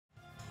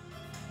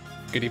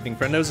Good evening,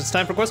 friendos. It's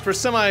time for Quest for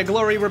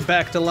Semi-Glory. We're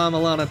back to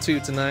LA-MULANA 2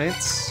 tonight.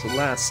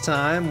 Last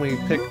time we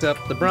picked up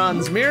the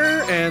bronze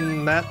mirror,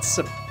 and that's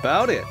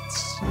about it.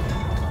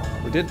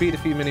 We did beat a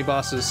few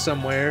mini-bosses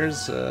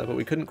somewheres, but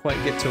we couldn't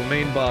quite get to a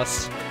main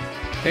boss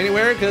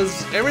anywhere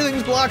because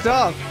everything's blocked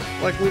off.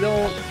 Like, we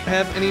don't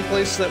have any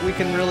place that we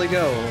can really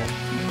go.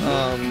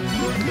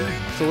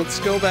 So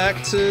let's go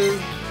back to...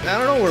 I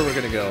don't know where we're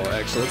gonna go,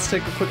 actually. Let's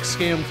take a quick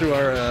scan through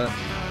our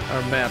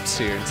maps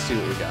here and see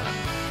what we got.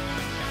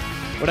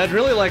 What I'd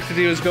really like to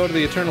do is go to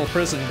the Eternal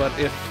Prison, but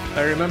if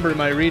I remember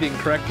my reading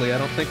correctly, I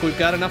don't think we've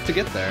got enough to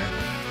get there.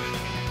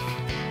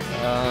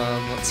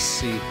 Let's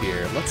see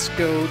here. Let's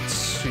go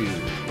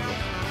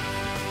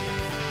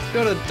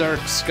to Dark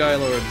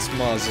Skylord's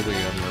Mausoleum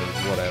or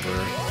whatever.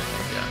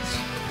 Yes.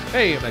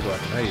 Hey,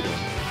 Megawaki, how you doing?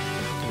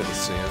 Good to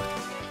see you.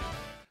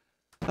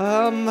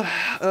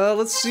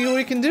 Let's see what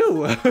we can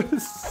do.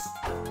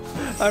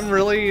 I'm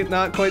really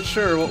not quite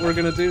sure what we're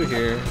gonna do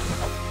here.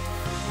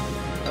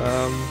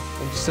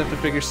 We'll just have to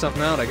figure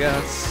something out, I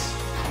guess.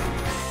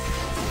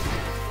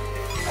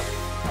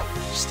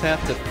 Just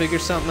have to figure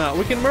something out.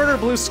 We can murder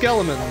blue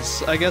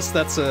skeletons. I guess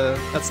that's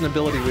an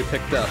ability we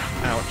picked up.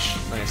 Ouch.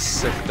 Nice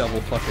sick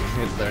double fucking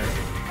hit there.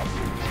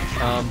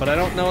 But I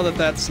don't know that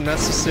that's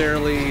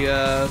necessarily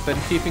been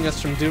keeping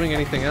us from doing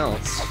anything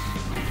else.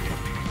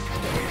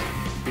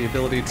 The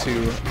ability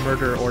to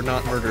murder or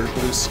not murder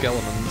blue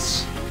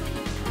skeletons.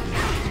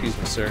 Excuse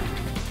me, sir.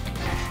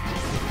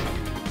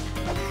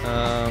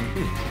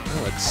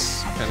 That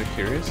looks kind of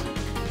curious.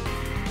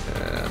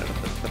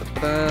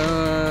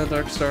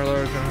 Dark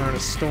Star-Lord can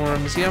harness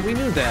storms. Yeah, we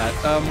knew that.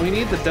 We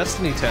need the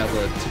Destiny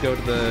tablet to go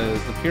to the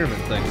pyramid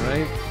thing,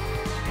 right?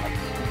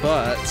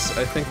 But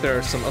I think there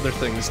are some other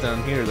things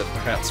down here that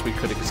perhaps we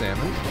could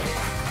examine.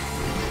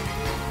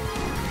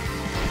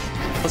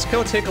 Let's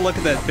go take a look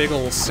at that big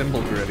old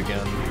symbol grid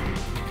again.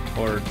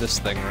 Or this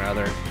thing,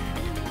 rather.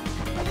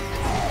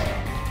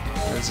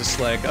 And it's just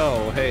like,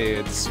 oh, hey,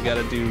 you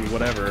gotta do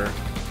whatever.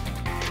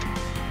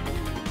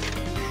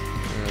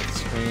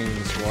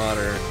 Screens,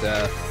 water,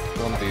 death.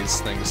 One of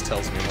these things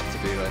tells me what to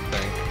do, I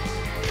think.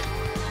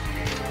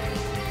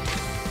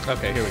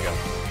 Okay, here we go.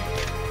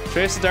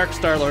 Trace the Dark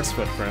Star-Lord's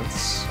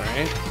footprints,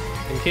 alright?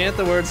 Incant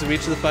the words of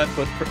each of the five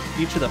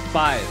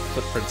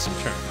footprints in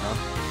turn, huh?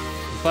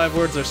 When 5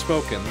 words are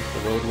spoken, the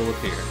road will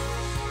appear.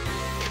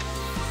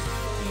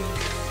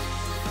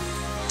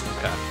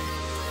 Okay.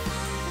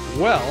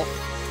 Well.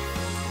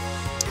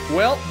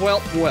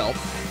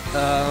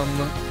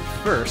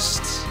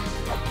 First,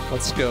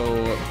 let's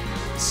go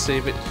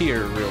save it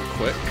here real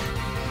quick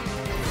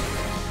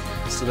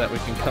so that we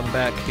can come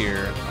back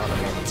here on a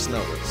moment's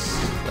notice.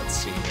 That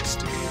seems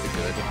to be the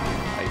good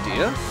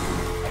idea.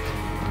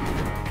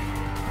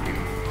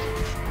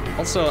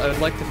 Also, I would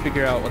like to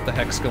figure out what the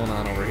heck's going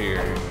on over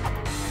here.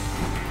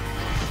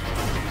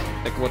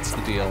 Like, what's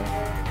the deal?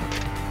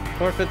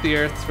 Forfeit the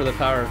earth for the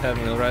power of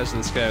heaven. We'll rise to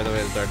the sky by the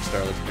way of the Dark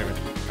Star-Lord's pyramid.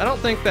 I don't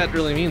think that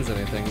really means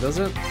anything, does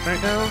it,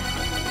 right now?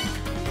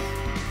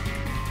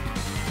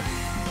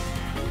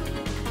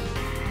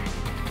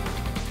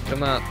 I'm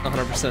not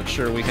 100%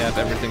 sure we have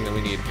everything that we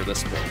need for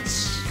this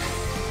place.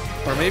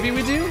 Or maybe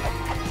we do?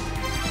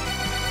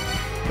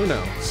 Who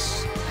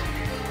knows?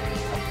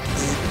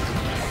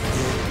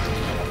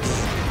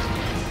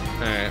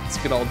 Alright, let's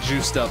get all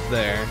juiced up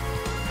there.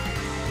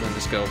 And then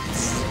just go...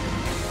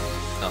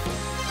 Nothing.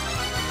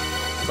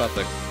 What about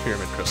the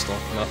pyramid crystal?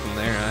 Nothing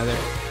there either.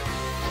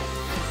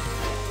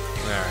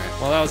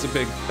 Alright, well that was a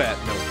big fat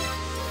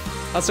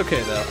note. That's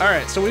okay though.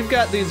 Alright, so we've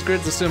got these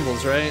grids of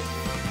symbols, right?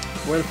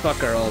 Where the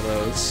fuck are all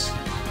those?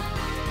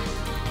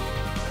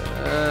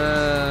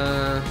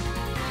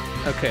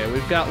 Okay,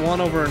 we've got one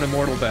over an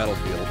immortal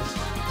battlefield,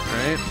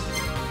 right?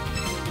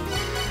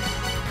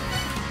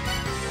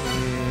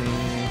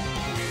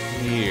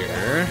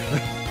 Here.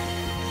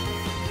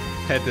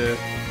 Had to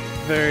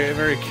very,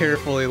 very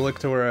carefully look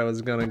to where I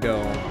was gonna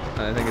go.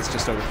 I think it's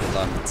just over to the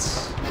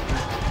left.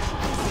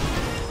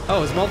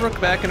 Oh, is Mulbrook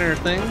back in her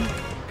thing?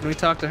 Can we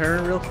talk to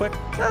her real quick?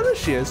 Oh, there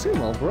she is. Hey,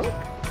 Mulbrook.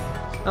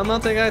 I'm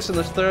melting ice in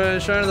the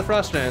Shrine of the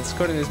Frost Giants.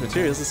 According to these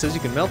materials, it says you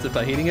can melt it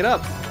by heating it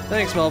up.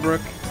 Thanks,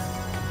 Mulbrook.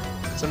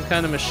 Some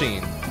kind of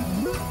machine.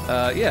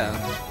 Yeah.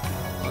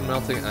 I'm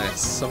melting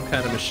ice. Some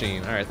kind of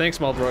machine. Alright, thanks,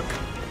 Mulbrook.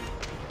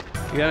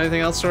 You got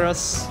anything else for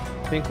us?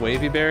 Pink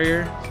wavy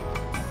barrier?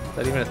 Is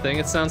that even a thing?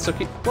 It sounds so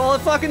cute. Well,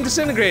 it fucking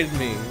disintegrated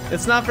me.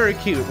 It's not very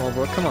cute,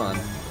 Mulbrook. Come on.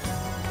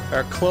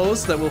 There are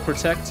clothes that will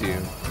protect you.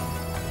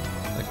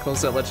 Like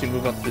clothes that let you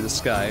move up through the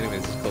sky.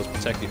 Anyways, these clothes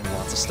protect you from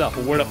lots of stuff.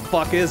 But where the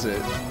fuck is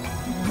it?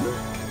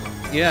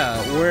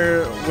 Yeah,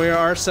 where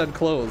are said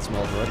clothes,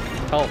 Mulbrook?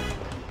 Help.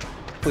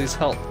 Please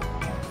help.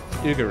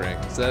 Yuga ring.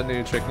 Is that a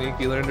new technique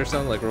you learned or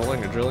something? Like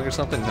rolling or drilling or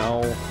something?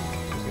 No.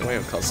 There's a way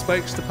to cause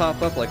spikes to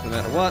pop up, like no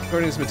matter what.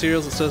 According to these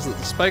materials, it says that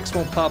the spikes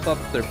won't pop up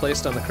if they're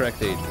placed on the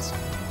correct ages.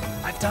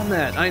 I've done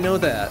that. I know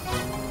that.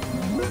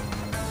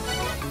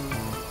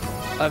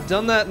 I've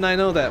done that and I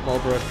know that,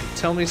 Mulbrook.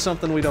 Tell me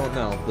something we don't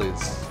know,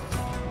 please.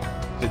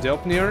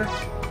 Didopnir?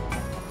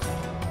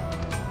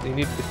 You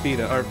need to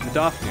defeat or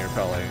Dofnir,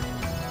 probably.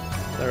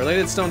 The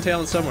related stone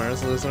talent somewhere,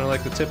 so those are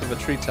like the tip of a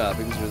treetop.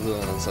 These are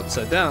little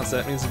upside down, so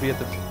that means to be at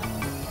the...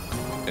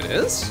 It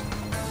is?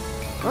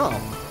 Oh.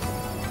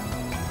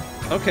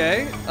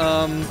 Okay,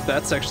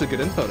 that's actually good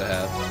info to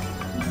have.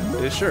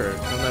 Yeah, sure,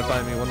 run that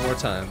by me one more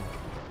time.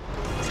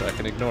 So I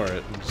can ignore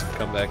it and just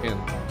come back in.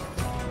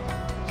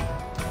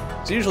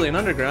 It's usually an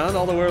underground.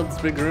 All the world's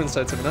big ruin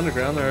sites have an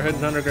underground. There are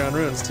hidden underground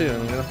ruins too,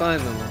 and I'm gonna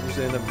find them. I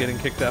usually end up getting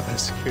kicked out by a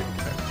security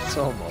guard. It's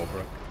all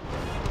Malbrook.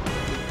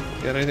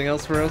 You got anything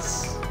else for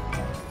us?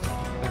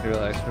 I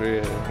realize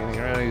we're getting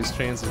around, use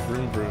trains as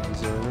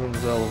brooms. There are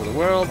rooms all over the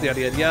world, yada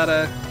yada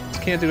yada.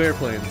 Just can't do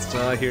airplanes.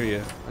 No, I hear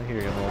you. I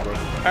hear you, Malbrook.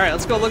 Alright,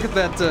 let's go look at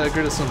that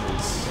grid of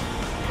symbols.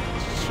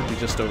 Should be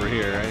just over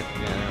here, right?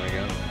 Yeah, there we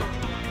go.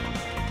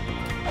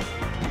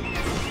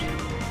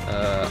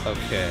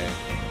 Okay.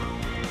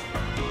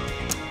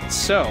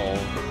 So,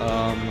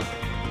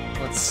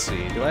 let's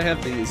see. Do I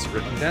have these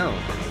written down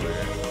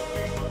anywhere?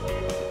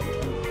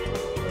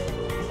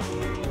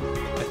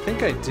 I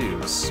think I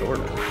do, sort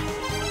of.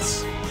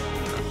 It's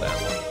not that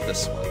one,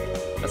 this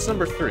one. That's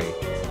number 3.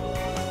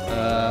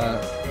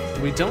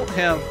 We don't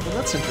have, well,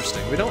 that's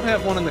interesting. We don't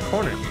have one in the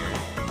corner here.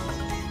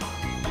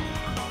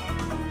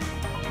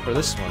 For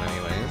this one,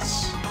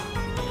 anyways.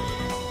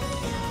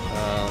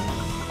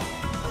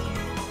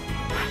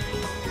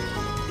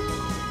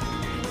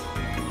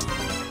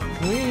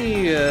 Can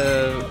we,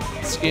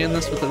 scan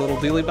this with a little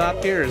dealy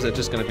bop here, or is it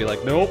just gonna be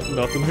like, nope,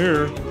 nothing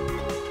here?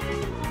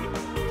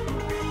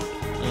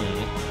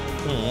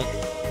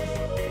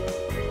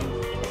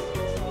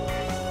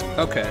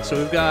 Okay, so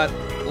we've got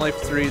Life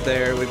 3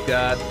 there, we've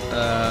got,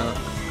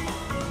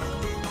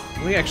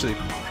 let me actually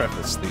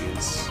preface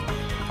these.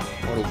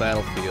 Mortal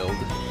Battlefield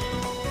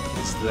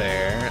is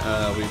there.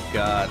 We've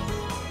got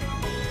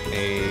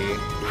a,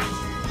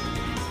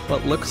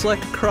 what looks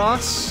like a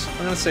cross?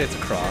 I'm gonna say it's a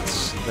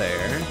cross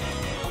there.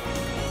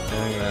 And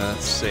I'm gonna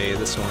say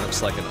this one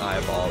looks like an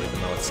eyeball,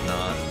 even though it's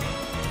not.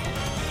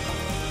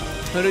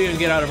 How do we even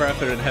get out of our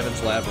effort in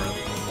Heaven's Labyrinth?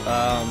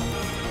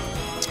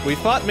 We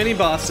fought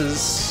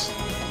mini-bosses.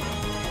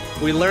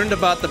 We learned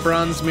about the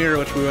bronze mirror,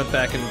 which we went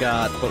back and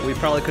got, but we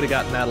probably could have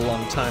gotten that a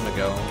long time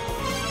ago.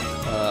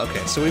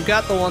 Okay, so we've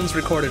got the ones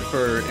recorded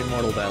for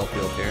Immortal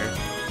Battlefield here.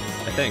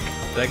 I think.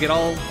 Did I get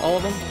all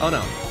of them? Oh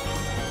no.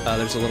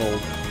 There's a little,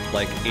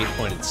 like,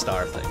 8-pointed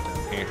star thing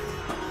down here.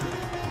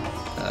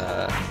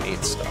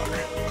 8-star.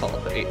 Call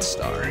it the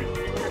 8-star.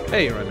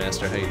 Hey, Roy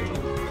Master, how you doing?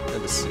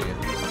 Good to see you.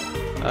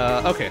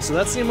 Okay, so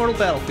that's the Immortal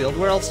Battlefield.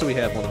 Where else do we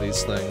have one of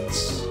these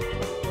things?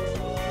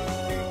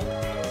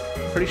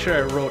 Pretty sure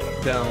I wrote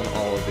down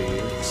all of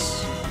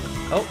these.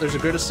 Oh, there's a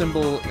grid of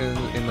symbol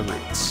in the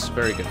roots.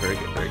 Very good, very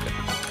good, very good.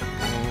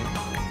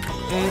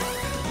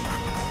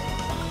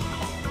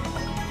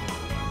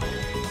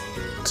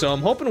 So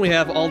I'm hoping we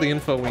have all the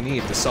info we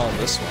need to solve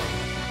this one.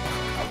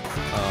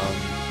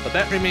 But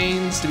that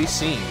remains to be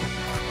seen.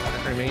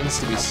 That remains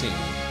to be seen.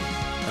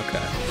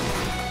 Okay.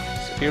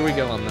 So here we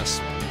go on this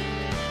one.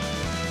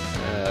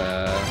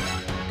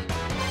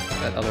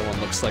 That other one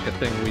looks like a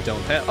thing we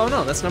don't have. Oh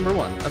no, that's number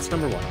 1. That's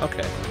number 1.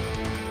 Okay.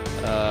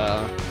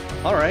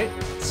 Alright.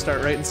 Let's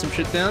start writing some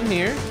shit down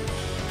here.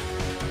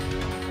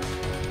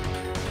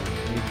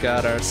 We've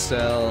got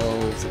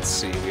ourselves, let's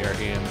see, we are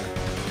in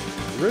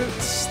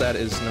roots. That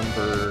is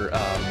number,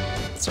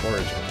 it's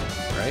origin,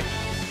 right?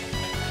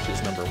 Which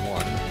is number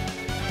 1.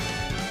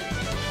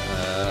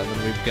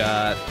 Then we've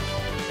got,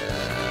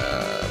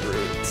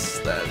 roots.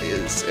 That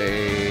is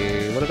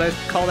a, what did I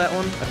call that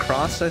one? A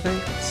cross, I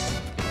think?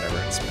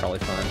 It's probably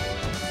fine.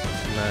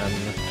 And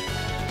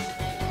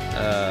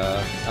then,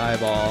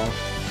 eyeball.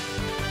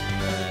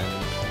 And then,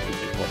 2,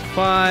 3, 4,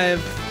 5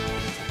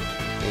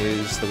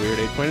 is the weird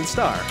 8-pointed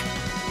star.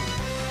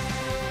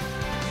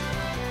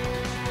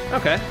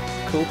 Okay.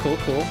 Cool, cool,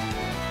 cool.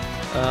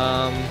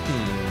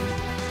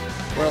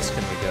 Where else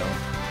can we go?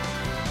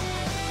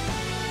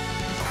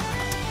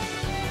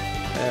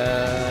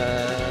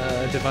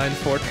 Divine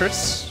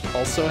Fortress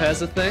also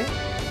has a thing.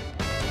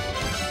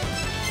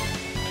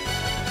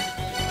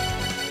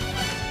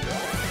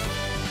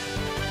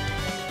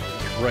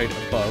 Right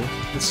above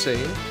the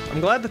save. I'm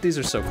glad that these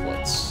are so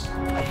close.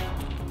 I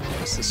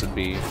guess this would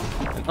be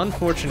an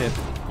unfortunate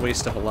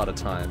waste of a lot of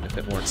time if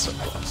it weren't so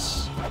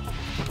close.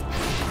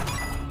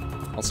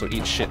 Also,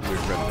 eat shit, weird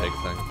red pig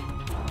thing.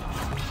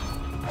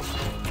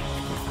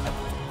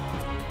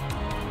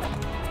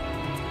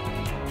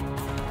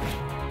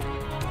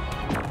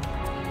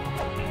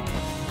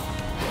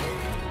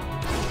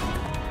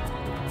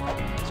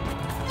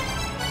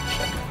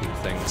 Check a few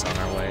things on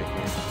our way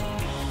here.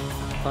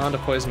 Found a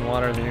poison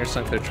water, the near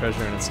sunk their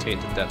treasure in its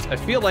tainted depths. I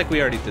feel like we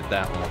already did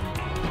that one,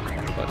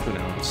 but who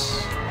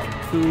knows?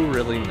 Who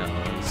really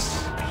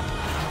knows?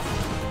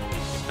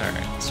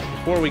 Alright, so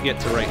before we get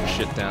to writing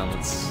shit down,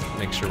 let's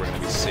make sure we're gonna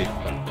be safe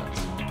about that.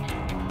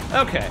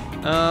 Okay,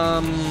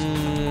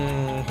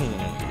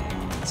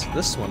 so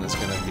this one is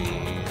gonna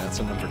be, that's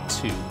a number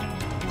 2.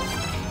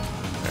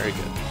 Very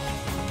good.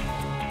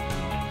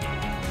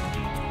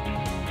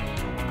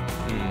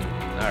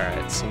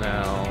 Alright, so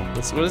now,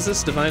 what is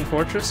this, Divine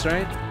Fortress,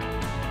 right?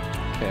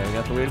 Okay, we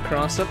got the weird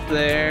cross up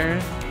there.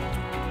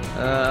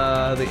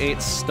 The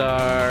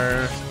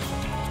 8-star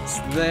is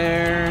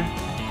there.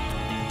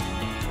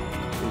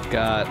 We've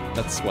got,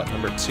 that's what,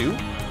 number 2?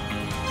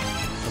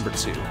 Number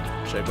 2,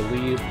 which I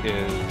believe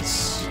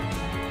is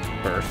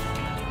birth,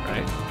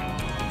 right?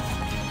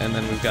 And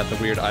then we've got the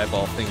weird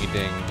eyeball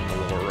thingy-ding in the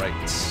lower right.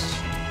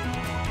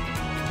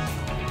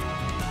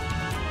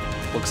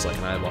 Looks like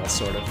an eyeball,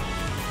 sort of.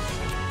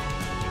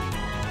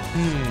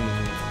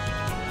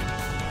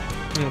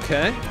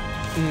 Okay.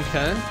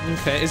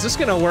 Okay. Is this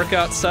gonna work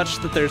out such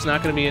that there's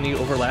not gonna be any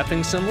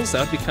overlapping symbols?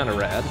 That would be kind of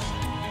rad.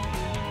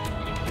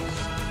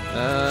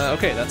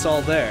 Okay, that's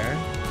all there.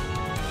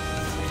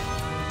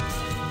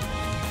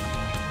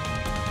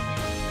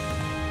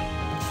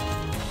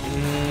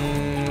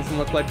 Doesn't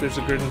look like there's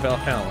a grid in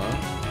Valhalla.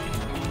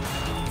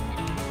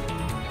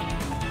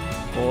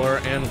 Or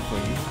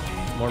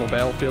Anthem. Mortal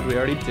Battlefield we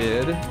already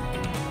did.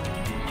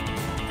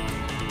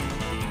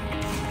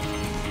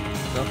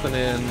 Nothing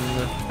in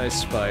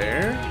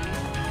Icefire.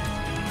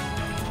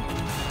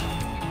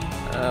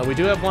 We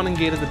do have one in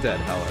Gate of the Dead,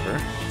 however.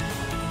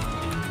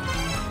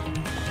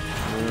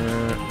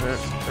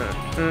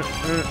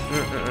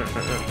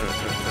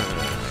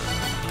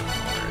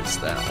 Where's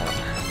that one?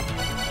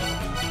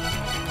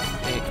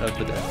 Gate of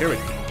the Dead. Here we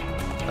go.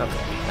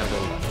 Okay, now go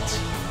left.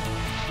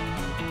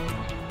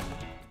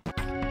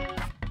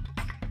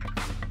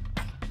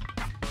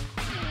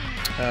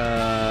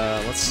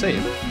 Let's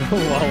save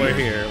while we're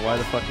here. Why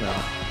the fuck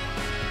not?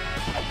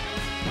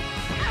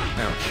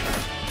 Ouch.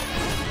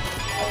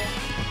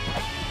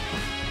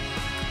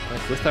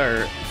 Like, with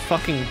our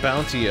fucking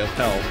bounty of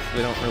health,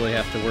 we don't really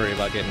have to worry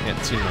about getting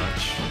hit too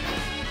much.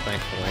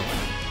 Thankfully.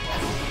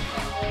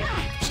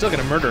 Still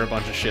gonna murder a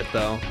bunch of shit,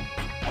 though.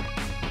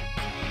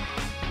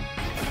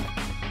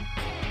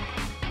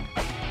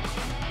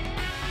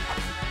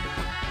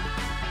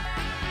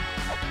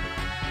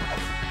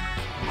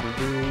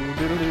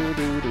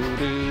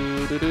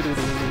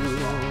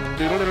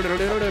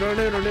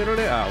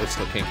 Ah, we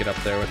still can't get up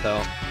there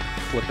without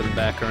flipping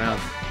back around.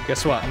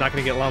 Guess what? I'm not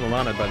gonna get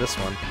LA-MULANA'd by this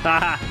one.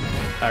 Haha!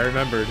 I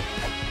remembered.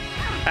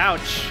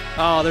 Ouch!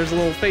 Oh, there's a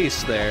little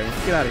face there.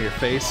 Get out of your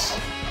face.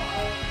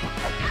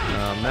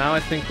 Now I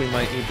think we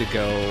might need to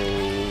go...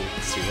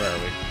 Let's see, where are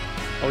we?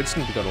 Oh, we just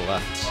need to go to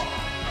left.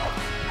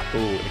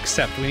 Ooh,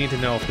 except we need to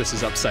know if this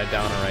is upside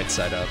down or right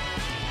side up.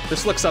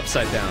 This looks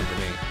upside down to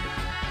me.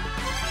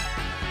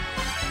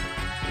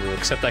 Ooh,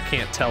 except I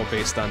can't tell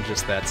based on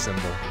just that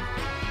symbol.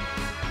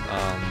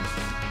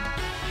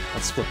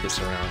 Let's flip this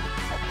around.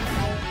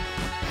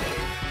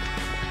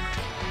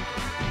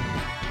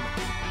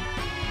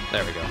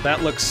 There we go.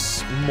 That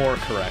looks more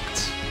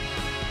correct.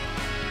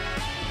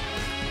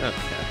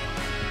 Okay.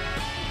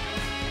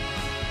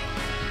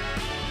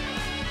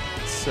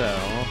 So,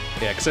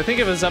 yeah, because I think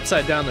if it was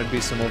upside down, there'd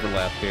be some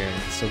overlap here.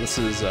 So this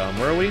is,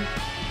 where are we?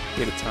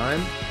 Gate of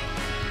Time.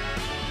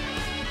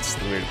 It's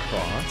the weird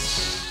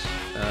cross.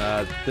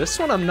 This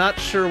one, I'm not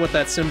sure what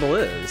that symbol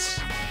is.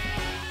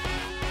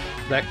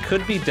 That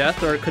could be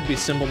death, or it could be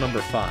symbol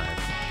number 5.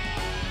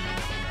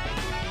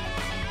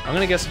 I'm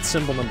gonna guess it's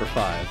symbol number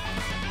 5.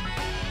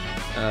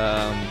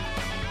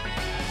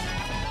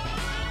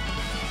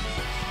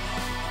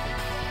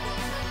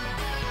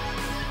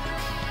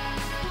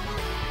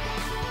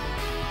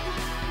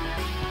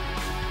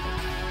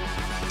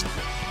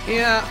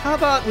 Yeah, how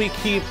about we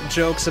keep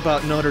jokes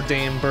about Notre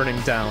Dame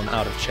burning down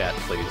out of chat,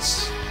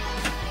 please?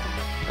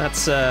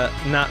 That's,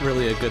 not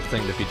really a good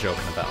thing to be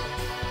joking about.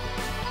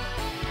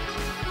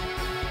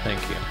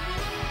 Thank you.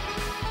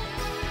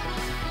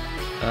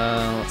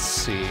 Let's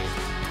see.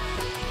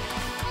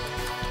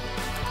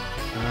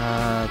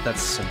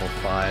 That's symbol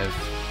 5.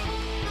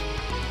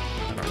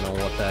 I don't know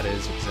what that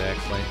is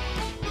exactly.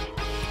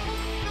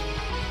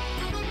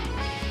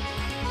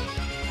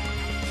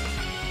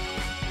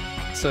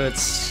 So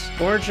it's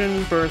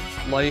origin, birth,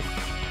 life.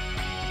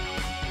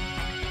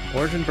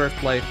 Origin,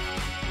 birth, life.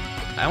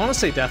 I want to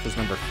say death is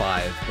number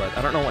 5, but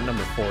I don't know what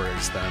number 4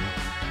 is then.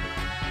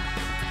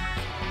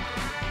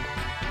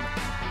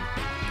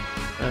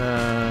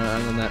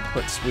 And then that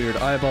puts weird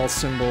eyeball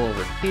symbol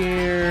over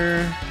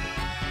here.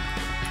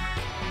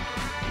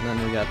 And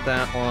then we got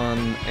that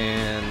one,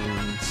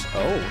 and...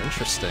 Oh,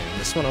 interesting.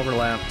 This one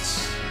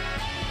overlaps.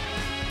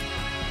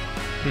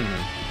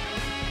 Uh-oh.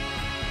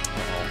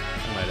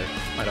 I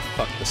might have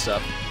fucked this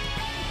up.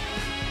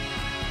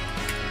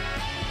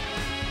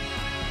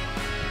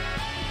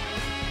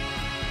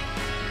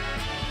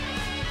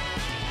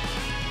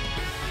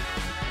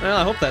 Well,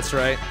 I hope that's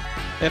right.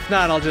 If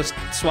not, I'll just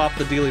swap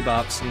the dealy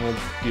bops and we'll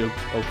be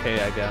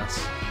okay, I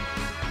guess.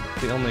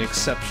 The only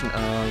exception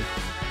of...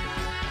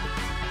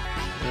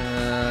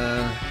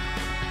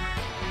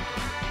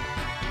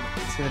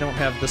 See, I don't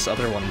have this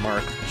other one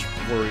marked, which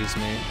worries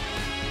me.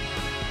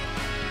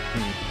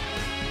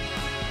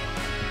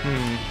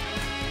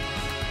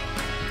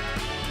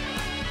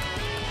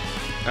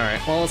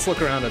 Alright, well, let's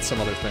look around at some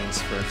other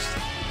things first.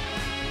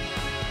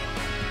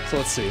 So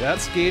let's see,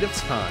 that's Gate of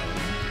Time.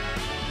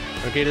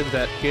 Or Gate of the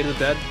Dead. Gate of the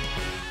Dead?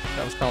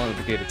 I was calling it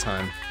the Gate of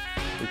Time.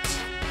 Oops.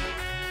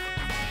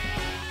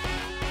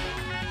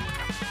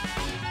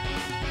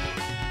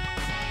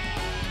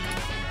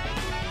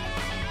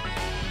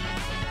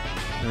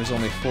 There's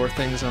only 4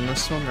 things on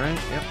this one, right?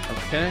 Yep,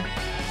 okay.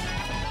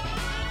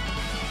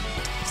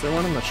 Is there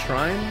one in the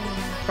Shrine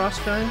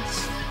Frost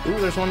Giants? Ooh,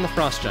 there's one in the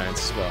Frost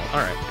Giants as well.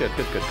 Alright, good.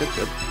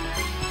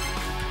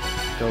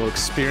 Go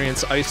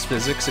experience ice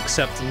physics,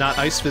 except not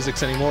ice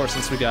physics anymore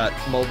since we got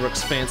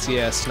Mulbrook's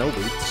fancy-ass snow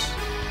boots.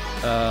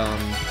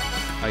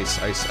 Ice.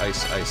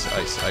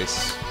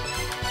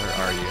 Where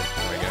are you?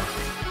 There we go.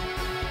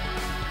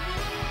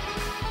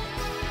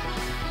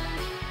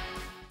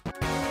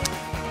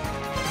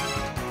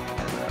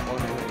 And that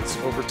one is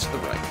over to the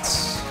right.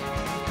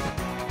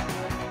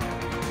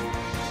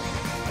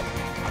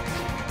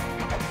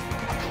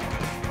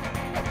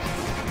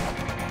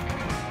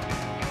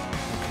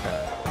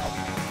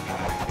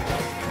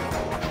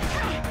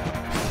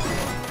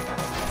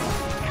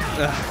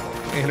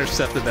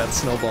 Intercepted that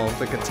snowball with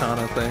the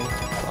katana thing.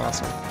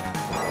 Awesome.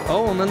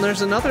 Oh, and then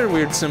there's another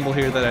weird symbol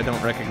here that I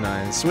don't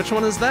recognize. Which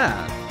one is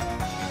that?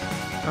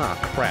 Ah,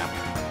 crap.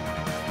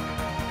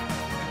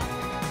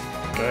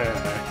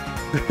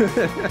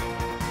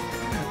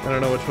 I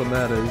don't know which one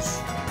that is.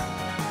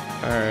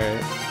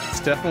 Alright. It's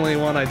definitely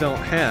one I don't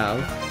have,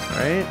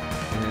 right?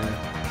 Yeah.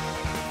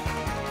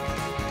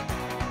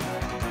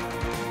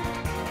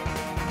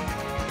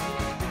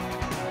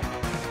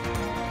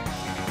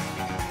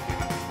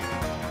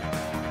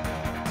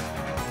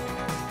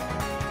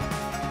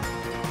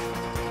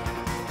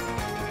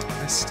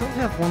 I still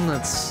have one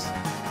that's...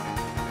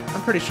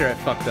 I'm pretty sure I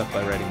fucked up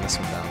by writing this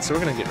one down, so we're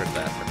gonna get rid of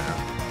that for now.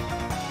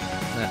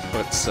 That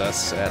puts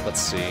us at,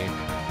 let's see,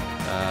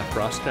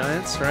 Frost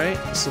Giants, right?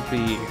 This will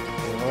be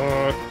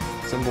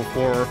symbol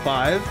 4 or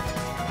 5.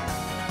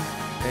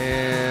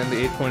 And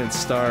the 8-pointed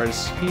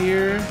stars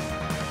here.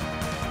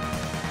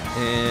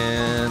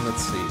 And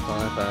let's see,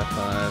 5, 5,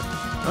 5.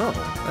 Oh,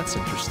 that's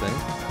interesting.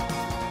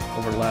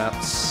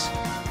 Overlaps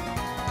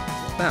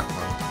that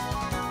one.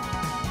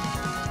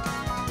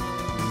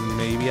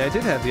 Maybe I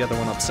did have the other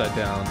one upside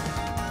down.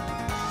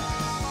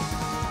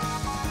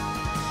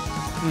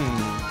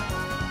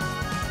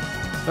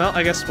 Well,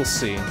 I guess we'll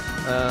see.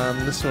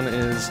 This one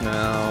is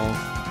now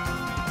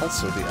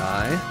also the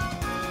eye.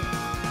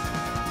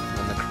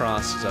 And the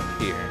cross is up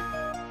here.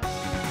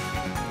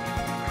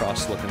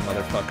 Cross-looking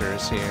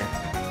motherfuckers here.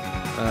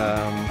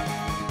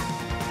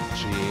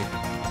 G.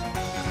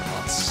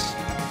 Cross.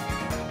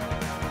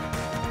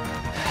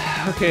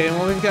 Okay,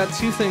 well, we've got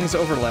 2 things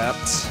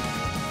overlapped.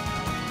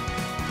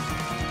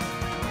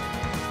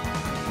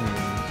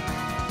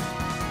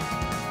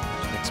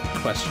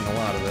 Question a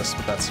lot of this,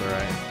 but that's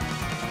alright.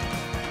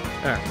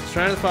 Alright,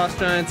 Shrine of the Frost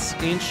Giants,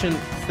 Ancient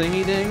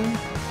Thingy-Ding.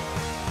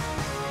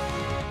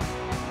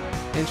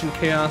 Ancient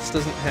Chaos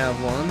doesn't have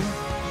one.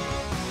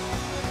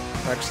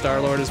 Dark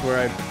Star-Lord is where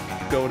I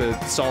go to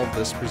solve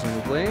this,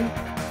 presumably.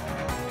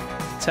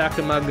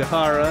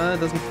 Takamagahara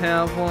doesn't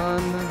have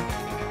one.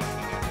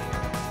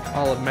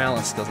 All of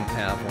Malice doesn't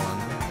have one.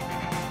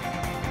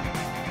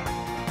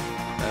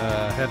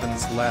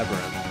 Heaven's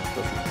Labyrinth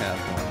doesn't have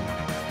one.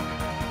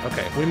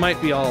 Okay, we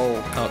might be all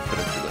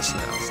outfitted for this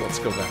now, so let's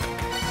go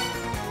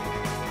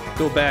back.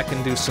 Go back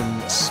and do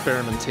some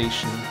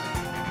experimentation.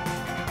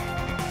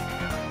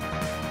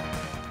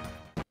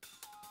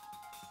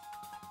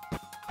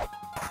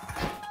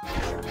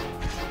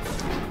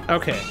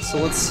 Okay, so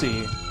let's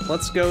see.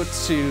 Let's go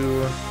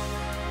to...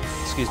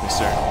 Excuse me,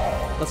 sir.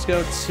 Let's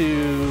go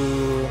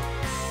to...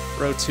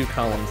 row 2,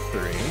 column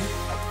 3.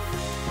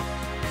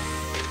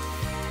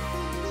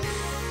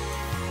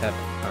 Heaven,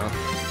 huh?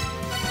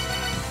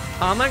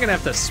 I'm not gonna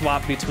have to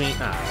swap between...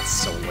 Ah, that's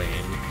so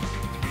lame.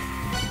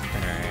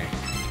 Alright.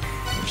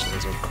 Wish there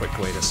was a quick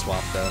way to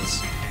swap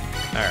those.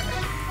 Alright.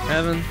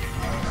 Heaven.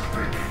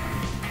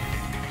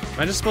 Am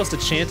I just supposed to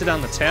chant it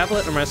on the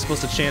tablet, or am I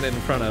supposed to chant it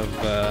in front of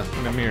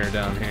in a mirror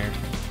down here?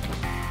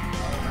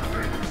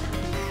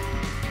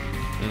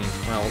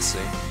 Well, we'll see.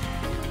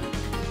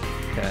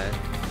 Okay.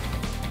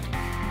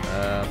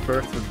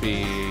 Birth would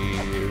be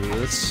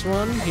this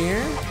one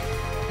here.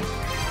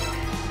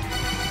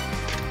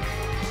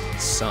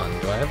 Sun.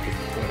 Do I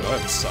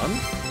have sun?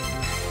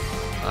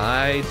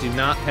 I do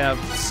not have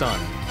sun.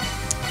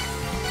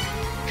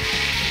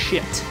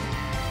 Shit.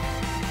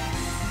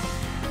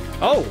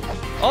 Oh!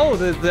 Oh,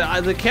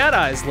 the cat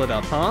eyes lit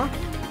up, huh?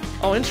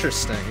 Oh,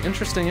 interesting.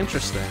 Interesting.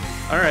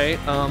 Alright,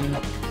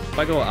 if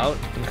I go out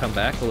and come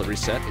back, will it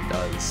reset? It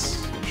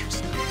does.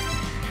 Interesting.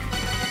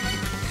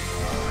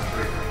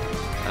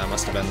 That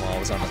must have been while I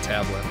was on the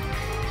tablet.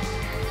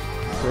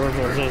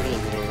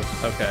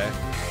 Okay.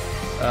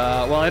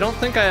 Well, I don't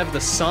think I have the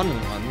sun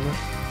one,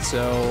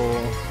 so...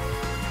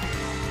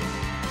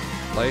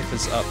 Life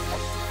is up.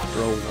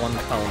 Row 1,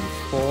 column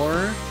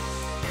 4.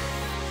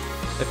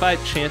 If I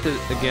chant it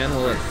again,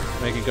 will it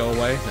make it go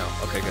away? No.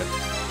 Okay, good.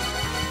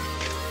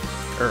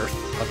 Earth.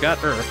 I've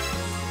got Earth.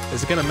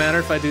 Is it gonna matter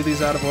if I do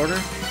these out of order?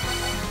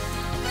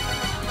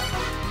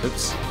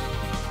 Oops.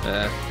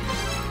 I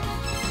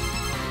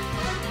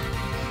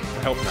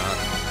hope not.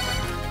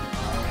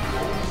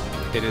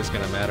 It is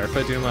gonna matter if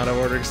I do them out of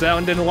order, because that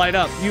one didn't light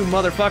up, you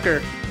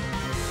motherfucker!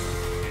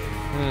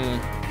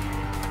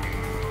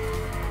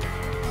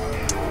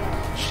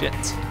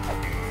 Shit.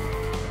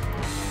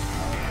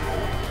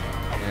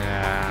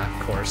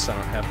 course, I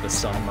don't have the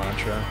sun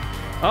mantra.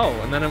 Oh,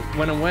 and then it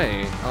went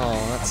away. Oh,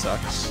 that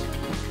sucks.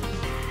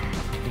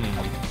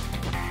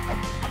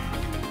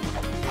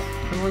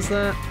 When was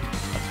that?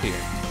 Up here.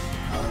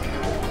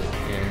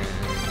 And...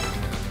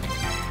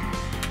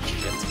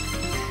 shit.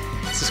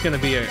 This is gonna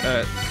be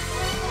a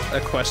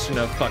question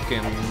of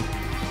fucking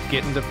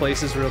getting to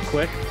places real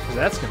quick, because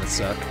that's gonna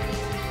suck.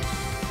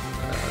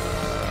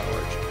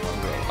 Origin,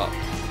 one row up.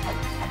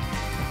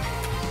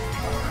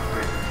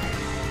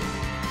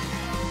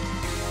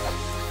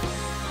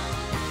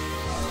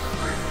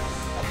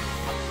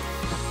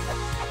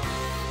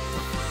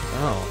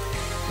 Oh.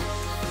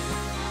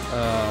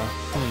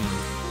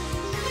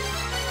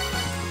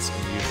 It's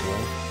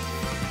unusual.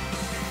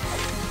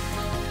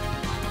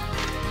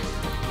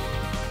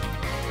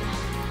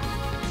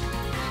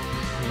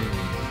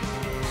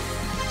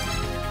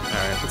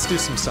 Alright, let's do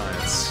some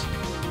science.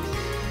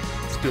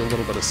 Let's do a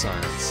little bit of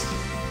science.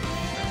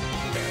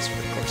 Bastard,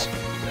 of course you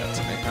can do that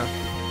to me, huh?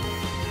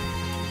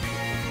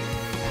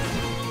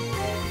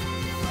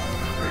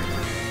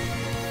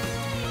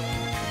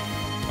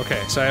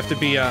 Okay, so I have to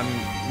be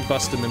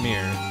busting the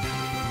mirror.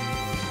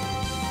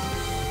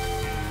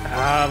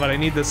 Ah, but I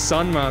need the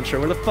sun mantra.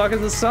 Where the fuck is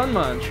the sun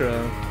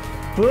mantra?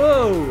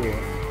 Boo!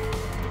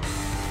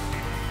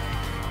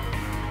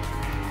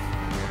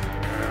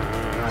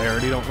 I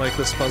already don't like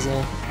this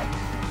puzzle.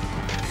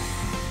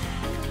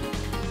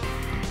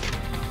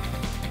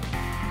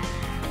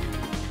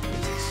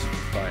 This is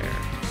fire.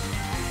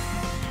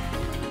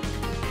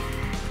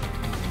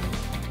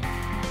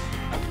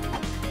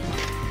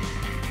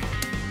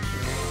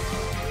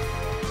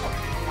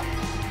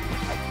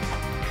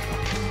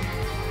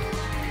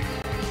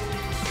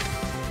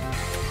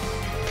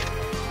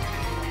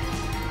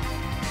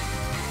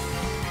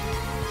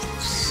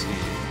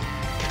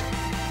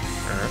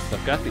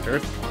 I've got the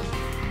earth one.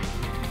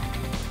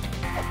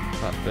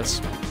 Not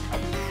this one.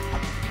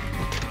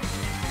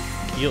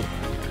 Healed by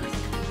the earth.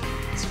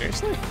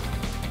 Seriously?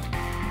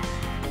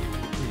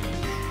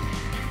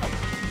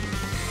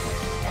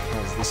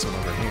 How's this one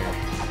over here?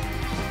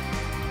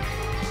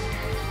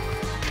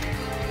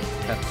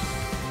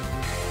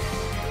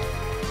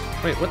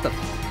 Wait, what the?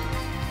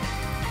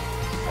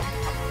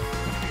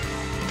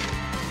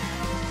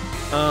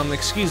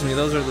 Excuse me,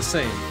 those are the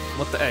same.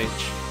 What the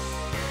H?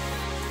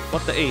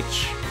 What the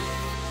H?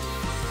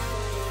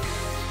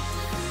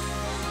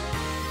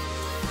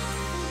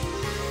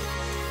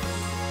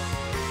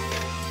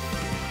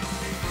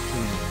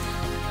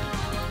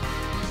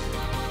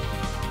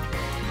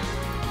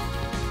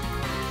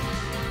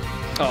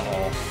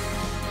 Uh-oh.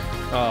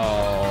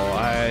 Oh,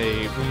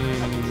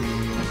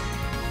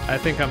 I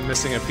think I'm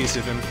missing a piece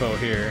of info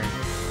here.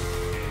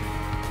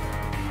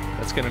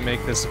 That's gonna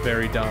make this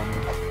very dumb.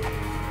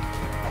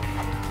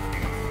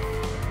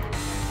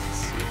 Let's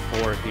see,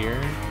 4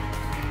 here.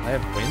 I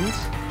have wind?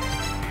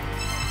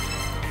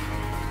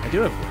 I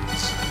do have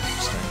winds.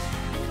 Interesting.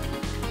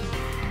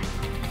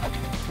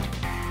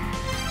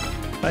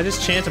 I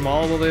just chant them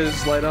all while they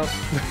just light up.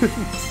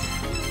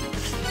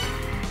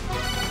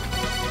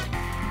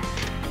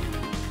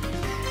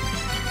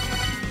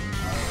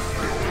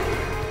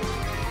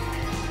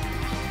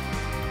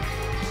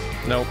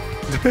 Nope.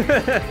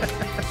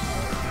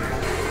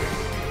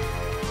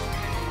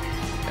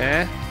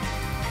 Eh?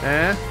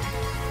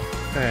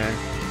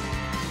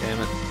 Damn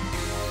it.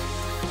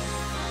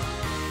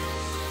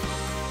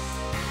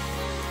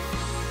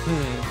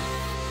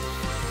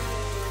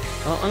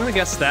 Well, I'm gonna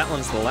guess that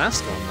one's the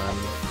last one then.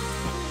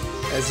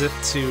 As if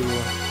to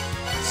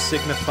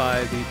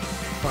signify the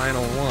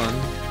final one.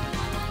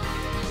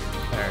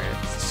 Alright,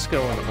 let's just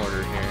go in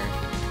order here.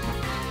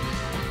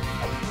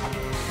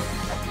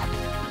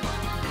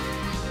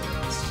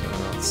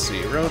 Let's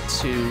see, row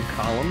 2,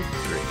 column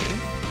 3.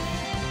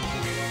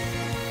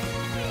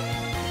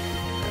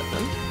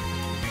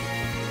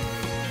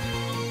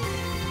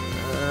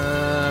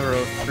 11.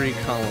 Row 3,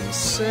 column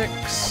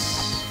 6.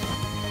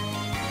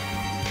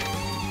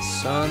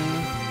 Sun.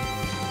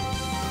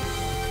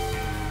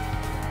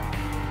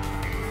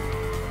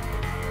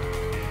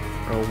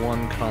 Row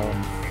 1,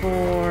 column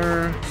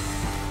 4.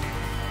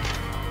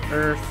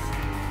 Earth.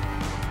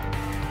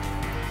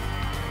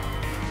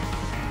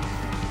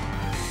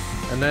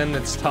 And then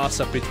it's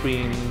toss-up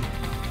between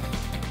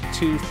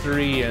 2,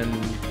 3, and...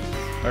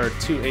 or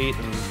 2, 8,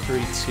 and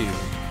 3, 2.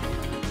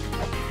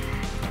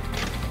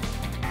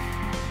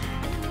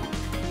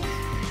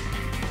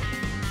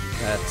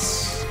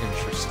 That's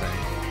interesting.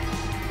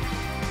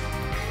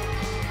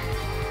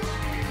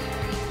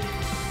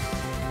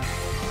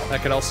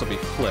 That could also be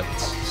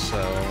flipped,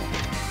 so...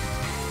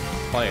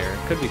 Fire.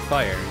 Could be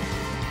fire.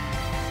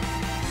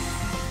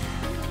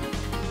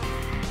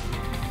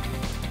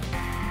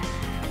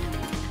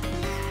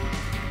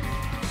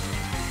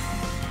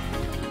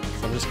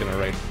 I'm just gonna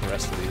write the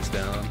rest of these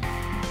down.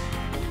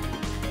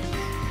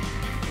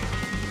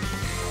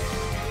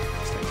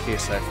 Just in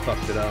case I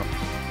fucked it up.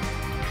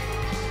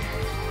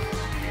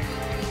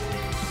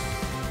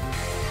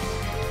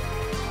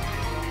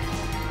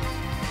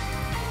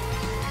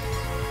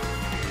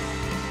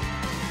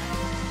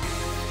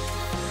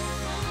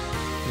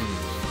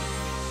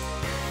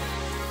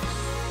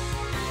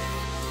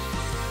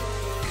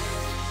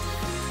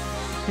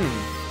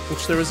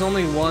 Which there was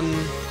only one...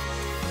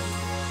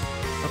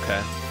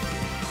 Okay.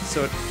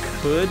 So it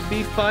could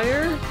be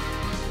fire?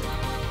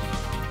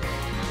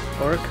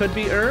 Or it could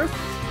be earth?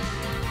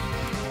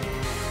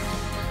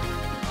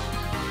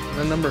 And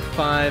then number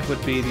 5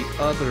 would be the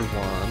other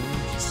one,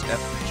 which is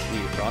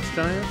FG, Frost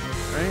Giant,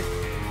 right?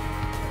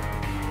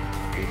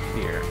 Be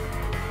here.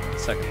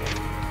 Second one.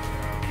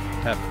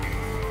 Heaven.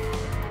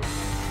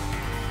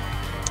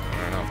 I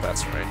don't know if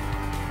that's right.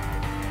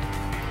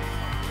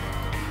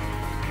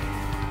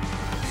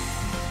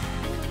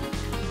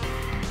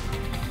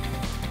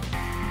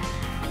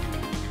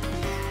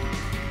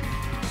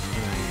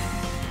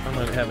 I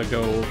might have a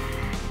go.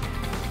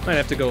 Might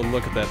have to go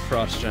look at that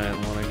Frost Giant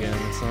one again,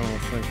 so I don't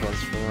think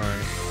that's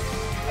right.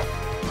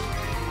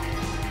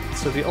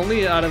 So the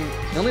only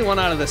one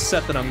out of this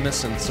set that I'm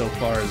missing so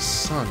far is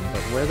Sun,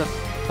 but where the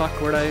fuck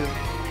where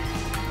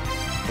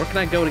can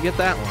I go to get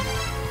that one?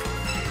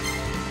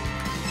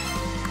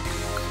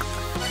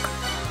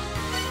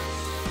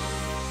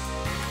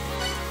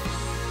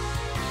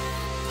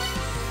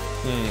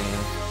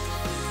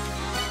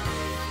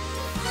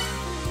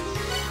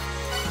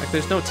 Like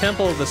there's no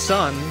Temple of the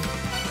Sun.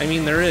 I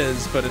mean, there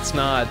is, but it's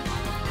not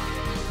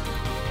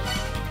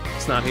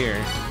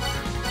here.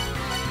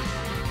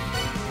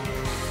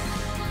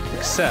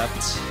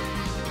 Except...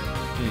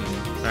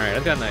 Alright,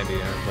 I've got an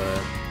idea,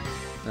 but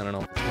I don't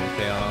know if it's gonna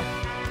pay off.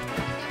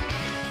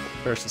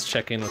 First, let's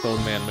check in with Old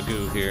Man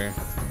Magoo here.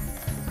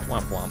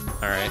 Womp womp.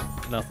 Alright,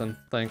 nothing.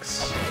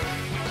 Thanks.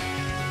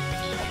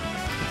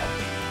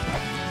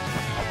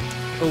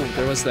 Oh,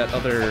 there was that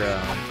other...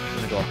 I'm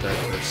gonna go up there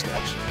first,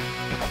 actually.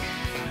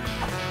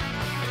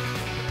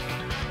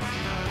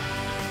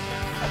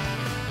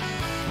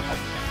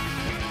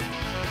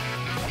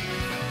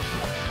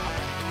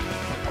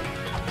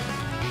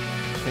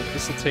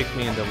 This will take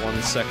me into one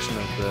section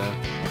of the...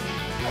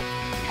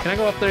 Can I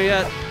go up there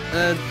yet,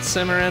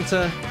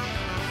 Samaranta?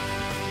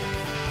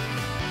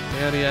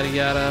 Yada yada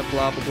yada,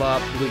 blah blah blah,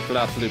 bloop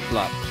blah bloop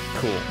blah.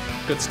 Cool.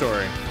 Good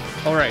story.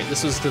 Alright,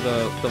 this was to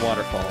the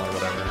waterfall or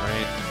whatever,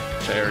 right?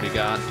 Which I already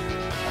got.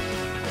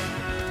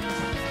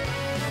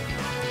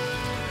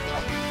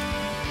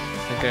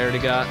 I think I already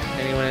got,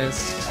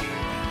 anyways.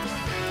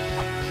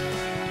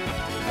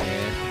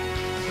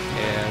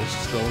 Yeah, there's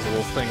just a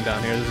little thing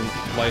down here. There's a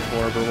life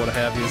orb or what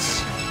have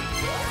yous.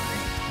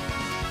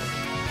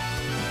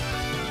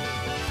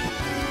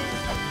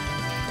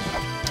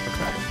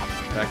 Okay,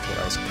 back to what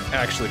I was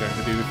actually going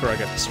to do before I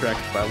got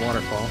distracted by a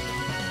waterfall.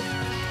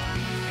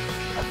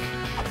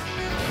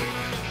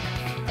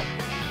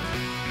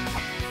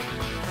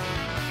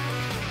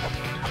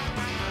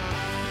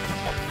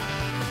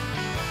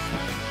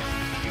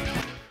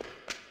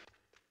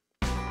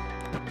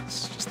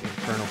 It's just the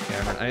Infernal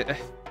Cavern.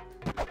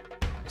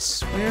 I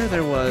swear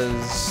there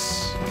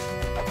was...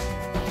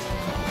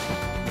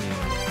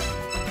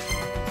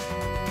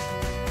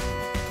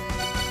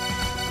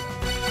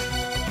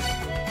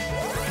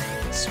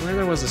 I swear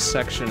there was a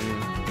section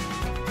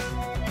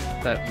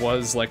that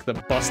was like the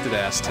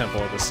busted-ass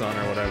Temple of the Sun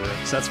or whatever.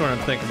 So that's where I'm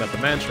thinking that the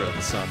Mantra of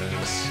the Sun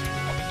is.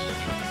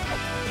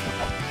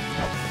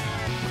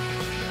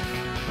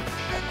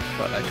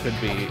 But I could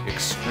be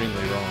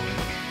extremely wrong.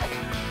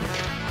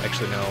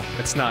 Actually, no,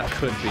 it's not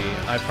could be.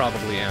 I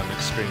probably am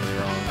extremely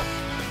wrong.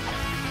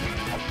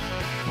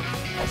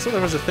 Also,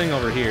 there was a thing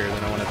over here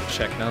that I wanted to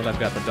check now that I've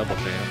got the double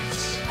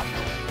jams.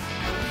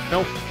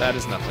 Nope, that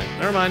is nothing.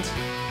 Never mind.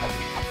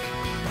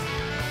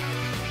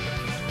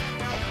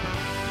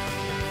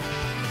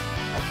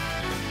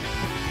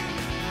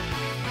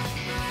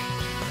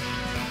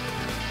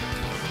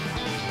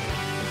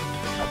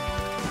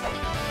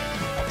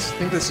 I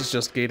think this is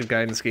just Gate of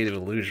Guidance, Gate of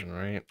Illusion,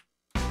 right?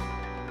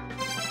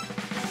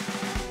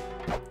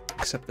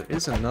 Except there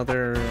is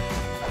another...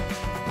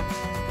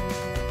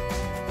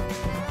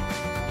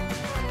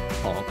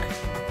 Honk.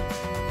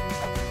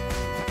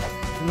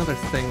 Another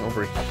thing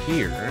over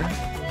here.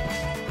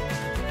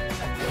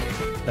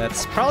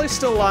 That's probably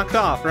still locked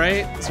off,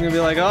 right? It's gonna be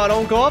like, oh,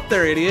 don't go up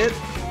there, idiot!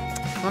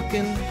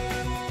 Fucking...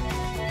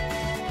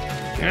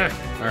 Yeah.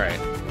 Alright.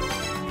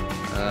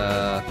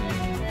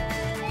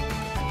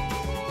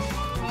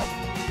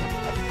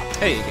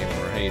 Hey, Game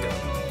Over, how you doing?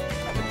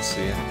 Good to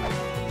see you.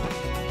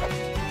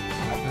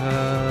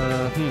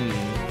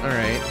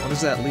 Alright, what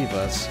does that leave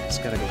us? It's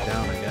gotta go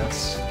down, I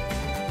guess.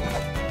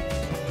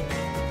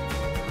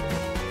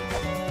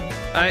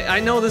 I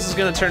know this is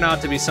gonna turn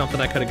out to be something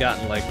I could have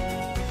gotten like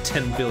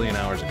 10 billion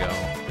hours ago.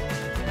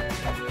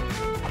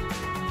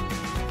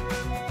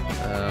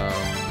 I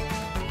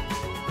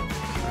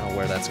don't know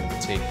where that's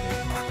gonna take me.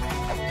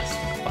 Let's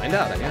find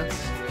out, I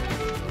guess.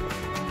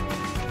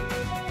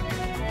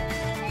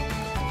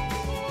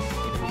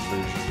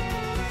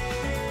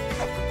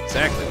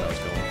 Exactly what I was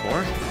going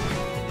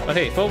for. But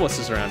hey, Phobos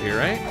is around here,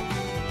 right?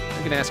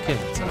 We can ask him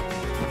what's up.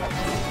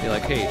 Be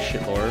like, hey,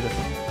 shitlord,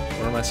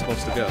 where am I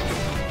supposed to go?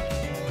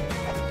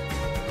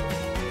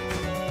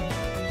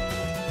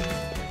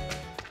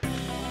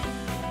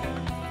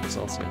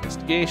 Results of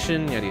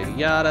investigation, yada yada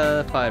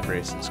yada. 5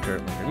 races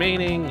currently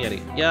remaining, yada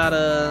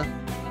yada.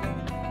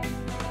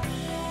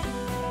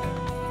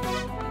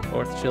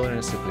 Fourth children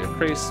is simply a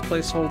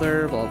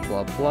placeholder, blah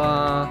blah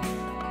blah.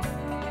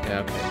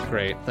 Yeah, okay,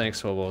 great.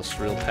 Thanks, Hobos,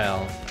 real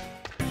pal.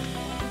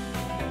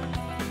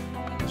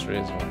 Let's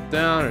raise one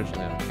down,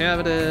 originally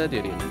uninhabited,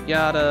 yada yada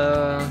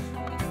yada.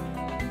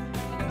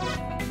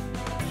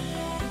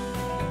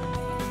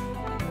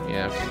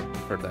 Yeah, okay,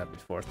 heard that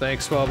before.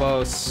 Thanks,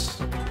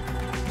 Hobos.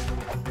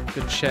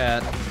 Good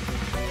chat.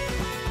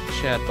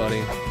 Chat,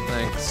 buddy.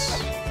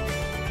 Thanks.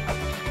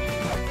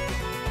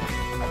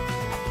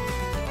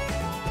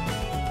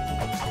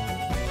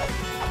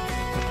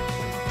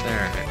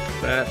 Alright,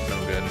 that's no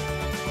good.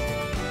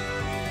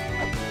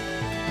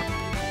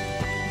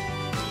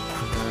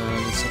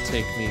 This will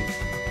take me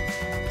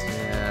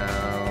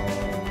down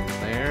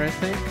there, I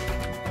think.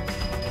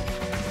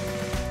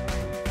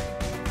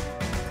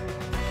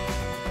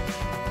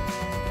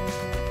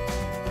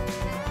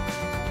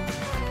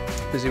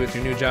 Busy with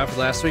your new job for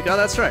last week? Oh,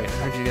 that's right. I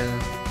heard you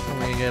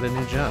got a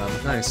new job.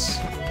 Nice.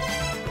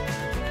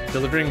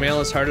 Delivering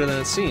mail is harder than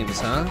it seems,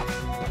 huh?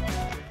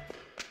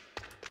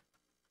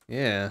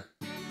 Yeah.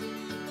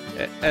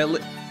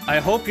 I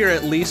hope you're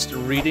at least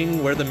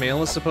reading where the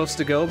mail is supposed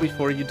to go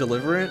before you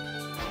deliver it.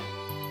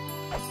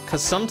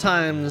 Because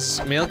sometimes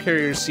mail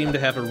carriers seem to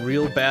have a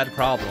real bad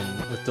problem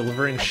with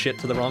delivering shit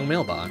to the wrong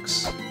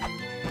mailbox.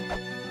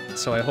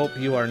 So I hope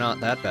you are not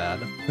that bad.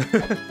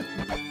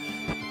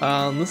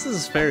 This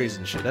is ferries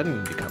and shit. I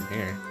didn't need to come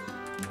here.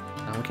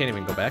 Oh, we can't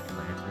even go back in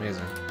there.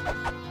 Amazing.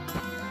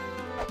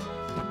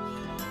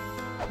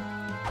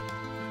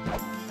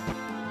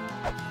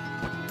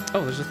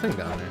 Oh, there's a thing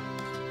down there.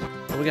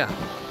 What do we got?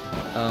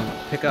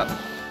 Pick up,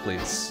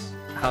 please.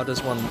 How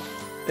does one...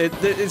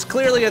 It's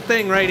clearly a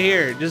thing right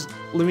here. Just,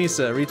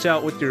 Lumisa, reach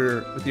out with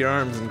your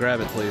arms and grab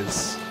it,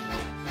 please.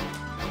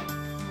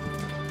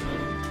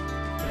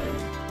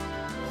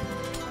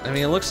 I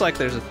mean, it looks like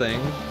there's a thing.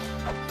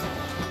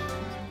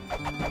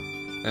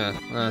 No,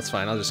 that's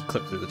fine. I'll just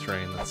clip through the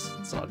train.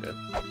 That's all good.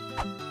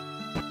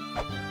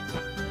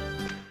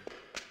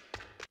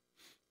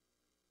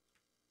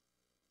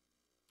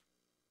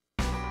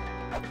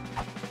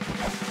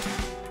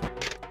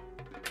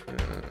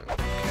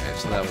 Okay,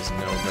 so that was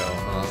no-go,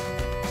 huh?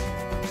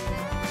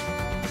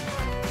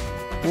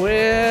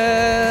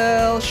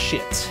 Well,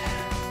 shit.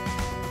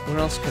 Where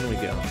else can we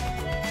go?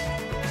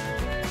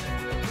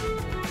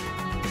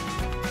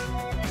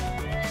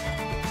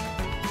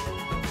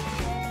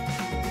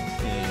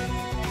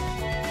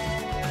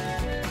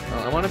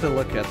 Well, I wanted to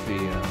look at the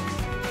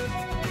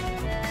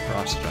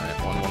Frost Giant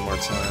one more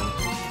time.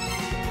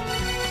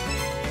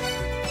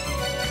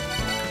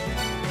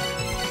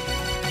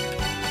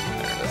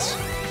 There it is.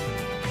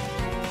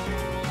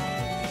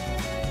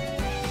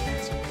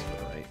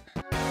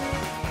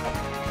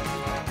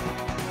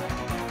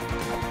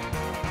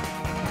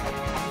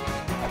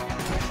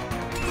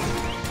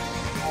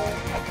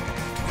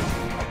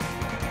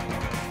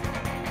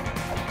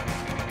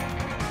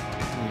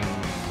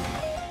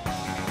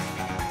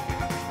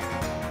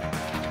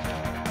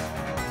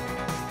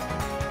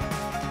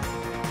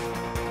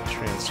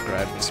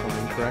 Transcribed this one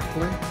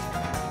incorrectly.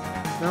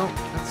 No,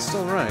 that's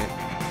still right.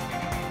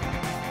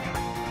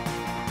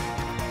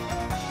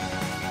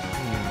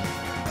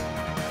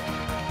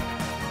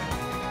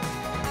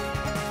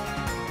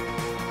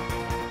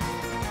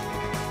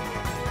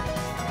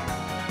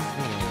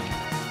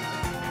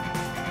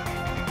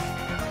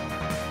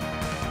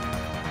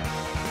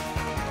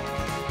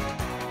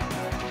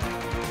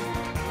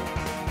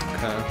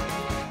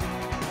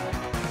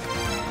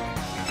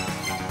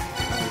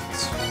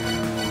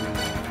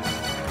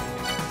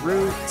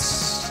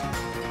 Roots.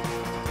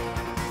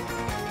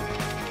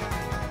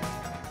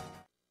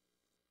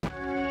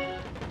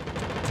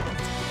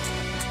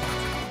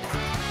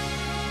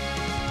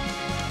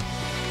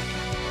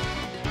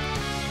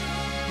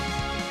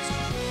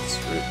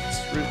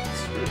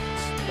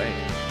 Roots. Bang.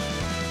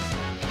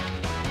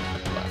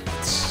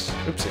 Left.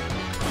 Oopsie.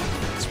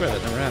 I swear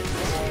that never happened.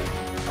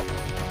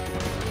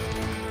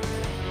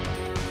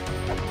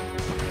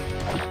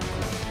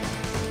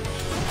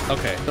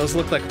 Okay, those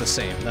look like the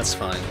same. That's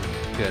fine.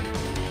 Good.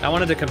 I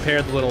wanted to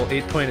compare the little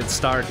 8-pointed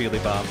star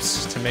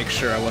dealy-bops to make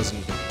sure I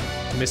wasn't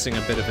missing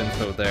a bit of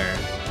info there.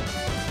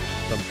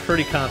 But I'm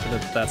pretty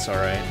confident that that's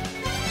alright.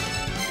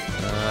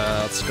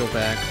 Let's go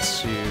back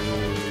to...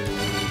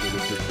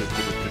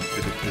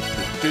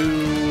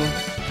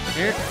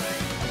 here.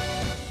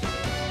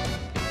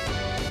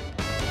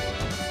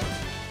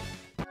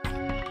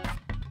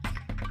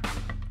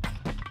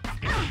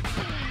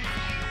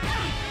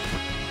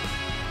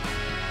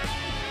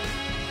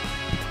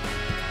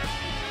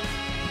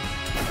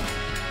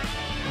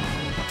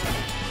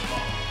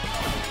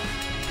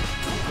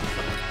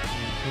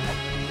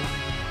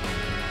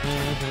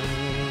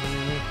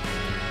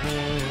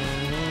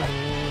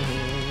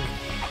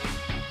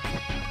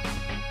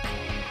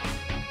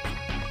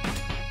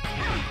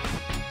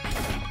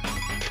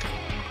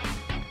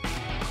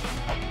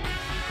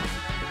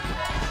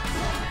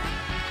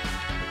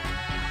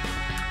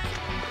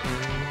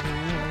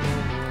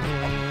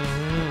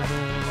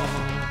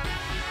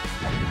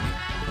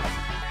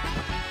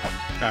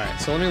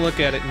 Alright, so let me look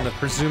at it in the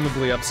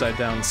presumably upside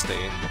down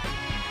state.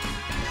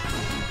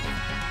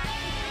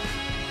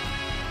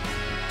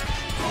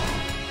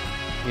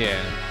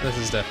 Yeah, this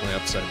is definitely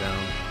upside down.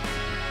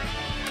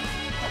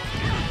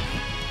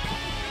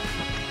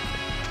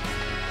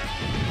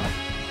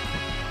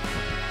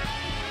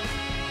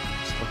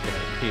 Let's look at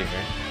it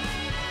here.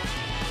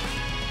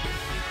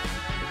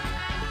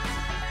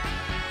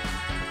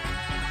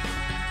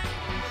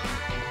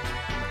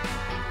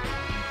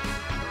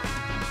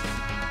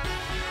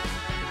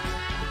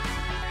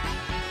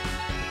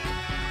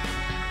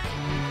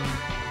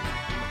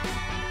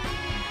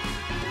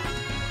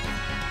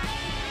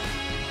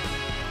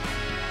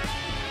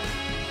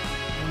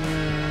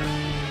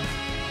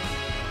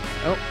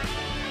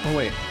 Oh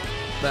wait,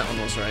 that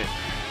one was right.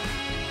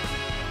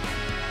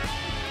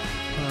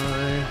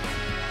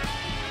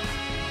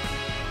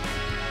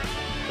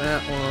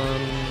 That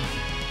one.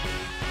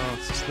 Oh,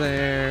 it's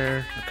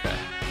there. Okay.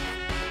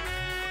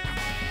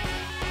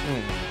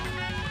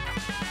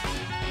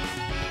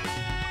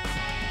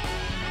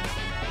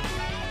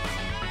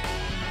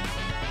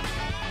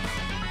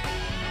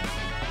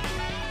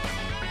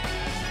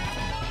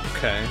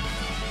 Okay.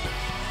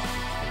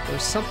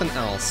 There's something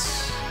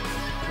else.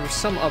 There's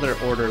some other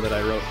order that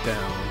I wrote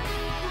down.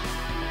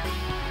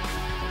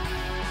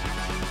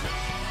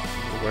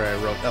 Where I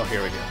wrote... Oh,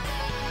 here we go.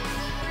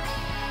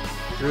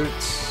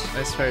 Roots,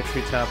 Icefire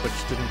Treetop, which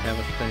didn't have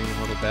a thing,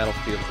 Little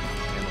Battlefield.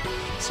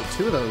 So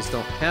two of those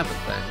don't have a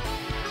thing.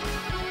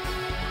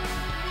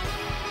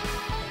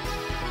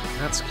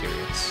 That's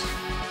curious.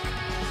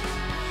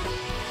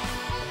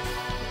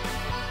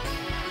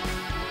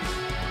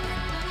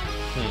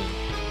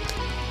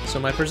 So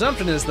my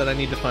presumption is that I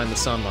need to find the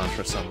Sun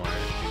Mantra somewhere.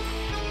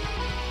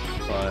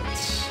 But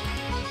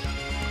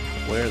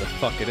where the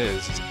fuck it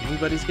is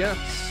anybody's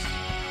guess.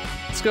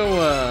 Let's go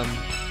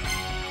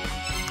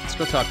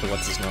talk to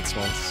what's his nuts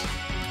once.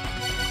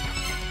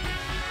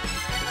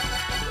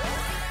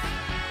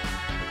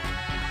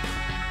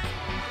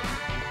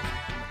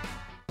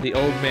 The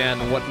old man,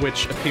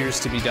 which appears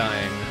to be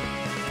dying.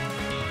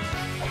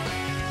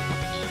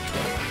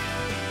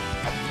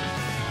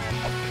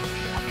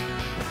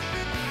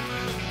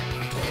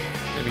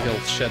 Maybe he'll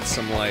shed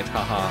some light,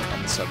 haha,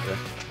 on the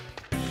subject.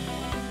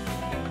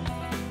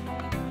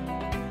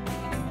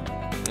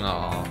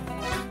 Aw.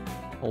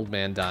 Old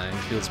man dying.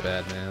 Feels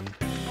bad, man.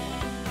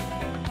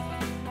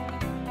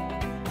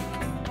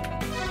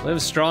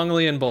 Live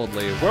strongly and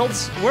boldly.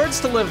 Words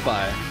to live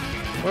by.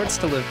 Words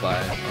to live by,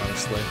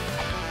 honestly.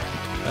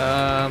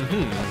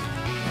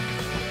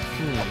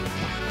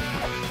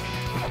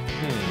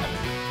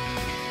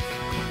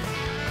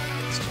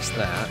 It's just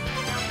that.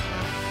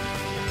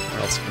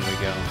 Where else can we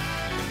go?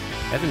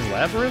 Heaven's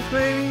Labyrinth,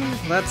 maybe?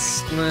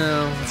 That's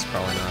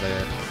probably not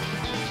it.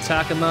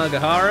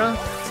 Takamagahara?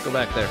 Let's go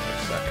back there for a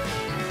second.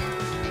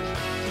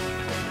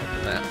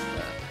 That.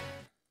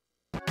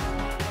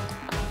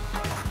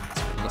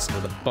 Let's listen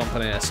to the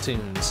bumpin' ass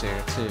tunes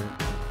here, too.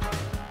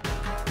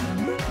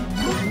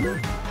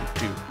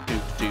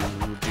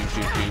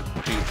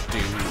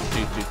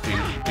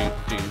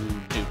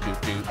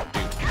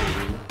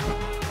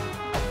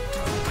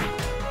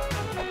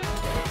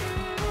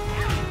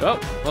 Oh!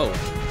 Whoa! What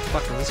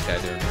the fuck is this guy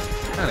doing?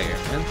 Get out of here,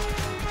 man.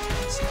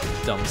 This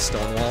dumb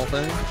stone wall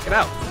thing. Get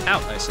out!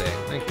 Out, I say.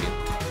 Thank you.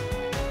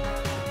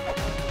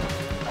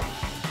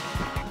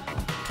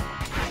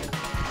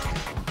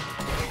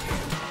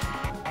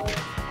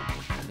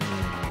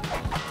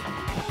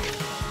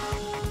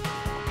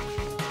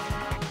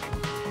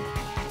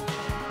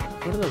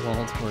 Go to the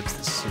wall towards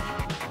the suit. I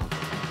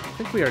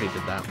think we already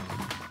did that one.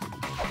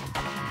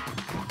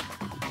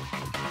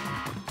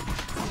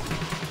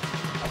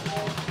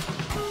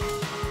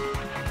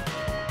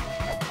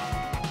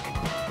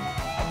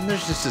 And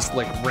there's just this,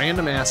 like,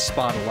 random-ass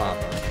spot of lava.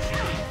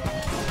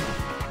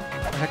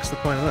 What the heck's the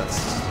point of this?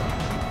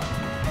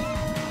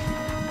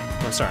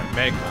 Oh, sorry,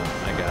 magma,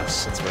 I guess,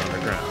 since we're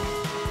underground.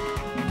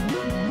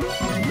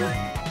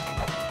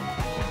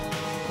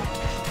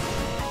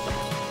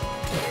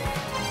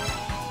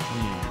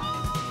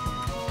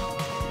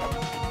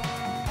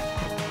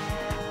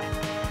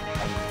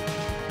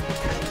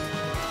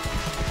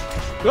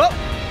 Oh!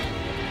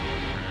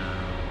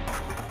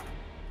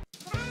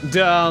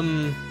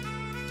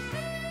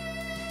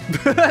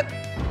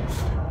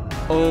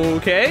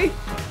 Okay.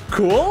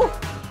 Cool.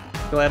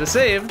 Glad I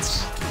saved.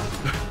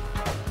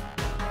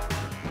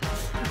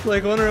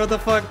 Like, wondering what the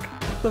fuck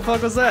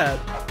was that?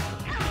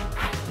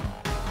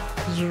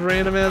 Just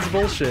random ass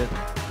bullshit.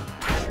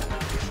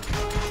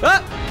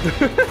 Ah!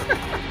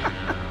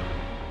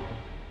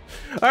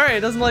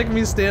 Alright, doesn't like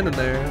me standing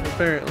there,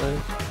 apparently.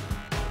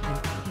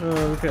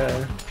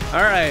 Okay.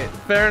 Alright,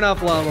 fair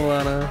enough,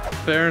 LA-MULANA.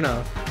 Fair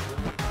enough.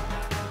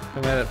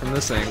 Come at it from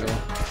this angle.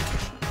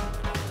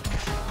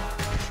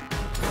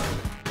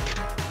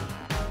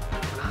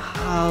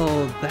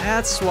 Oh,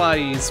 that's why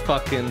he's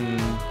fucking...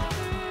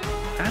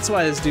 That's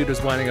why this dude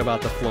was whining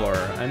about the floor.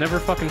 I never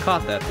fucking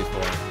caught that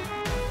before.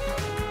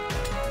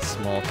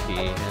 Small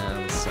key,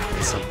 yeah,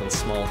 something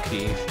small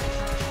key.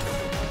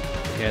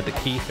 he had the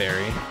key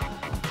fairy.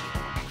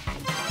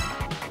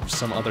 Or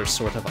some other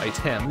sort of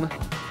item.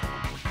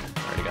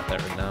 Already got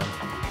that written down.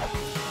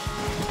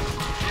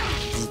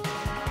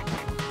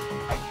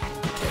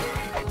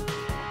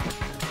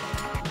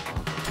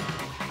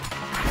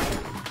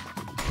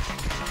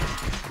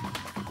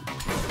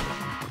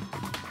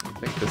 I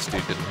think this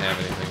dude didn't have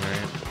anything,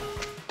 right?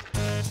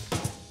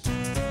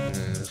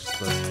 Just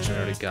the which I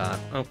already got.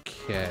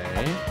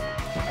 Okay.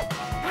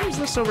 Why is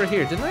this over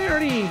here? Didn't I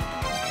already...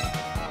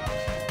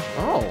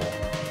 Oh.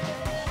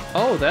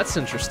 Oh, that's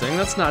interesting.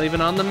 That's not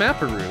even on the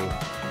mapperoo.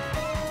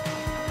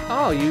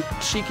 Oh, you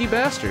cheeky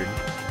bastard.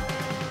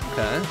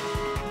 Okay.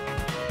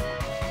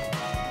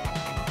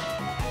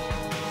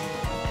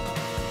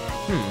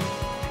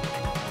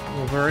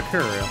 Well, very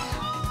curious.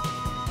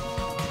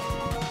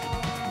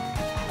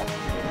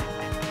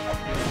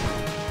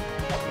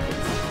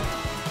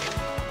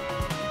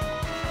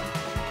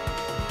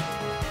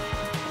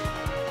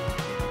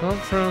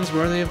 Twelve thrones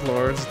worthy of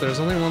lords. There's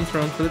only one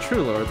throne for the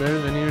true lord.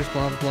 There's veneers,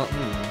 blah, blah, blah.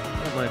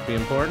 That might be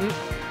important.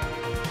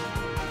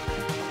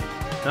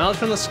 Knowledge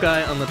from the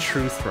sky on the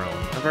true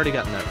throne. I've already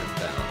gotten that written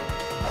down.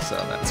 So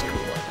that's cool,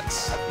 I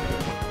guess.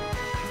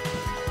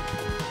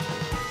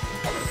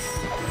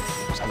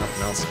 There's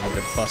nothing else I need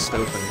to bust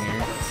open here.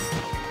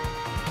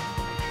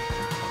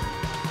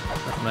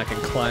 Nothing I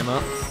can climb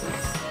up.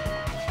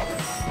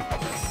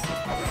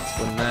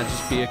 Wouldn't that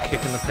just be a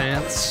kick in the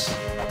pants?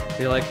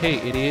 Be like, hey,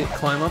 idiot,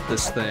 climb up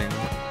this thing.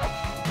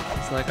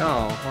 It's like,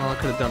 oh, well, I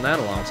could have done that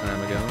a long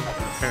time ago.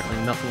 Apparently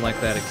nothing like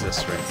that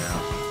exists right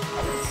now.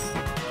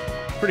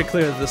 Pretty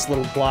clear that this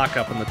little block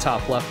up in the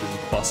top left is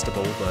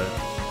bustable, but...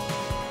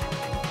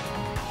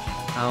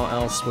 how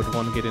else would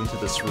one get into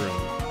this room?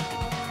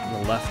 On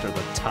the left or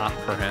the top,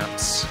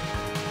 perhaps?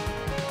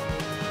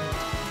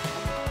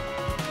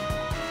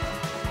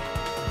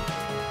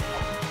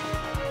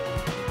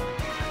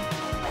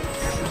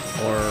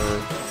 Or...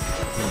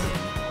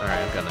 Alright,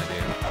 I've got an idea.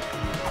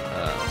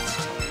 Let's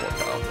just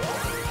warp out.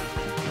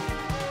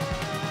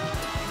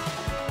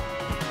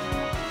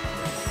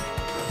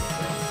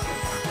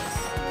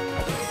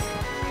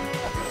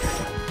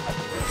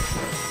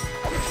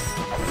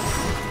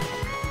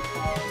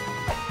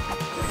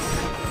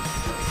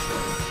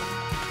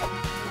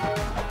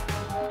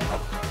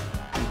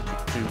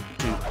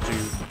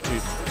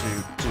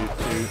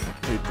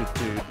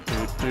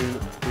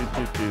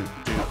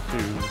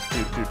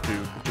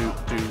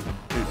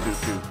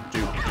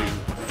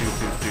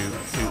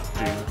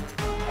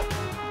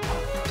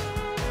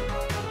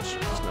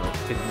 There's no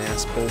hidden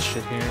ass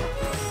bullshit here.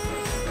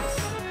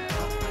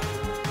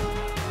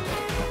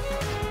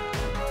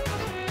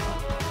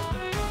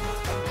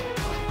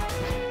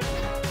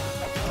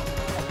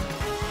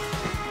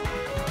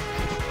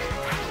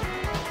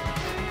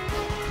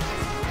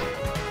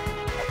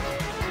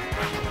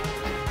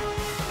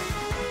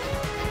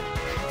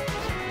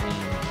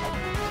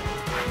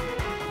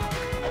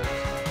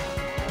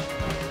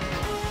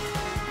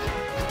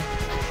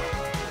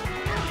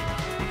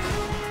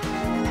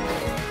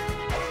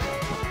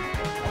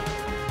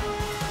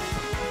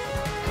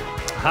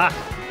 Ha!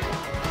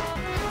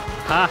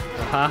 Ha!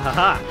 Ha ha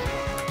ha!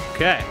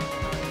 Okay.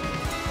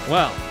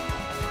 Well.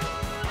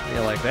 You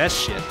like that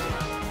shit.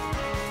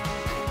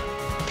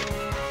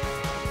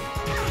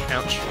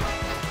 Ouch.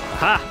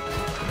 Ha!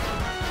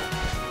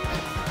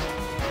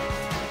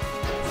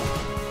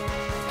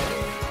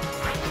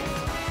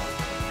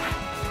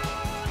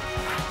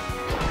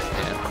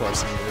 Yeah, of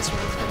course I knew this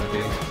one's gonna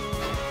be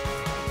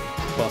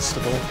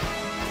bustable.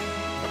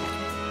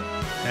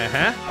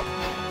 Uh-huh.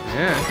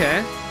 Yeah,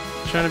 okay.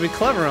 Trying to be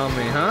clever on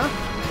me, huh?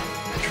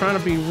 Trying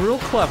to be real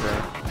clever.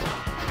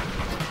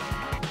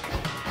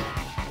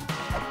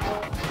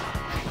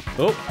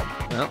 Oh,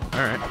 well,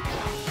 alright.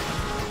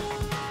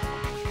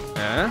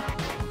 Yeah.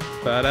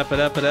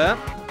 Ba-da-ba-da-ba-da.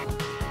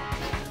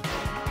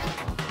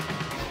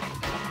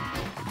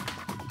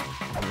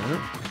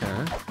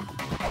 Okay.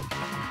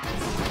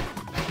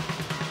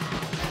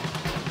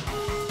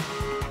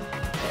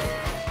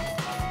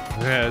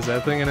 Yeah, is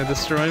that thing gonna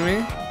destroy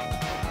me?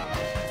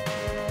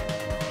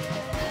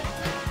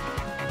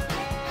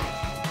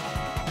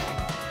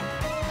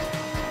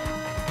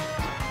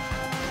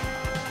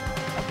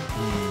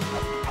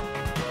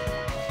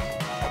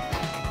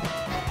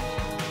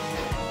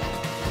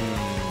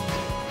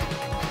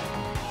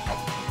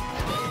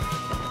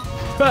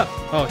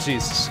 Oh,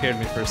 jeez, scared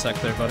me for a sec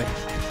there, buddy.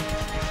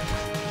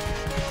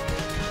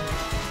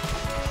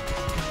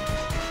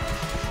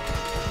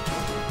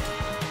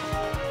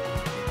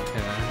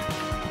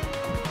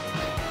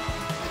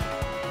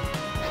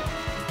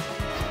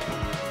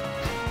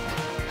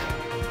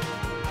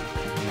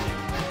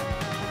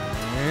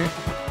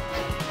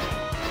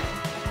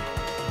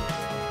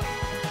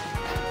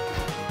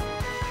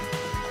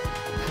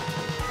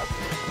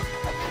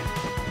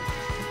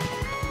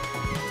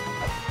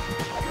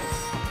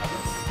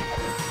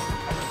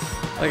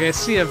 Like, I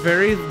see a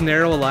very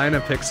narrow line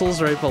of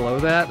pixels right below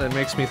that that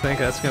makes me think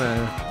that's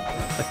gonna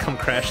like, come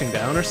crashing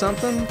down or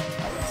something.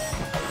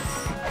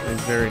 I'm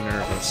very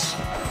nervous.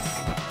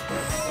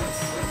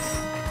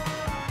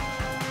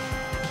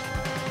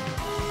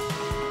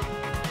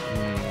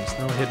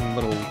 hidden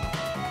little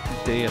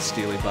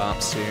Deus-steely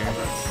bops here.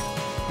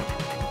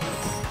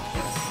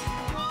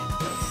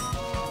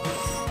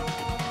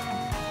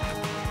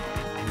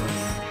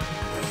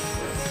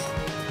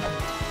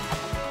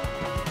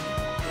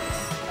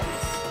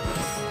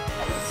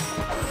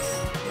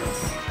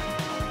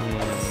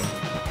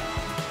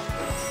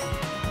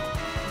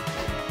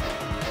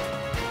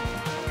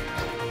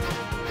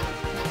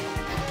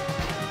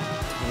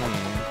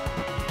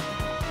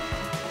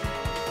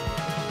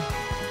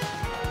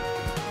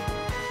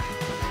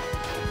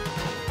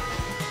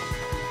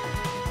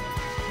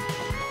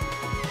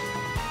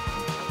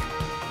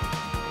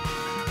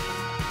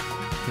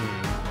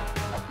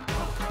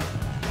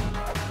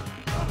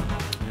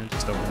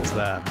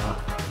 That, huh?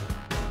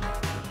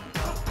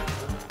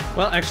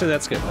 Well, actually,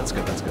 that's good. That's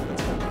good. That's good.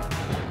 That's good.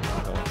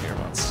 Go in here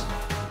once.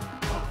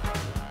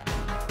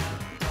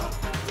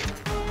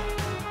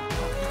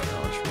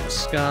 Knowledge from the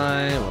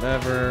sky,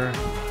 whatever.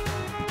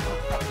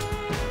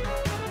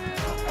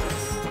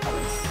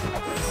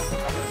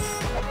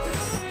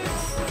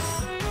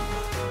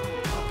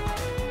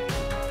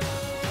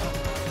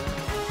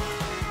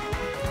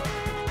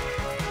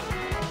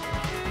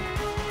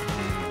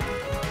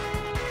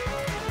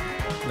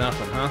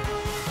 Nothing, huh?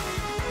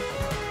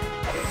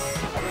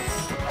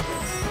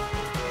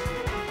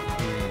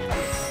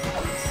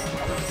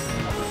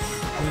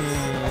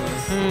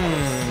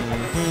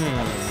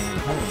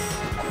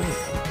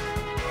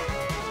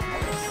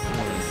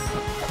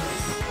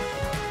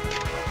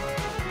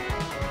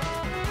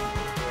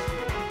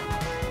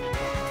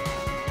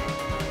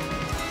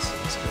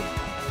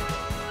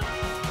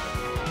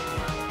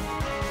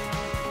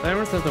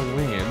 Labyrinth of the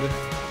Wind.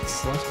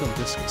 Celestial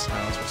Discus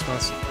House.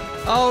 Response.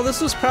 Oh, this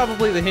was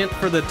probably the hint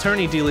for the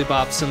turny dealy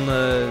bops in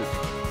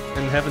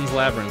Heaven's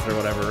Labyrinth or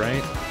whatever,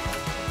 right?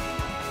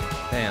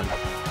 Damn.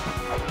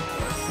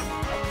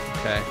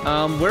 Okay.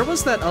 Where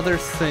was that other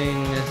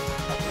thing?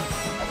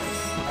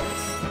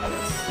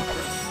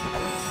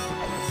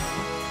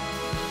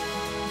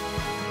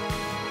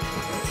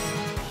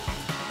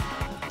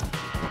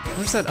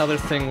 Where's that other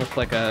thing with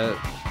like a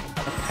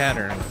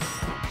pattern?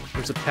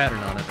 There's a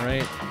pattern on it,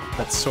 right?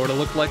 That sort of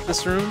looked like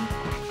this room?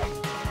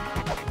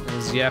 I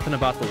was yapping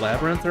about the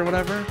labyrinth or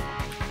whatever?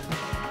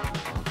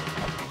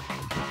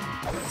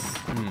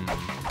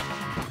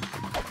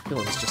 I feel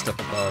it was just up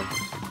above.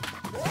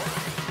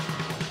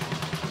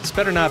 This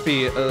better not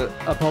be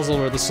a puzzle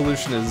where the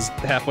solution is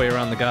halfway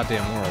around the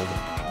goddamn world.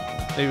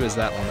 Maybe it was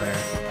that one there.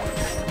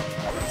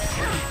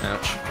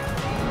 Ouch.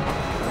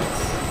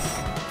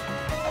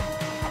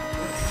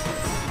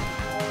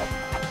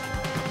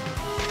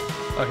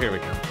 Oh, here we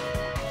go.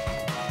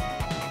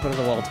 Put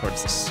the wall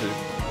towards the suit.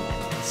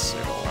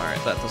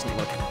 Alright, that doesn't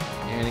look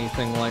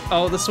anything like...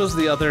 Oh, this was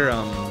the other,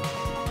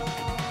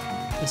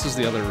 this was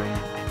the other room.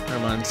 Never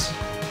mind.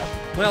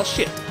 Well,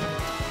 shit.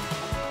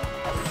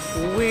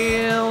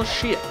 Well,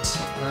 shit.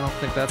 I don't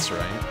think that's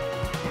right.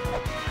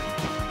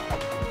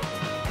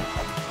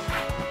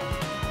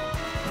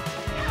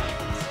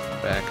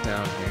 Back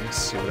down here,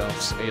 see what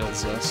else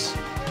ails us.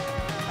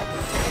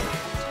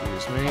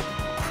 Excuse me.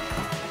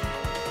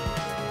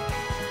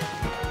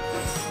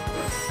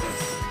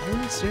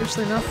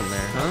 Seriously nothing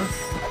there, huh?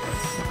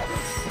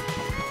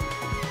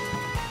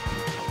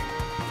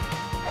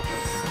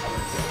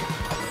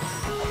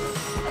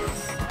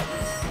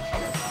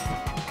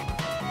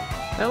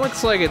 That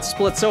looks like it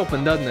splits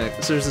open, doesn't it?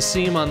 Because there's a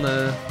seam on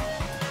the...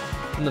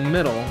 in the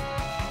middle.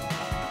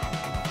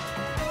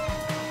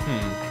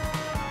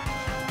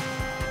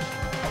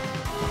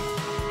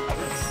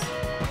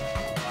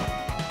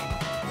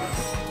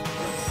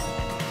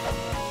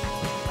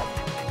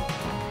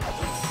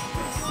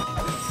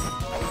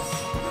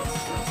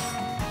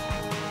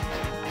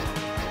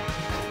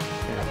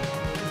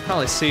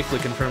 Probably safely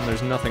confirm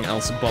there's nothing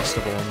else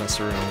bustable in this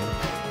room.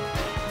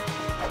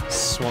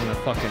 Swung a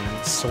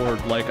fucking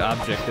sword-like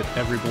object at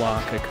every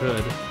block I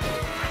could.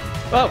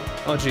 Oh!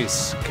 Oh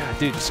jeez. God,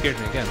 dude, you scared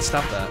me again.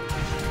 Stop that.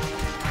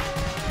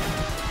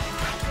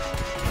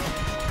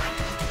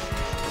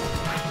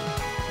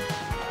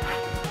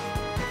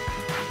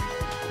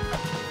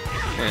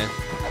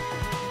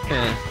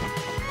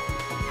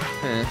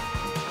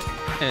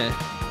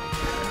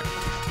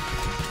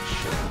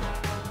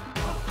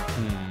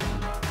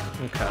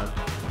 Okay.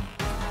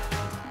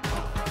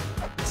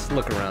 Let's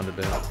look around a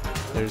bit.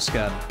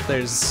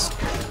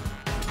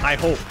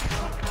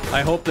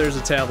 I hope there's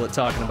a tablet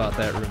talking about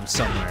that room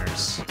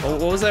somewheres. Oh,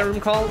 what was that room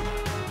called?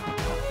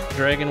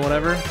 Dragon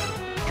whatever?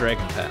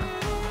 Dragon Path.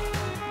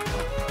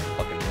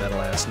 Fucking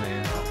metal-ass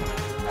name.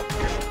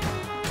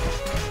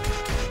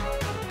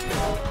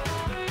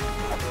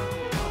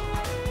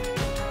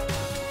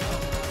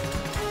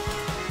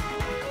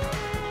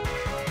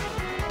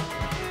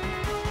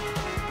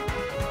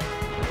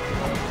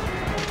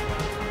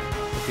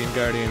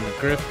 Guardian the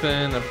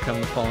Griffin, I've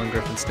become the fallen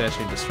Griffin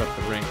statue and disrupt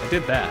the ring. I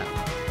did that.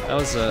 That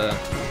was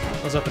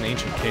up in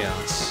Ancient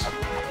Chaos.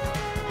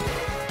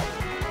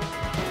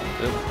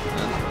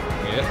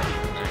 Yeah,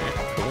 alright,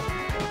 cool.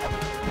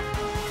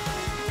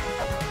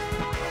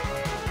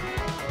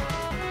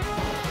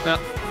 Ah,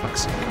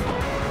 fuck's sake.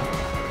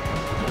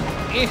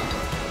 Eh.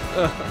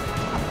 Oh,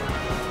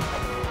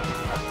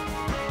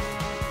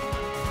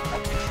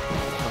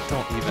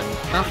 don't even.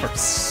 Not for.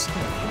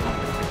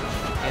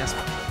 Yes.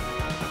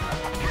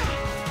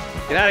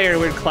 Get out of here,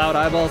 weird cloud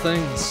eyeball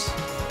things.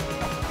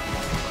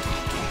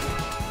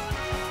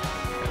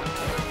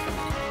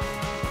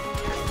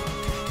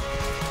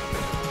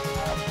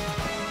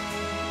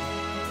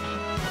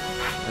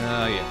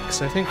 Yeah,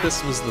 because I think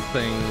this was the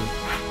thing.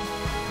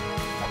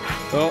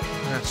 Oh,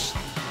 gosh.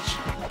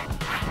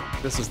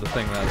 This is the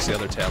thing, that was the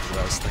other tab that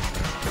I was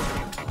thinking.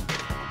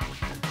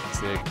 It's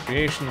the egg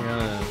creation.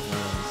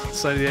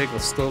 Inside the egg will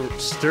still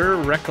stir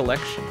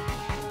recollection.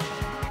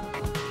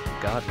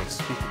 God may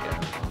speak again.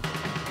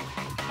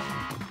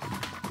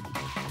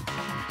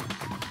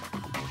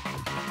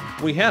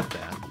 We have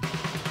that.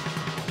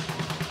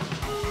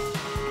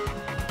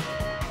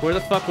 Where the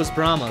fuck was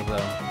Brahma,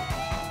 though?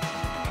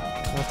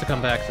 We'll have to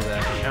come back to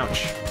that.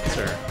 Ouch,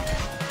 sir.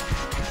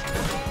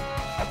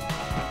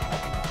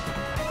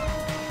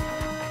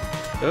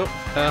 Oh,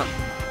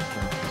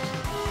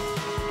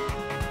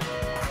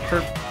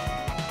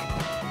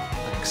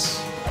 Thanks.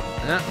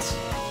 That.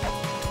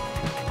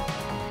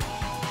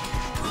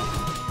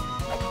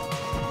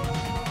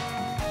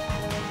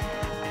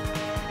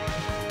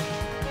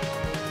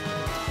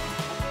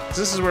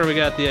 This is where we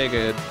got the egg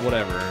at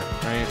whatever,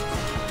 right?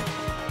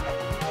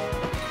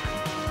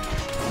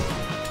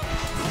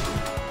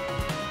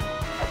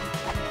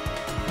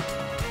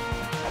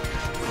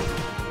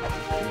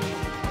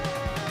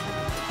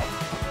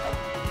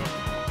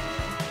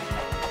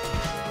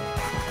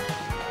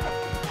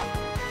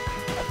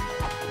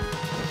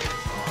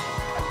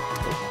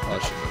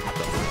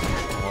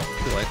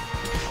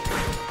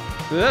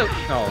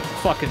 Oh,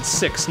 fucking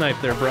sick snipe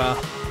there, brah.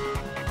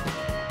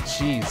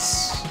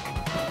 Jeez.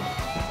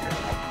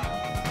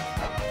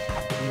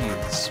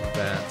 Jeez,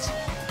 bats.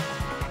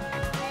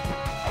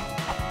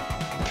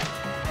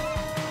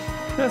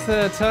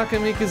 If Taka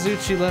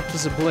Mikazuchi left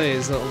as a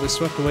blaze, that will be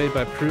swept away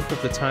by proof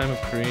of the time of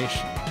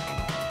creation.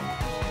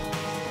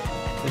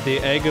 The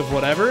egg of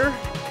whatever?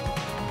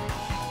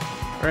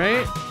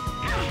 Right?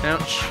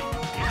 Ouch.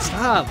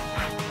 Stop!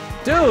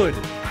 Dude!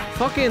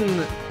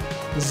 Fucking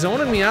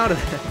zoning me out of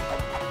that.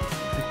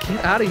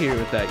 Get out of here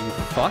with that, you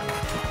fuck.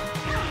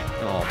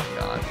 Oh my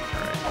god.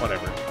 Alright,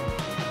 whatever.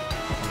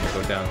 I'm gonna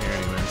go down here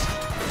anyways.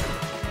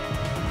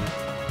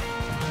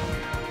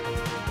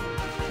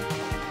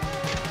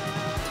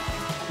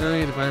 No,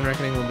 your divine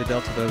reckoning will be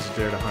dealt to those who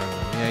dare to harm them.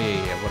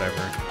 Yeah,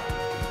 whatever.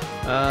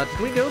 Did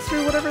we go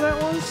through whatever that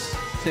was?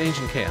 To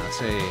Ancient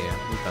Chaos. Yeah,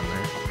 we've been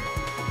there.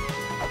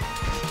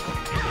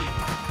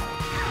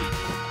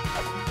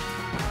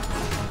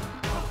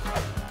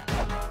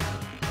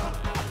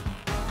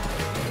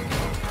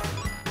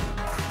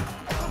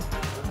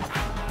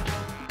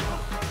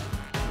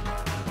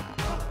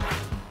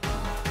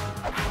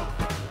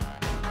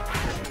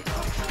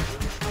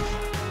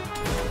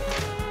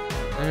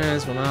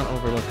 Will not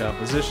overlook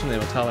opposition. They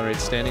will tolerate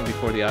standing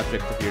before the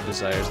object of your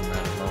desires and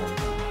that alone.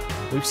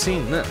 We've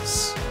seen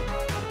this.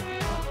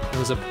 It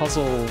was a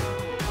puzzle.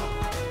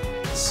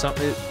 Is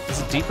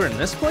it deeper in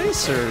this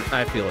place, or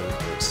I feel it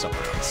was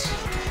somewhere else?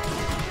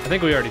 I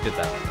think we already did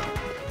that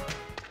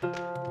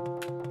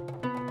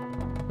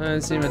one. I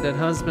see my dead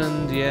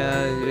husband.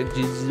 Yeah,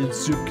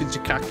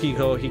 Jizukikaki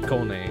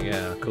Hikone.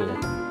 Yeah, cool.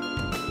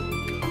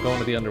 Going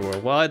to the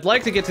underworld. Well, I'd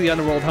like to get to the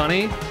underworld,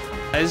 honey.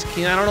 I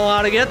don't know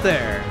how to get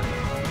there.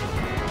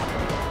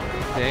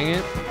 Dang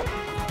it.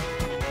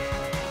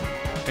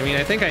 I mean,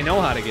 I think I know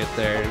how to get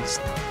there. It's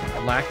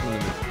lacking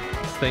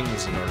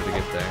things in order to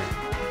get there.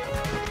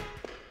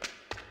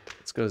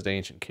 This goes to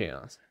Ancient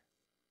Chaos.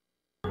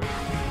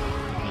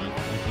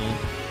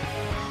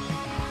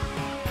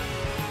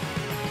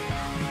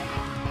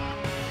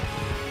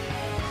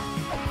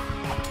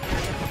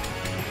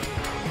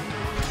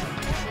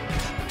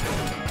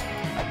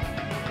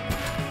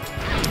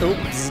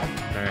 Oops.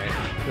 Alright.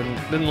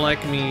 Didn't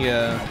like me,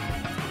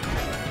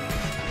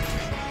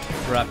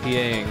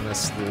 rapieing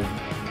this little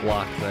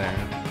block there.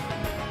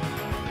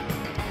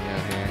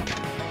 Yeah, here.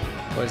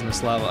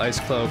 Poisonous lava, ice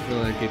cloak,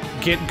 really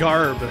get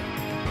garb.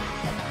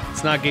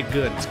 It's not get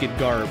good, it's get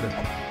garb.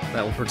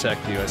 That will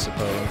protect you, I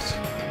suppose.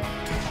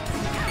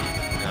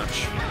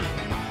 Ouch.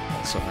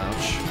 Also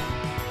ouch.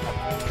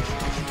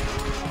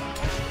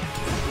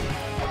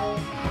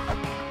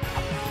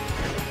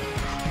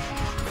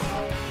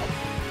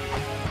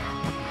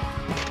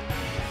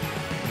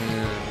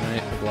 Yeah,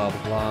 right, blah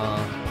blah blah.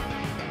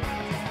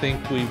 I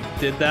think we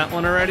did that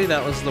one already.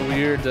 That was the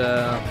weird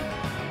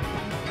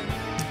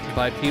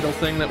bipedal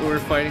thing that we were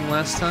fighting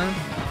last time.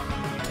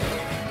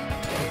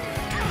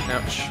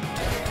 Ouch.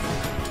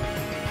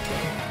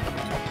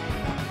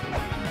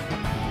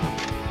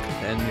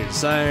 And your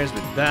desires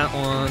with that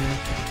one.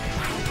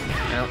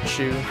 Ouch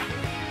you.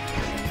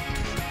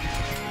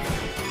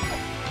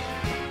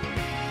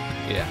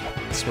 Yeah,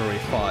 that's where we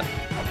fought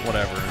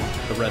whatever,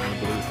 the red and the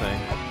blue thing.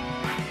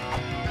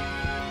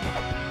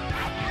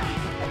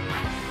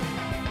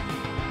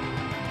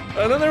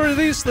 And then there were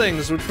these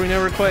things, which we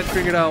never quite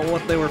figured out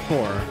what they were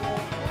for.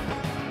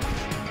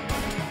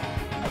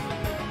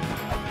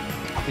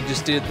 We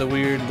just did the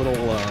weird little,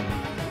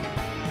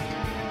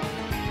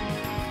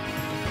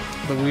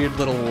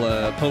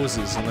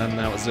 poses, and then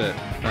that was it.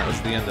 That was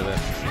the end of it.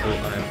 Oh,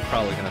 I'm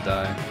probably gonna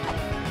die.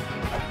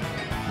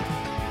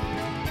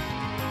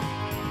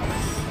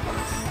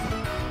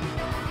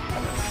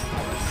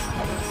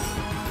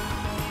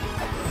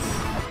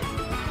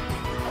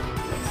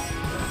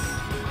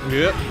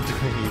 Yep.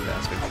 You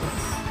bastard.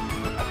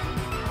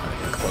 Not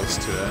even close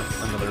to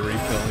another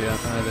refill yet,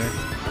 either.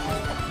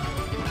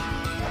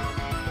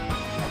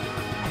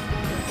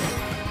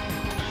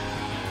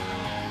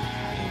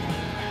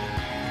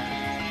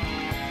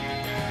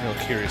 Real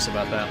curious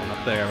about that one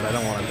up there, but I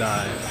don't want to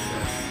die.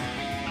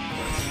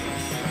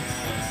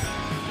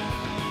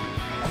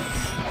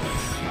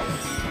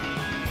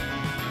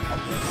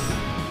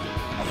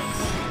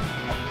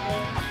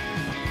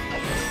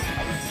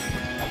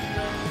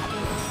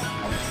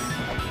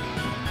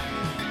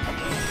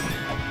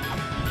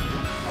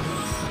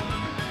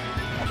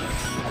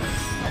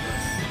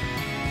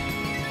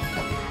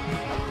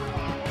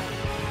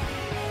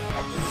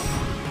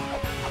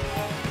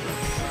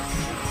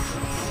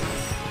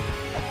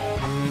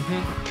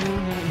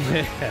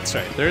 That's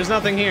right, there's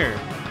nothing here.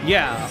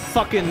 Yeah,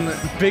 fucking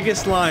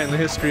biggest lie in the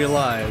history of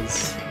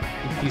lies.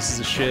 You pieces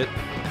of shit.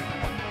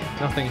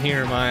 Nothing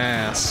here, my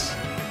ass.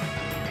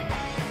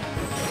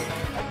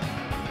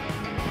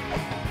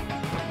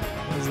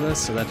 What is this?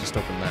 So that just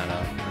opened that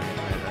up.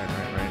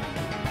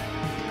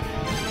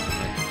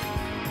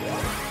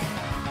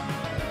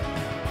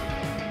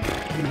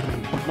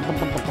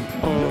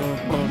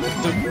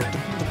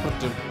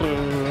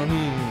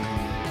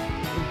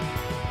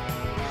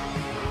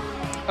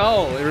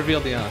 Oh, it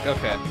revealed the Ankh.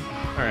 Okay.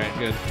 Alright,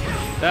 good.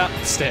 Ah,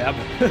 stab.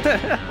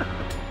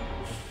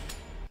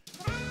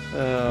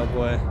 Oh,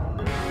 boy.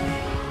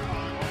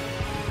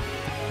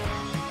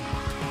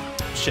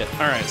 Shit.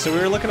 Alright, so we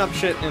were looking up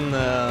shit in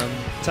the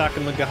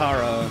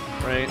Takamagahara,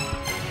 right?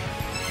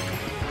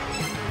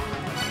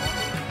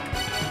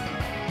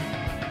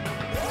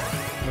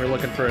 We were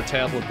looking for a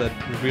tablet that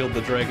revealed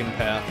the dragon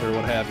path, or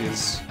what have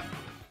yous.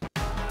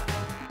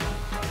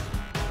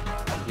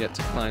 Yet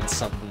to find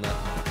something that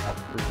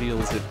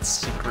reveals its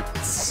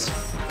secrets.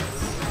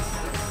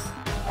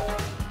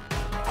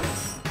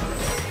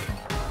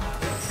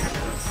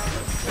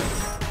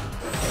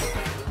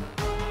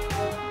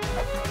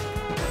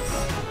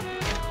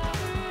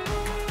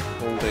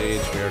 Old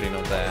age, we already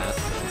know that.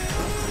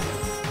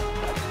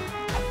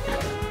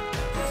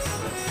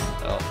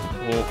 Oh,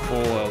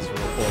 whoa, that was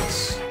real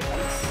close.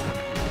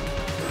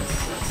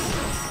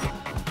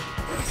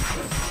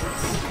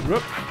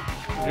 Whoop.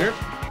 Yep.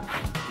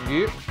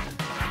 Yep.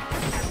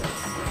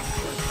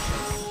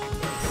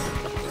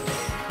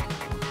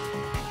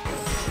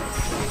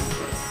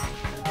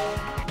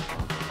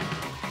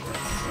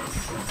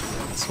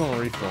 Small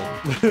refill.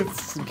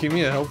 Give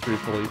me a health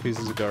refill, you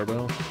pieces of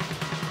garbo.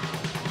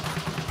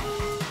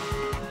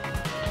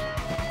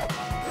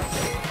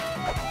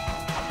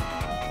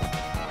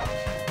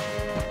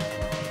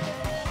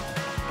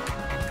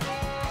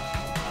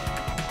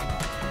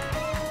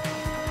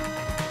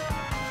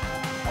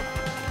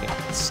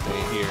 Can't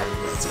stay here.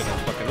 It's gonna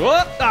fucking.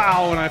 What?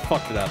 Ow! And I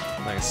fucked it up.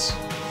 Nice.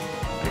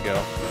 There you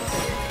go.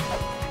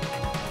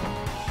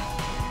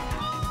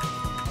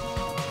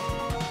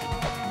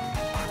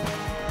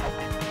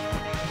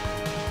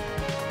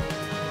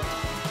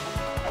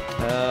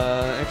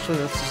 Actually,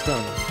 that's just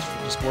done.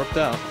 Just warped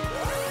out.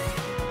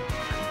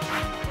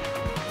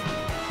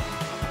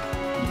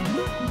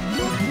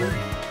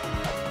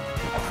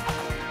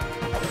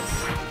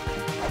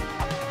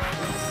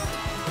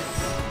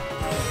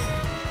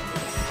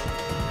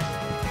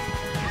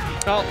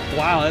 Oh,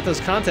 wow, that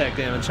does contact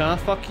damage, huh?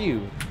 Fuck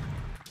you.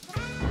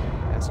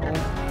 Asshole.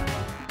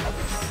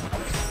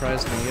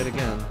 Surprised me yet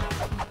again.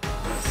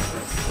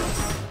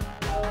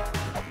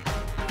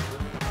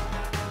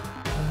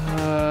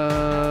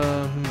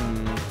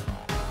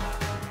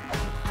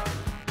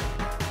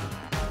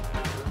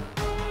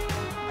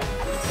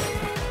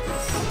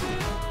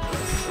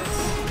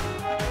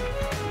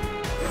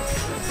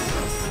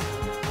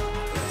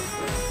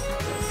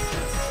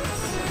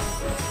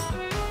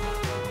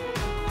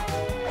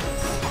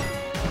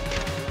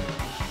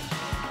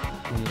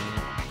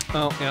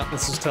 Oh, yeah,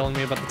 this is telling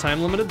me about the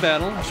time-limited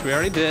battle, which we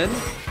already did.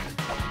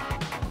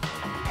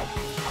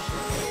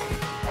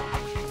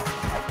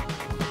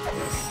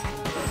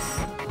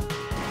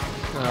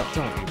 Oh,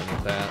 don't even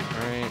with that,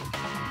 alright?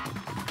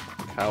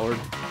 Coward.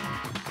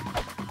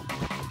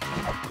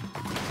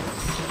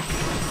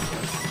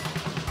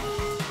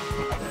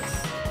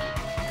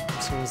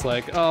 Seems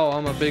like, oh,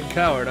 I'm a big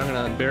coward. I'm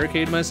gonna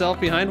barricade myself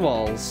behind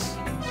walls.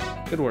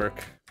 Good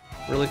work.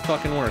 Really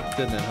fucking worked,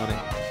 didn't it, honey?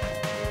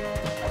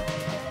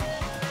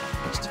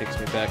 Takes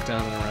me back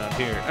down and around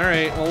here.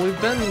 Alright, well we've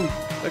been,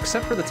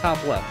 except for the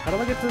top left. How do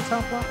I get to the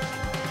top left?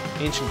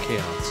 Ancient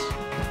Chaos.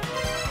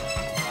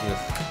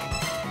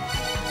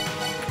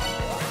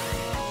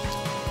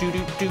 Doot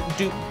doot doot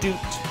doot doot.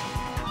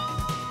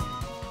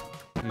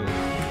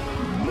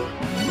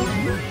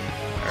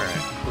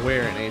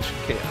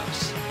 Ancient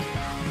Chaos.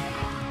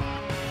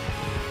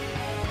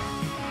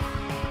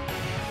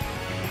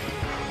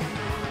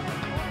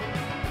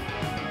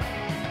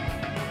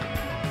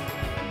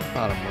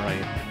 Bottom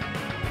right.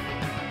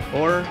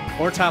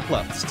 Or top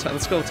left.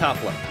 Let's go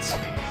top left.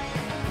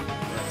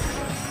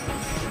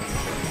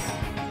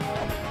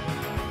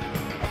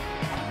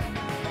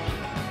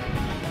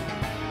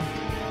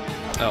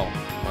 Oh,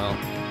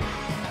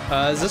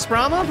 well. Is this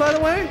Brahma, by the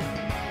way?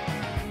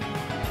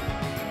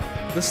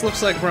 This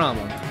looks like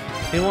Brahma.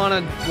 He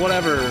wanted,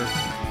 whatever,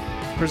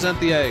 present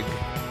the egg.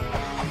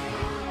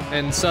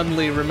 And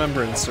suddenly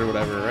remembrance or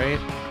whatever, right?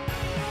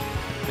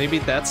 Maybe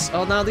that's...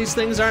 Oh, now these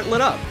things aren't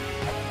lit up.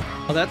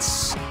 Oh,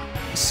 that's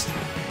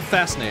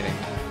fascinating.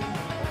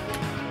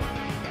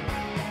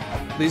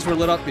 These were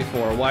lit up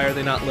before. Why are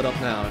they not lit up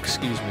now?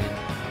 Excuse me.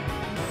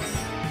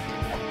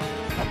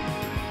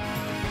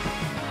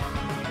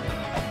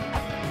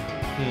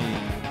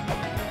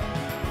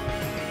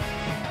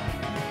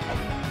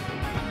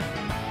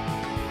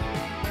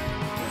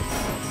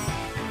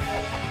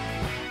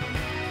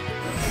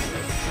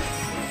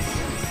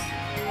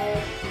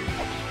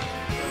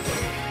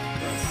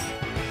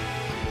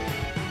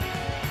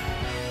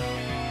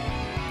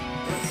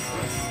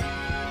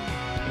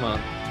 Come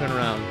on, turn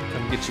around.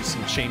 Come get you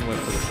some chain whip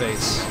to the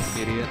face,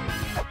 idiot.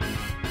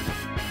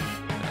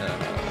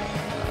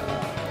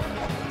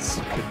 This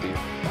could be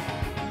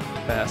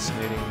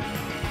fascinating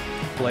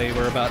play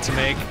we're about to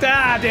make.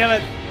 Ah, damn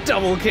it!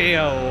 Double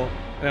KO!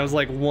 And I was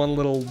like one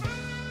little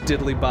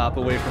diddly bop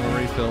away from a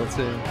refill,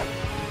 too.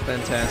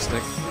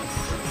 Fantastic.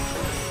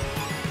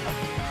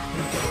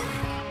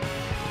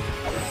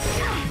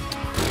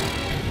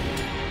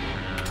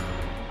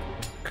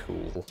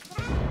 Cool.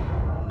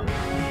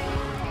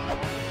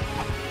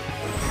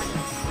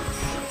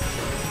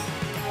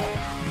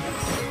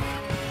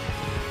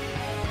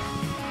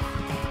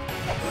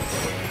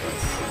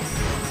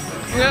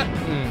 Yeah.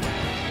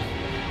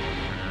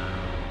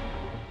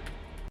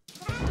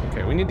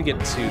 Okay, we need to get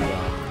to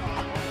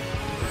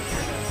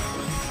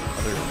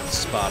other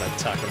spot at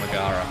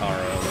Takamagara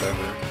Hara or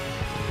whatever.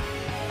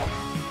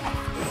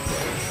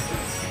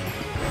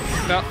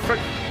 No,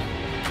 frick.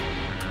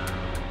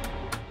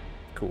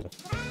 Cool.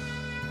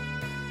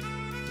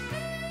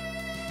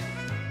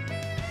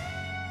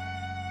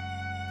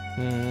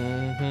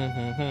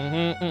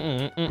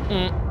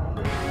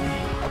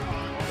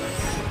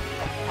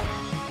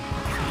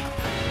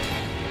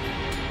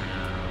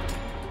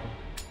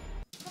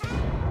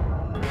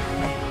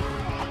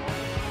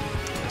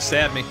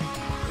 Stab me.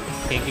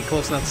 Can't get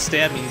close enough to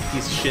stab me, you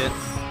piece of shit.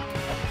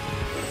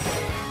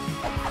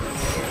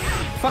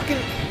 Fucking...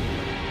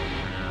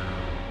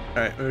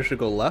 Alright, we should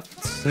go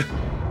left.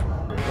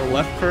 Go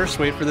left first,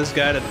 wait for this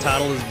guy to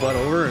toddle his butt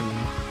over and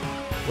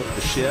whip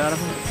the shit out of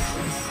him.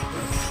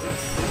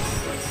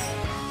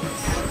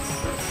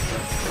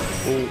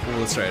 Oh,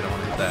 that's right, I don't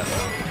want to hit that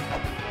though.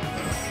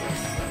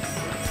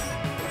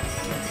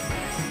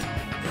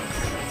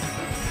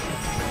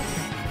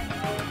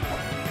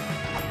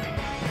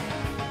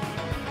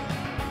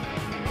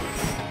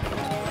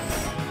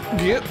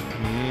 Yep.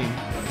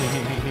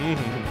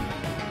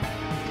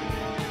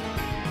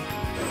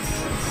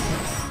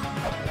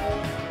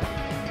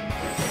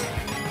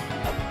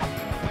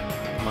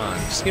 Come on,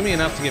 just give me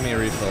enough to give me a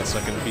refill so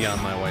I can be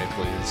on my way,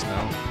 please.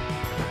 No.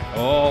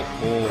 Oh,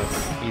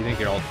 you think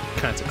you're all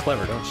kinds of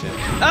clever, don't you?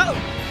 Oh,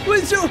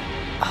 what's your?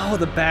 Oh,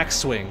 the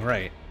backswing,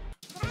 right?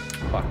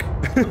 Fuck.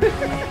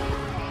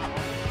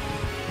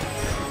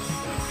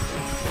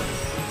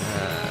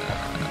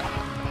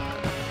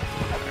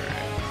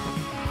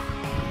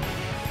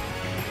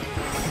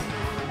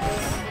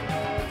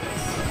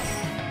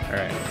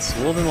 Alright, it's a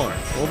little bit more,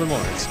 a little bit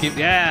more. Just keep,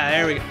 yeah,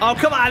 there we go. Oh,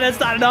 come on, that's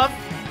not enough!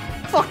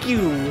 Fuck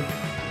you!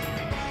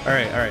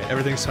 Alright,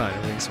 everything's fine,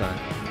 everything's fine.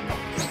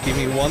 Just give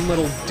me one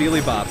little dealy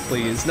bop,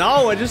 please.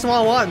 No, I just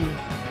want one!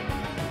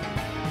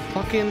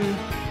 Fucking...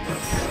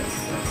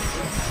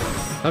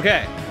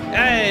 Okay.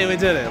 Hey, we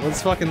did it.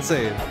 Let's fucking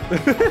save.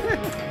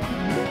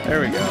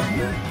 There we go.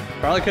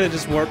 Probably could have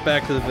just warped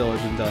back to the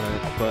village and done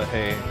it, but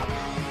hey.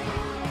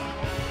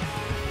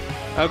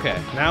 Okay,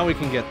 now we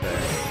can get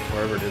there.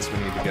 Wherever it is we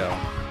need to go.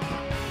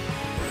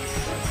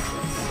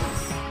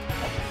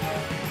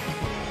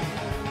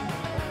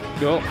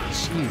 Go.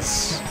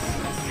 Jeez.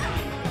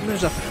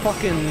 There's a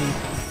fucking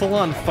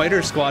full-on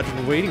fighter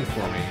squadron waiting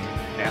for me,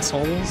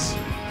 assholes.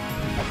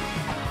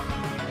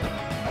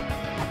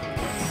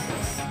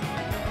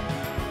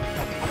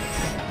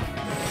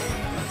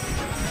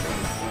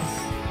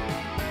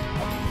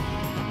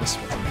 This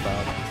wasn't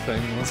about the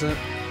thing, was it?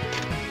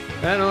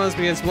 I know this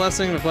begins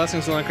blessing, but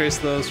blessings will not grace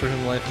those for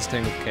whom life is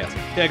tangled with chaos.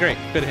 Yeah, great.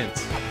 Good hint.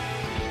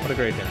 What a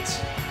great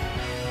hint.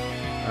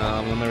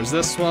 Then there's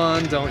this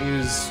one. Don't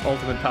use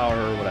ultimate power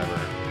or whatever.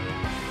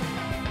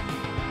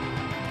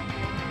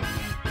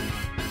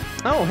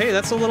 Oh, hey,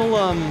 that's a little,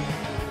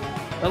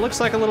 that looks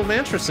like a little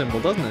mantra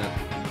symbol, doesn't it?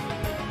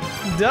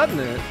 Doesn't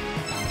it?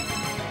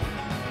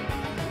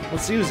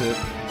 Let's use it.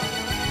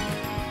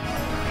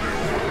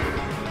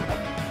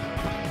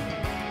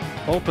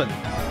 Open.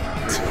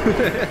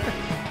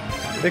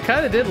 It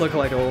kind of did look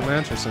like a little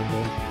mantra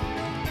symbol.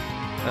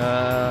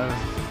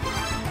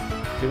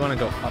 We want to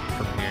go up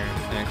from here,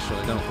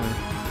 actually, don't we?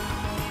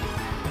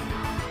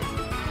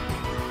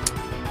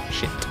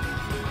 Shit.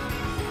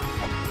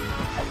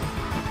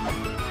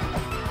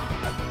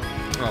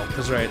 Oh,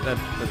 that's right, that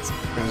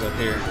brings up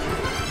here.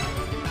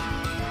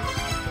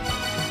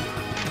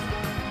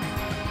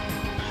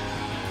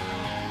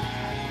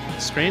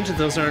 Strange that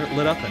those aren't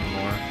lit up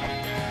anymore.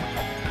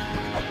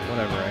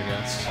 Whatever, I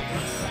guess.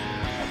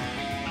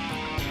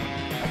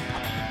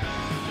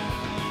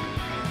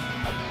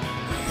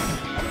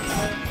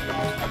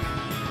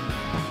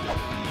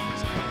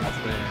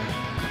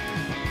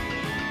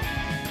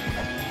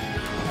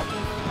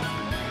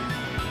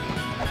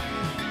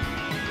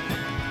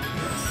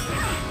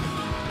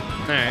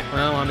 Alright,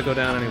 well, I wanted to go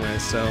down anyway,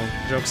 so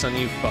joke's on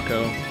you,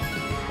 fucko.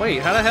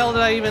 Wait, how the hell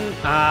did I even...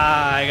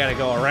 Ah, I gotta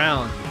go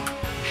around.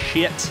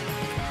 Shit.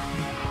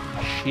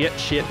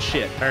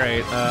 Shit.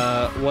 Alright,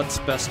 what's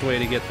best way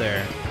to get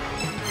there?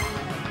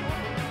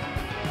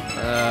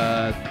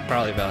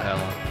 Probably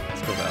Valhalla.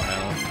 Let's go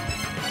Valhalla.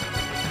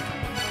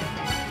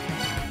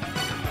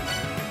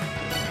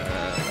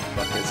 The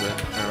fuck is it?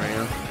 There we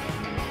go.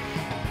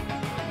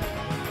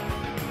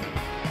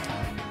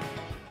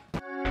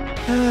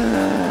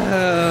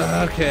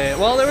 Okay,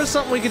 well, there was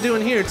something we could do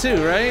in here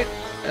too, right?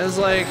 As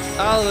like,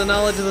 oh, the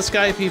knowledge of the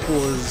sky people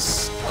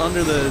is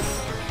under the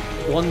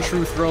one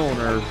true throne,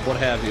 or what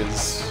have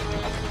yous.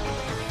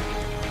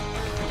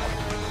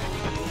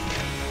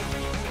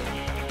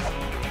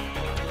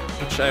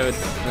 Which I would,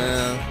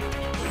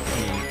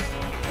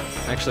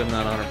 Actually, I'm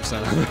not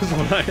 100% on this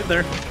one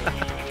either.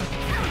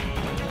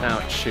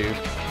 Ouch, shoot.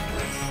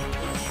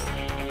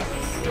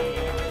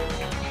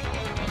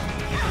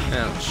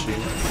 Ouch,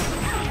 shoot.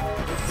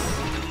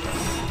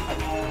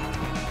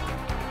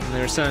 And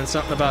they were saying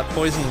something about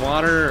poison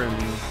water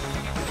and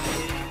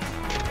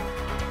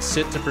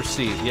sit to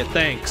proceed. Yeah,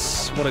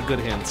 thanks. What a good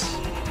hint.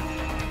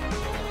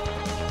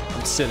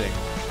 I'm sitting.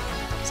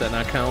 Does that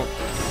not count?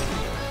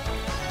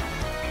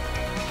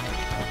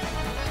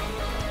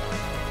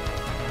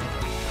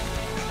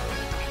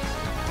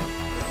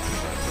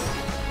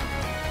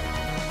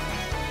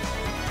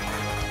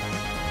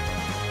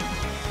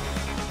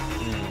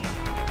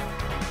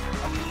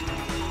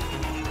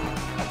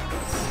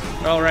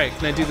 All right,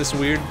 can I do this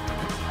weird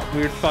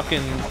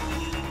fucking...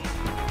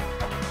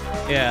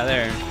 Yeah,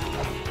 there.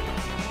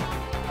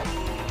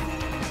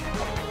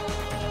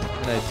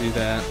 Did I do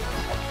that?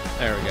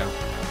 There we go.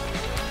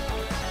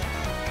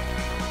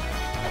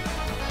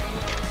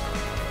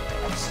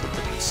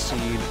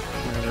 Seed,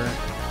 whatever.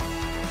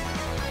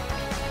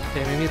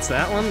 Okay, maybe it's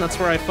that one? That's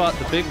where I fought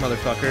the big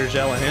motherfucker,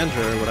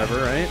 Jalahandra or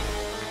whatever, right?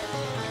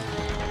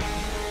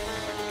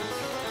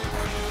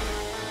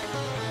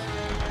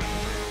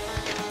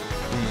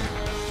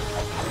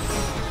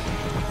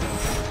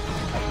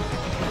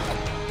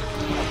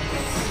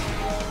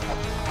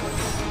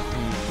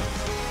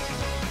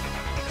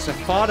 I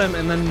fought him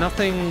and then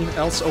nothing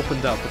else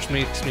opened up, which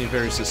makes me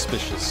very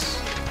suspicious.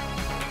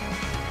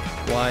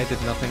 Why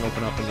did nothing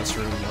open up in this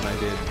room when I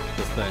did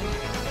the thing?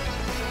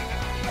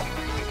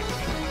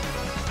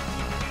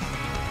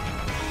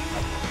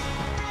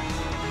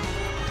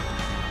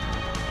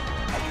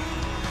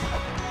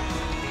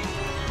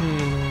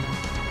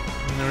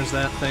 And there was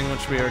that thing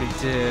which we already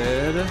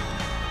did.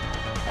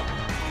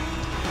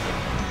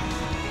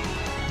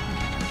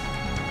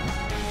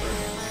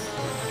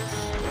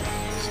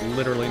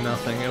 Literally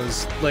nothing. It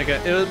was like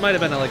it might have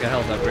been like a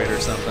health upgrade or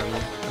something,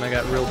 and I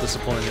got real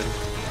disappointed.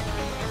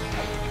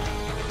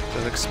 I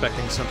was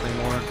expecting something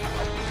more.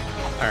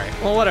 Alright,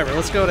 well whatever,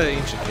 let's go to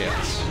Ancient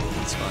Chaos.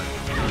 It's fine.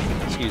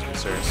 Excuse me,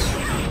 sirs.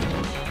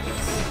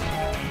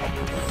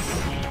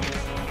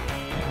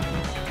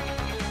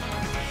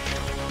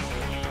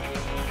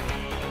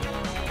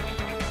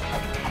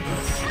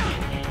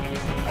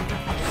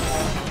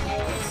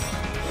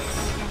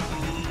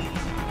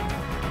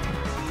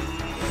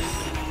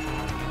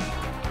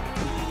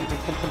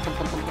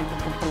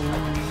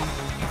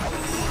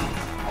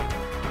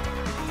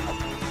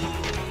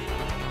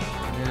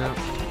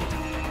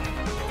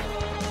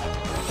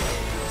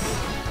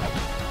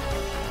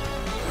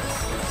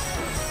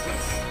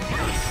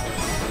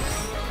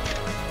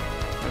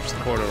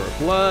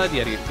 Blood,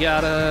 yada yada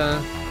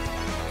yada.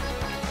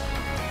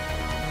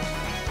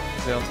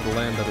 Sail to the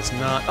land that is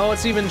not. Oh,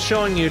 it's even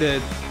showing you to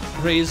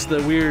raise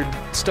the weird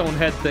stone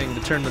head thing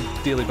to turn the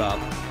dealy bob.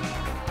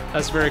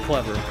 That's very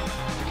clever.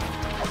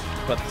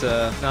 But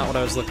not what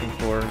I was looking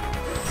for.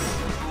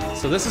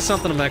 So this is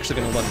something I'm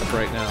actually going to look up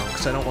right now,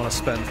 because I don't want to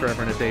spend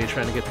forever and a day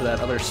trying to get to that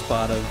other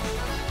spot of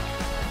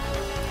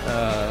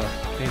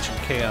Ancient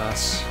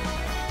Chaos.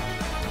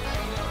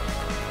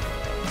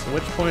 So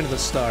which point of the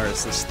star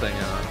is this thing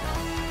on?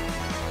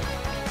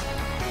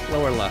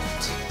 Lower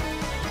left.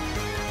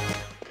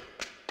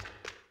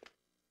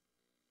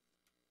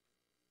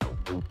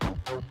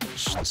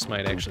 This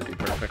might actually be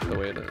perfect the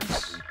way it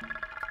is.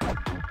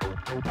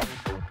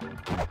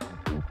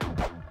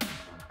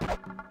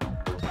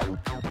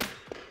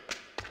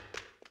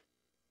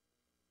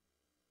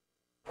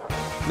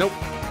 Nope.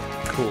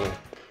 Cool.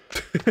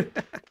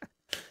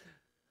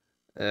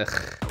 Ugh.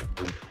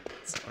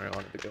 That's not where I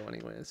wanted to go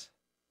anyways.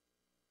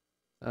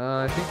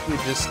 I think we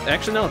just...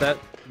 Actually, no, that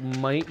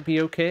might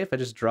be okay if I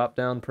just drop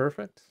down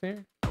perfect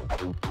here.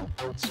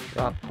 Let's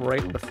drop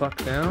right the fuck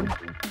down.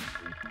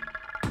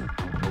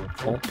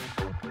 Oh.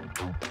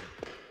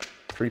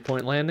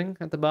 3-point landing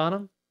at the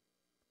bottom.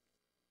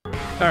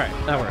 Alright,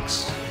 that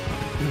works.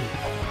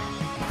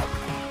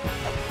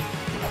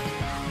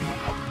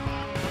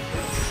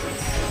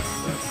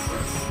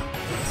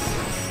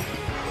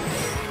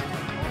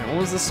 What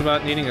was this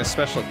about needing a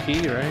special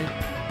key, right?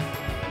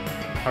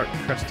 Heart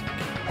crusted key,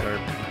 or,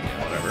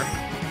 yeah, whatever.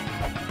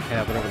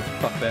 Yeah, whatever the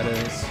fuck that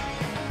is.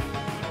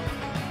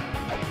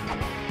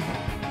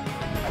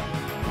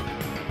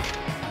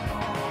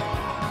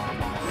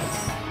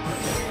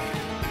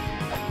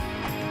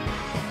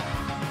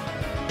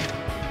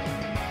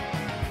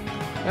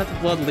 Path of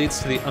Blood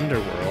leads to the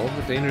underworld,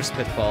 a dangerous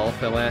pitfall,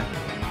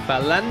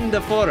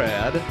 Falanda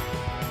Forad.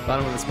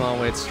 Bottom of the small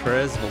waits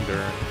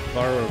Tresvolger,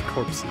 borrower of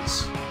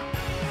corpses.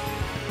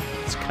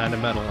 It's kind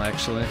of metal,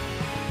 actually.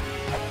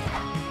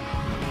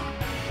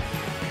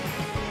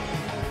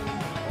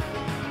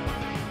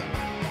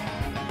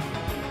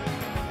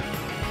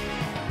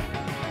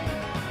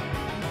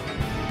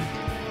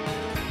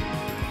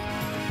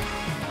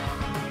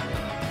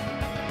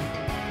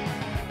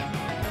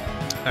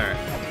 Alright,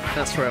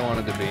 that's where I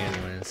wanted to be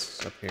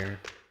anyways, up here.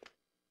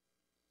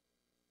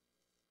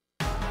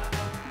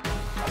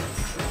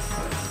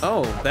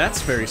 Oh,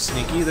 that's very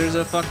sneaky. There's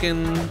a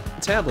fucking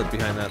tablet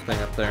behind that thing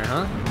up there,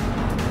 huh?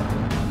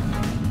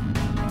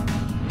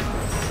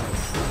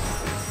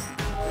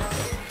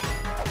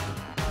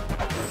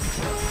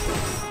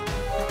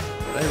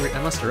 I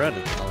must have read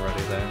it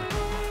already there.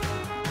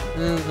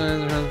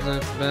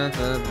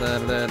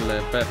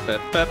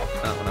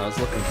 Not what I was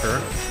looking for.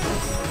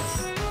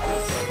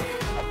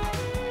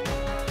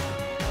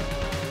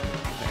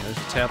 Okay, there's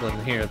a tablet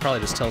in here. It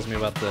probably just tells me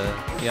about the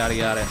yada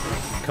yada.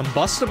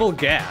 Combustible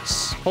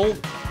gas.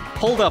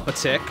 Hold up a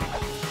tick.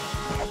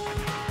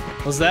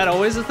 Was that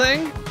always a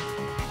thing?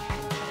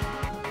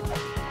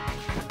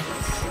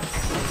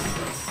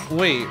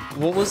 Wait,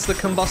 what was the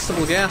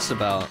combustible gas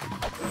about?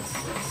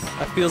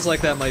 That feels like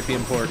that might be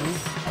important.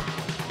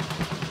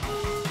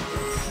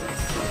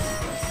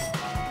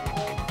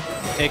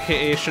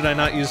 AKA, should I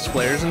not use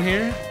flares in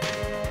here?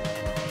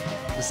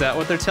 Is that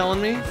what they're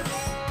telling me?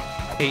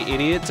 Hey,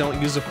 idiot,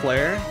 don't use a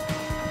flare?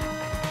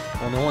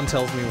 Well, no one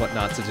tells me what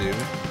not to do.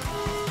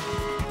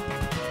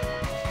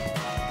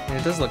 And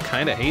it does look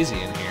kind of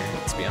hazy in here,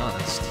 let's be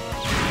honest.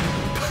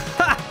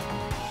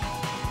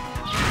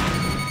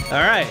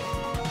 Alright,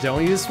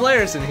 don't use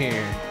flares in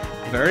here.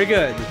 Very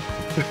good.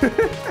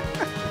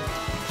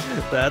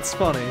 That's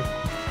funny.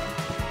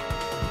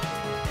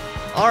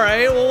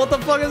 Alright, well what the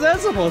fuck is that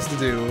supposed to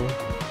do?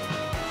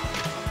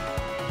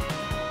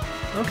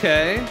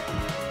 Okay.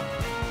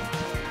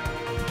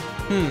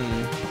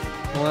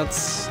 Well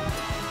that's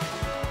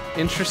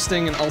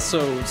interesting and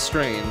also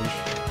strange.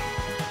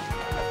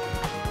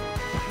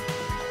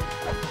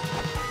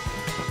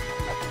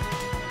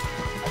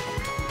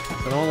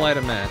 So don't light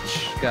a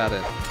match. Got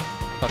it.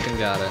 Fucking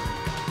got it.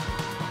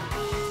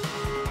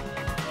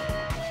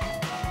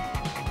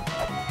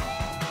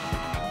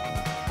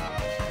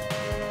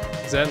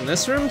 Is that in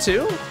this room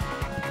too?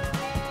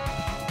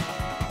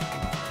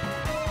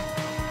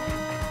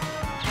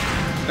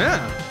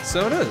 Yeah,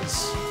 so it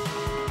is.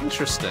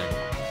 Interesting.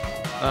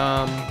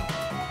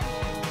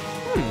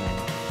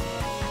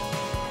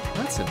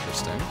 That's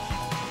interesting.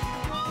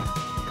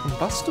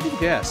 Combustible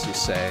gas, you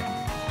say?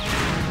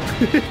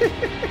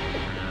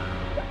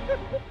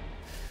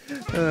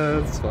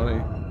 That's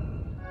funny.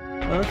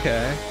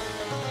 Okay.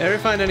 Ever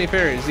find any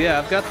fairies? Yeah,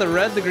 I've got the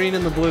red, the green,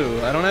 and the blue.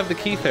 I don't have the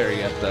key fairy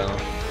yet, though.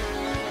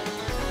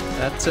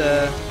 That,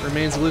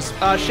 remains elusive.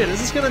 Ah, shit, is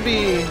this gonna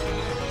be...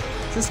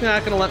 Is this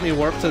not gonna let me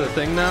warp to the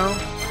thing now?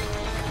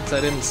 Since I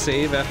didn't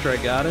save after I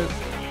got it?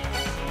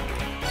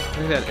 I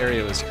think that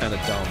area was kind of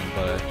dumb,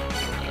 but...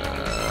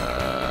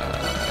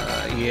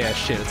 yeah,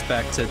 shit, it's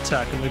back to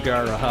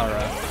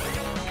Takanagara-hara.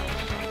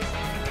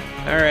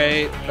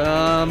 Alright,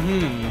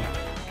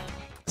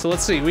 So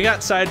let's see, we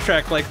got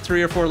sidetracked like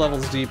 3 or 4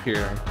 levels deep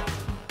here.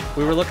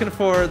 We were looking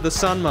for the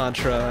sun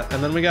mantra,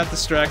 and then we got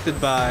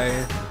distracted by,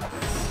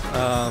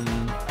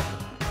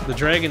 the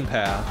dragon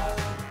path.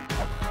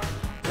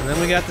 And then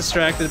we got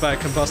distracted by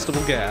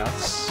combustible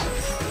gas.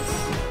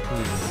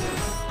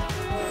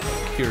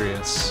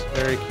 Curious.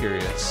 Very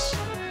curious.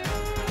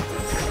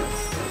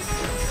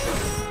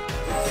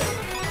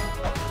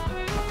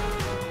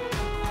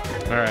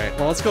 Alright,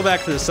 well let's go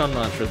back to the sun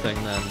mantra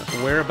thing then.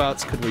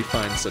 Whereabouts could we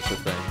find such a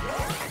thing?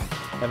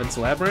 Heaven's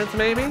Labyrinth,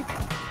 maybe?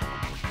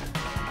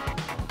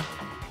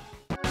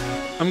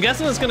 I'm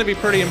guessing it's gonna be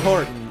pretty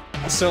important.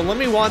 So let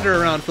me wander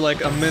around for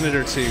like a minute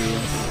or two,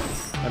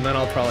 and then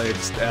I'll probably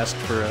just ask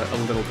for a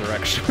little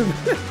direction.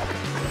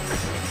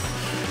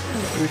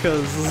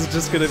 Because this is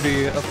just gonna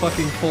be a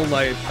fucking full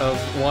night of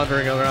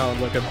wandering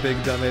around like a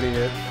big dumb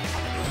idiot.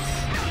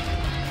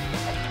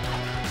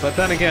 But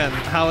then again,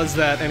 how is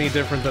that any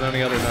different than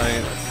any other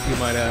night, you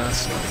might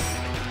ask?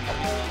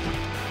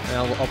 And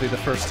I'll be the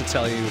first to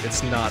tell you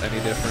it's not any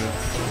different.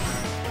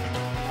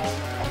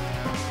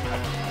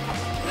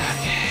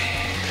 Okay.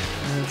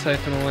 And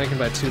typing awakened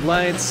by 2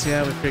 lights.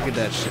 Yeah, we figured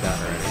that shit out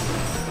already.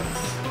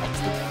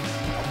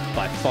 It's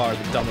by far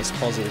the dumbest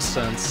puzzle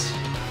since.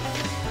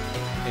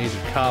 Age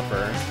of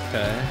Copper.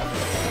 Okay.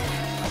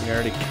 We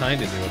already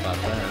kinda knew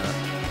about that.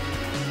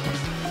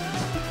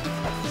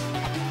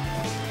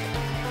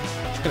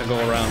 Gonna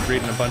go around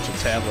reading a bunch of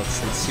tablets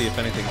and see if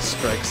anything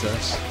strikes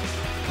us.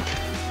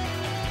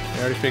 I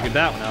already figured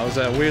that one out. It was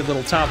that weird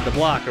little top of the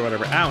block or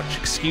whatever. Ouch,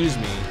 excuse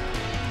me.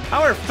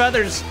 How are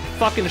feathers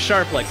fucking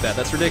sharp like that?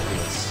 That's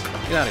ridiculous.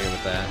 Get out of here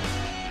with that.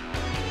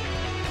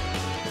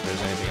 If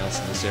there's anything else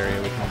in this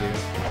area we can do.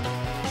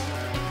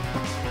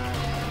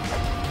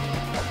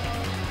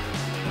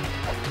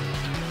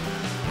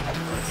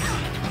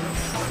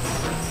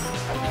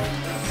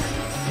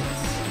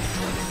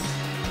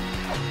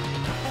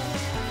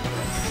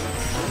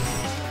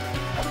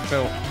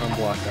 Oh, I'm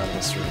blocked out of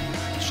this room.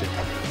 Shit.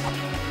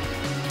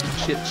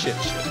 Shit, shit,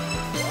 shit.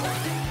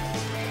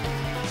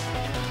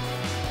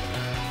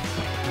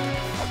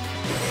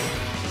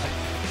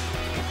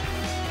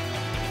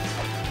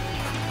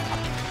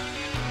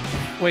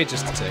 Wait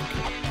just a tick.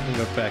 Let me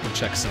go back and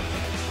check something.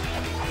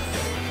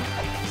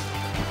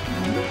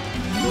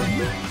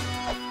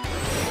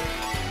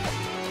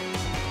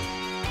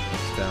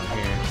 It's down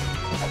here.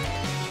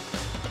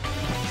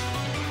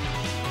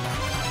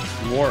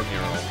 War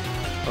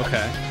mural.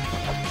 Okay.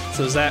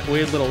 So is that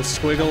weird little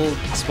squiggle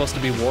supposed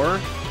to be war?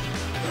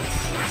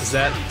 Is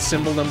that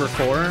symbol number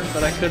 4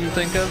 that I couldn't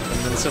think of? And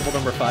then symbol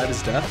number 5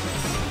 is death?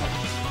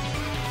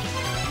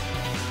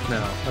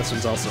 No, this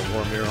one's also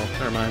war mural.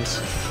 Never mind.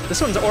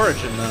 This one's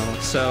origin though,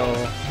 so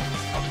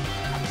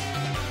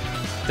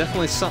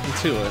definitely something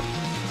to it.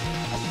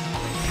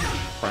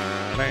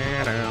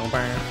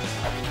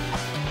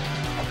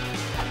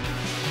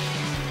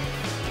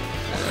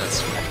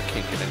 That's right.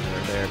 Can't get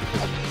anywhere there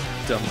because of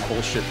dumb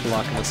bullshit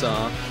blocking us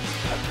off.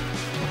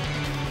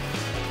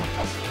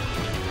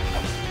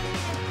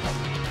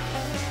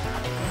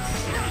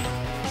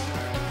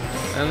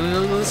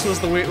 And this was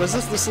the weird. Was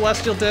this the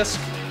celestial disc?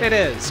 It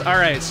is. All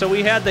right. So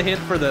we had the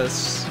hint for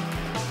this.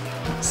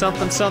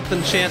 Something,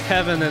 something. Chant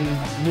heaven and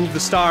move the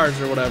stars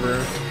or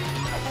whatever.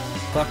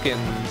 Fucking.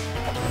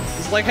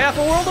 It's like half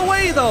a world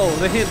away though.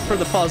 The hint for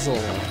the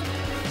puzzle.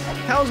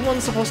 How is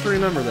one supposed to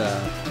remember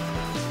that?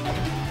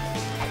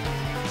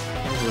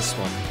 What's this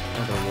one?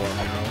 Another war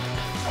mural.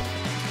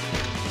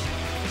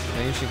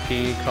 Ancient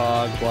key,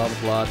 cog, blah blah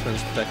blah.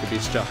 Twins protect the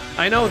beast jaw.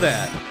 I know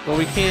that, but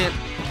we can't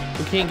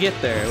get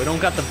there. We don't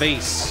got the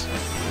base.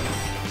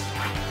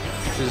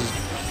 Which is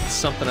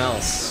something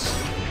else.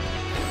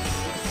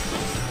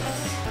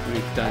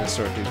 Weak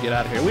dinosaur dude, get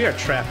out of here. We are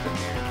trapped in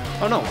here.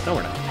 Oh no, no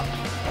we're not.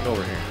 Go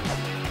over here.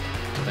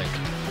 I think.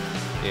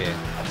 Yeah.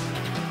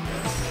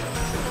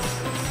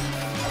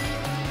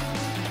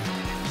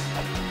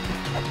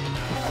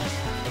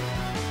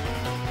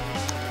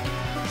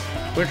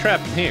 We're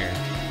trapped in here.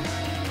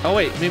 Oh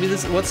wait, maybe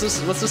this. What's this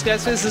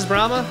guy's face? Is this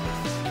Brahma?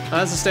 Oh,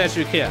 that's the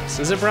statue of chaos.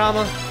 Is it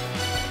Brahma?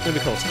 Maybe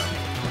close now.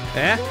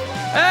 Eh?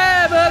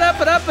 Eh,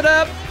 but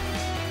up.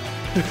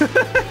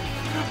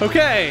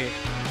 Okay,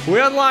 we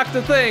unlocked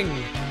the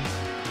thing.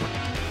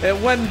 It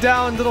went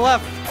down to the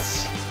left.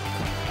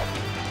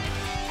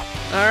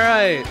 All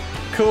right,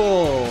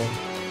 cool.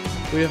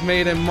 We have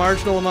made a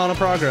marginal amount of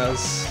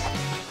progress.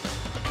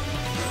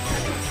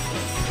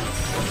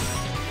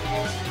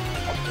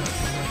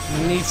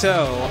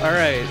 Neato. All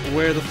right,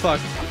 where the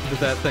fuck did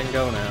that thing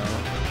go now?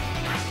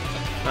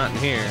 Not in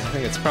here. I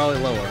think it's probably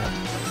lower.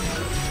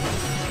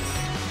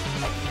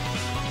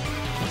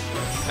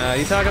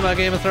 You talking about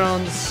Game of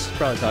Thrones?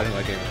 Probably talking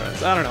about Game of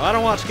Thrones. I don't know. I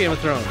don't watch Game of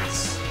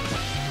Thrones.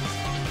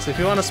 So if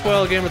you want to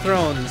spoil Game of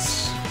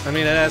Thrones, I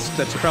mean, I'd ask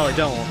that you probably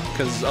don't,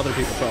 because other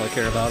people probably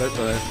care about it,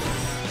 but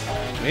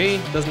me,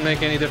 doesn't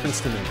make any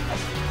difference to me.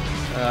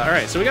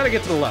 Alright, so we gotta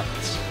get to the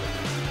left.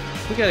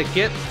 We gotta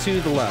get to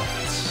the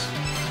left.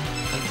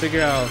 And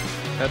figure out,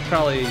 that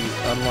probably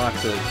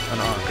unlocked an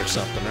Ankh or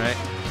something, right?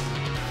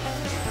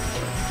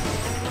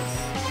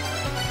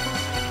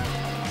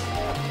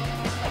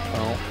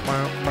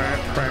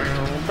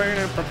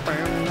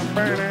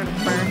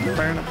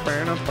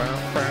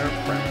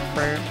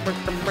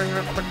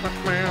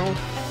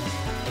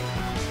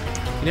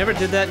 You never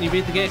did that and you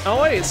beat the game?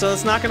 Oh wait, so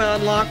it's not gonna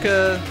unlock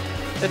a...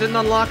 It didn't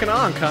unlock an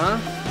Ankh, huh?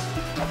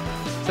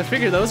 So I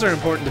figure those are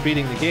important to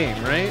beating the game,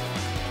 right?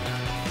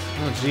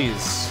 Oh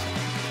jeez.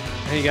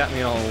 Now you got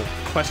me all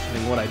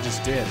questioning what I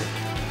just did.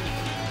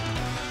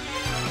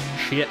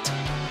 Shit.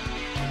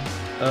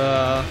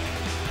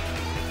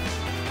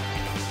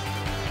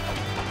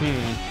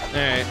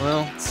 Alright,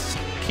 well, let's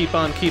keep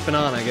on keeping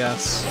on, I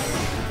guess.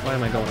 Why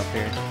am I going up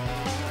here?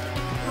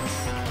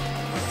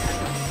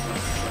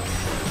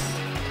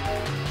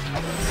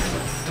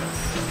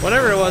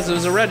 Whatever it was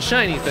a red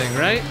shiny thing,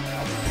 right?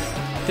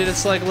 Did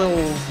its like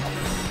little...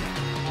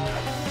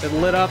 It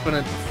lit up and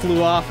it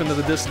flew off into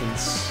the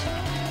distance.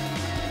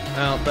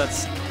 Oh,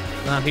 that's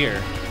not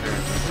here.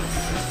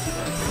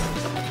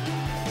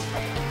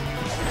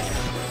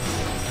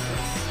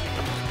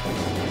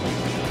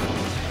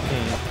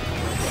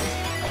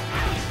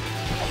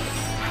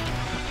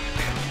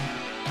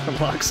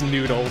 Unlocks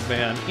nude old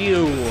man.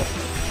 Ew.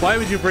 Why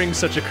would you bring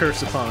such a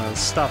curse upon us?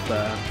 Stop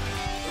that.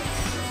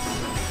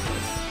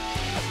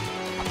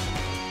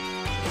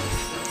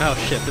 Oh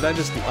shit, did I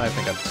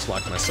think I just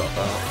locked myself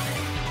out.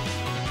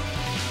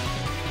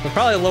 But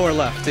probably lower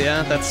left,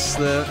 yeah? That's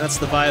the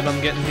vibe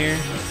I'm getting here.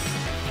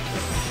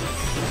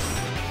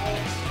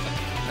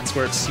 That's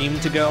where it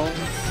seemed to go.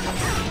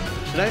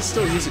 Should I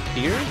still use it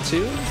here,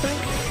 too, you think?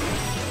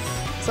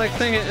 It's like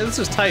thinking, this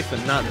is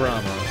Typhon, not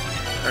Brahma.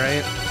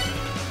 Alright?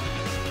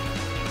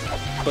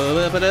 No,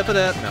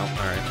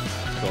 alright.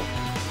 Cool.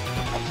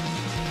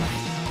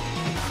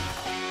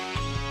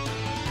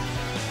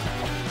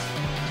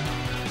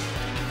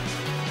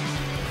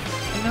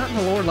 You're not in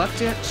the lower left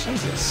yet?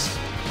 Jesus.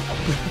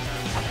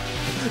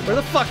 Where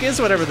the fuck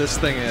is whatever this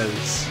thing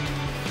is?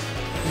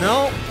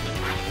 No?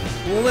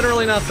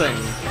 Literally nothing.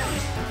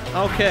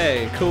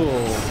 Okay,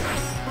 cool.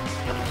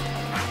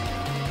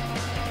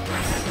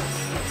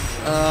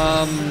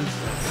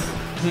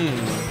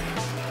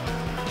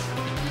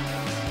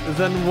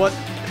 Then what?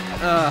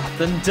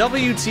 Then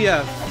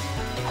WTF?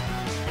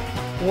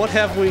 What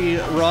have we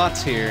wrought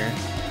here?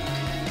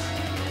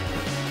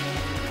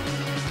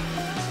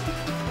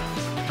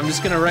 I'm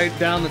just gonna write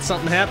down that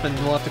something happened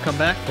and we'll have to come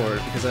back for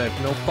it because I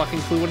have no fucking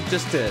clue what it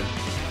just did.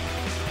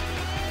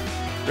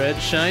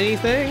 Red shiny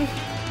thing?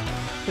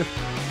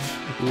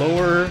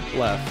 Lower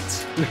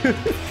left.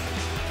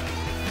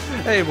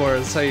 Hey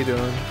Boris, how you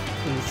doing?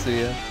 Good to see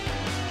you.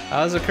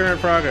 How's the current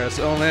progress?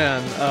 Oh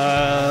man,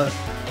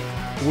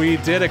 we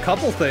did a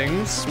couple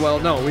things. Well,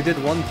 no, we did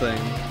one thing.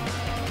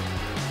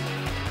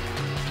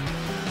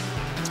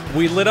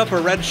 We lit up a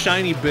red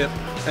shiny bit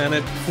and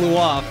it flew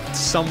off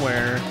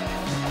somewhere.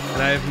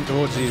 And I have,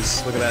 oh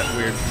jeez, look at that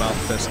weird mouth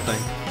fist thing.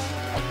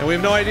 And we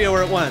have no idea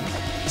where it went.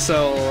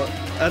 So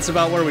that's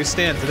about where we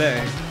stand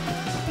today.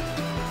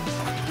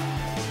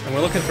 And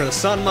we're looking for the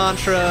sun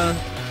mantra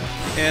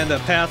and a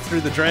path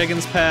through the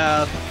dragon's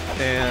path.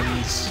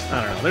 And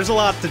I don't know, there's a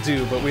lot to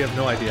do, but we have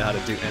no idea how to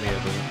do any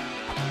of them.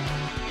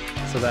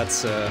 So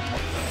that's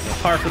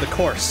par for the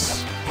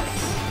course,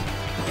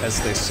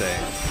 as they say.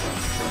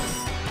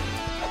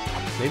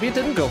 Maybe it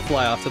didn't go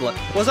fly off to the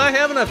left. Was I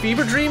having a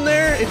fever dream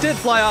there? It did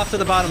fly off to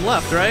the bottom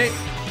left, right?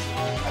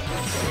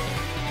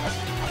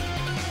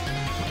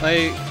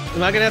 Like,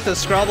 am I gonna have to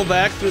scrabble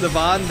back through the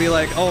VOD and be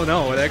like, oh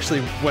no, it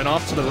actually went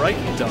off to the right,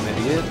 you dumb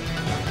idiot.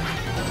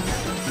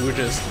 You were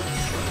just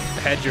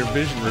had your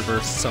vision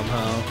reversed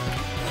somehow.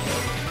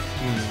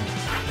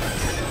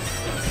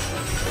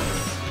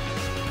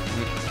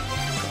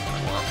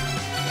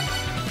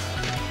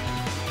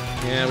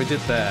 Yeah, we did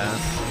that.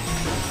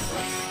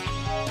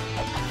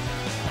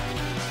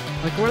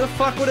 Like, where the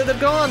fuck would it have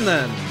gone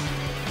then?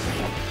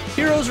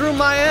 Heroes room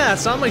my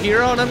ass! I'm a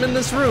hero and I'm in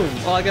this room!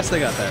 Well, I guess they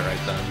got that right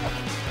then.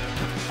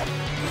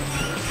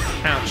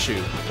 Ouch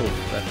you. Oh,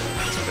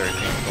 that's very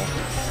painful.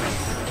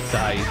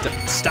 Die.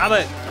 Stop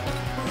it!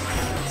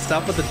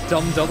 Stop with the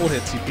dumb double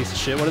hits, you piece of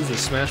shit. What is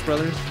this, Smash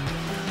Brothers?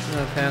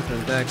 Path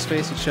and back,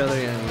 space each other,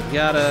 and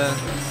yada.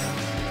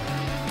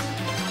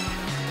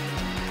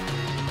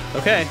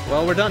 Okay,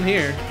 well, we're done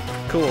here.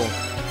 Cool.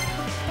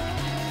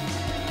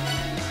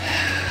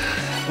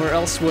 Where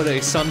else would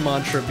a sun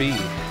mantra be?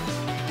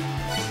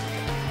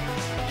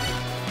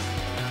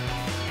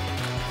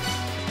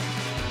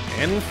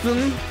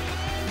 Anthem?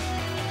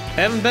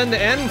 Haven't been to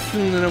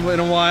Anthem in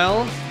a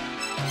while.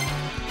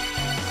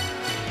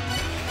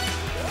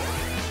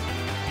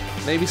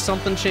 Maybe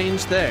something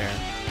changed there.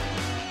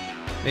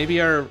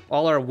 Maybe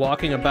all our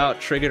walking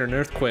about triggered an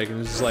earthquake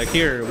and it's just like,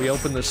 here, we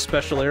opened this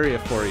special area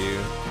for you.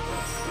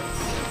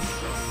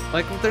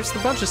 Like, there's a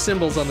bunch of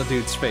symbols on the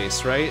dude's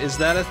face, right? Is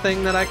that a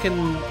thing that I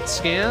can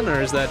scan, or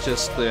is that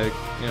just the,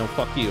 you know,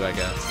 fuck you, I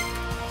guess?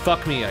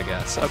 Fuck me, I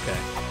guess. Okay.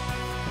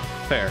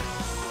 Fair.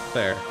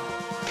 Fair.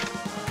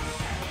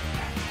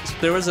 So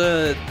there was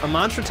a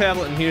mantra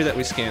tablet in here that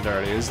we scanned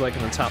already. It was like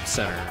in the top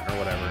center, or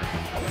whatever.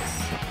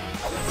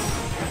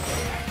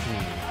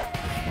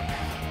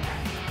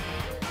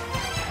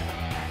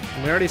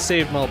 We already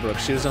saved Mulbrook.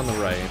 She was on the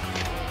right.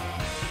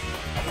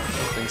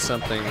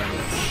 Something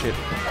shit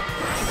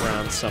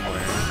around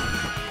somewhere.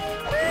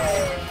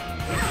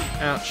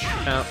 Ouch,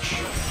 ouch.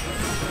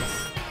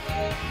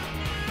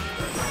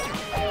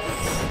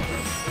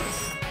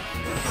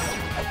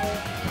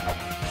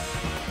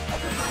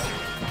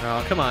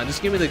 Oh, come on,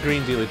 just give me the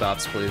green dealy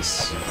bops,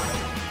 please.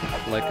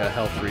 Like a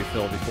health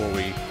refill before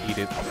we eat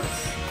it.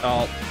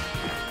 Oh.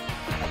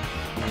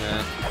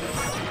 Yeah.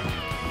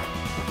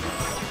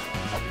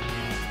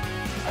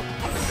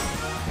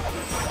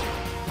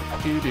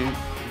 Doo-doo.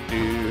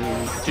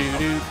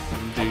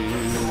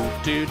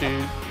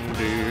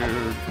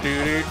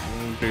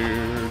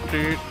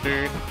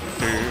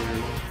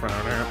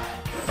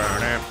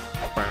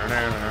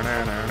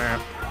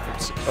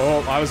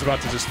 Oh, I was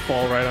about to just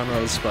fall right on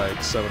those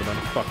spikes. That would have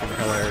been fucking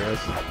hilarious.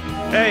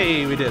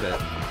 Hey, we did it.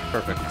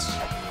 Perfect.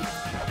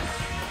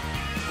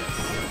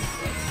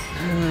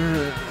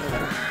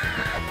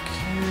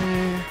 Okay.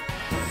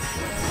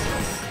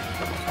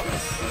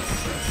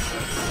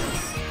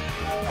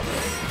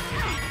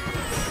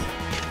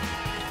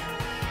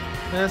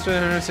 That's why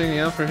I'm seeing the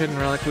Alpha Hidden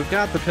Relic. We've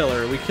got the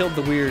pillar. We killed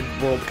the weird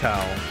world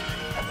cow.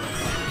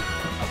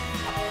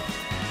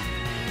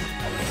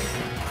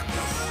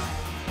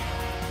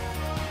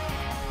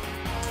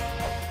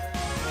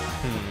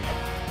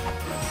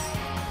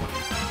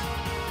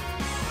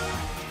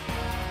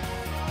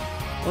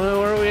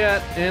 Well, where are we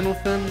at?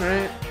 Anwithin,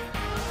 right?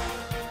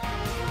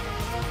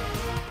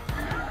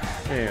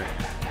 There.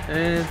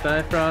 And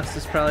Bifrost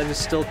is probably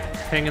just still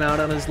hanging out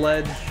on his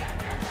ledge.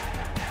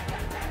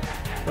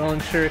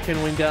 Rolling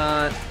Shuriken we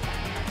got.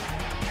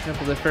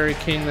 Temple of the Fairy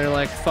King, they're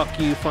like, fuck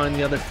you, find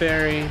the other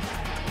fairy.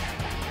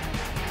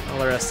 All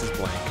the rest is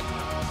blank.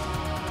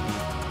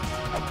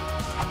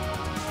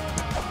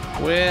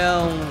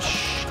 Well,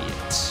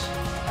 shit.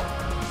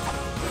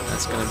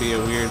 That's gonna be a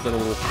weird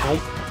little... Oh.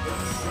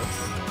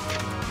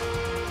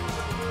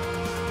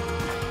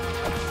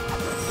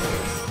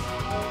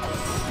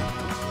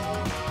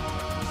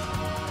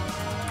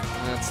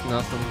 That's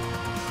nothing.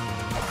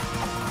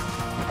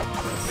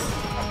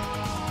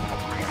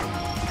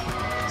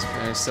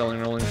 Selling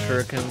rolling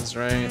shurikens,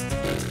 right?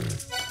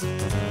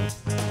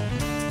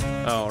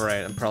 Oh,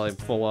 right, I'm probably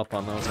full up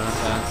on those, aren't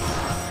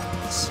I?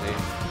 Let's see.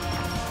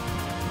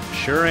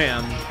 Sure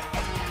am.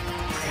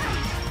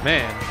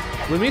 Man,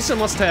 Lumisa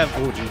must have...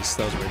 Oh, jeez,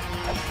 that was weird.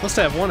 Must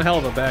have one hell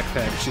of a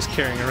backpack. She's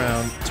carrying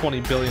around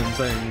 20 billion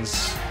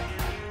things.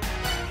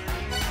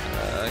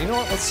 You know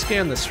what? Let's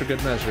scan this for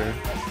good measure.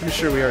 Pretty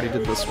sure we already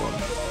did this one.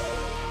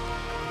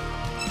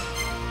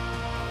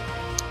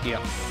 Yeah,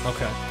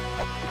 okay.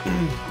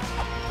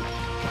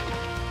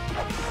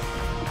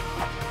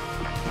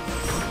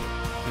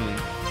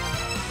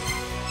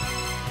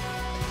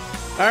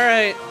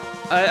 Alright,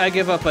 I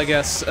give up, I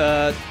guess.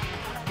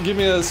 Give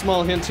me a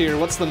small hint here.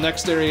 What's the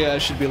next area I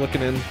should be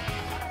looking in?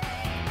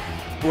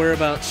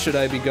 Whereabouts should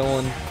I be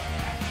going?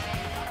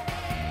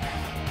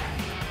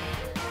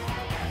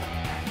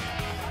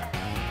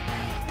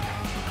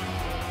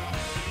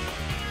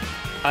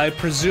 I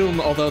presume,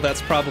 although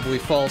that's probably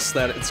false,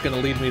 that it's gonna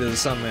lead me to the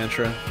Sun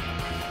Mantra.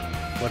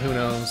 But who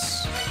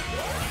knows?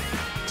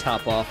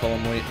 Top off while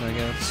I'm waiting, I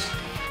guess.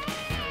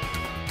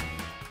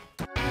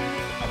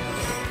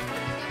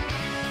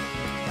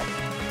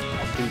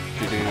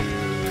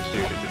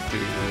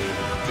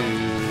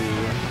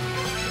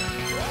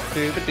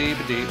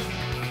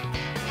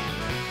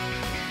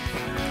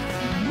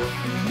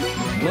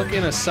 Look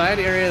in a side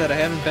area that I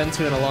haven't been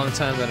to in a long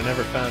time that I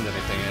never found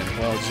anything in.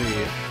 Well,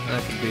 gee,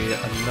 that could be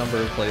a number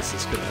of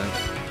places, couldn't it?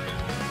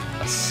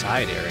 A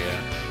side area.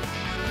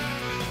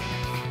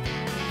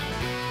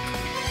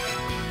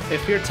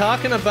 If you're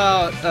talking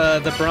about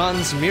the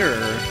bronze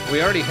mirror,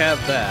 we already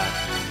have that.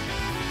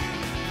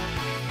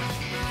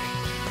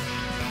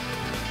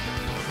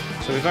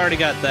 So we've already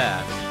got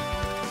that.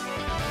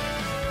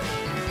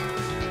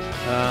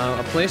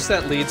 A place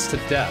that leads to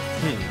death.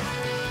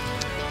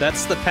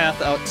 That's the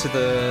path out to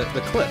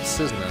the cliffs,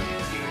 isn't it?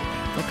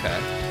 Okay.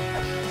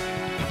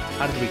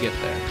 How did we get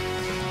there?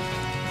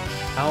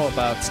 How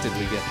abouts did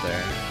we get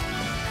there?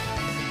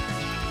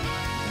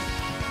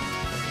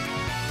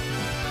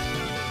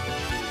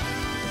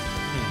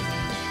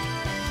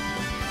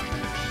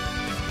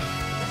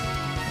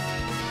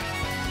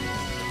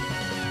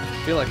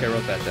 I feel like I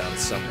wrote that down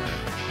somewhere.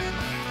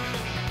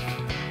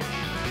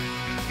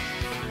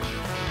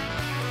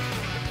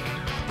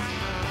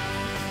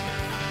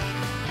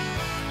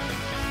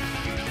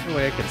 Any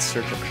way I could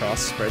search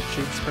across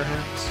spreadsheets,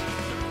 perhaps?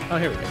 Oh,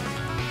 here we go.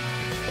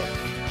 What?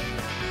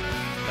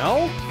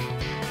 No?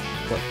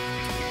 What?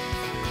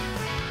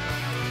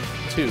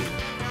 2.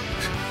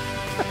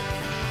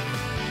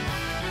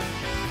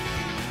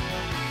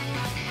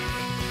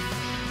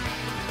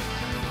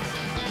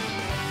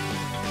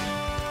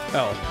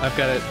 Oh, I've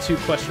got a 2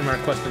 question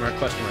mark, question mark,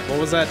 question mark. What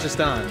was that just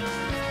on?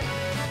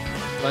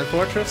 Blind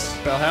Fortress?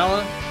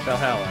 Valhalla?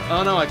 Valhalla.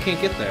 Oh no, I can't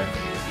get there.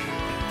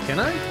 Can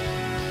I?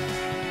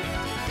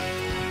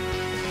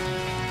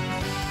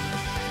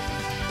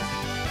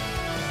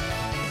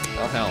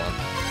 Valhalla.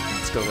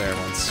 Let's go there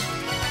once.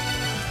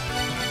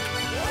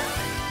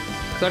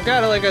 So I've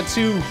got like a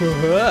 2...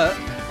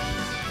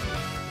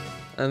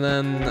 and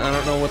then I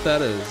don't know what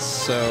that is,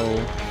 so...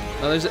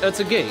 Oh, it's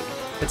a gate.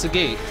 It's a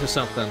gate to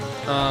something.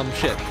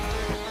 Shit.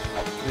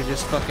 Did we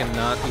just fucking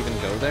not even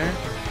go there?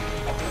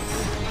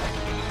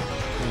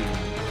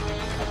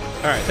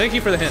 Alright, thank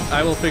you for the hint.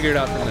 I will figure it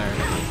out from there.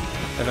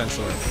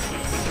 Eventually.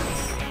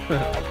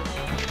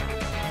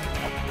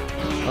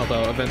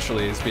 Although,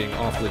 eventually is being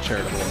awfully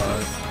charitable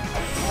about it.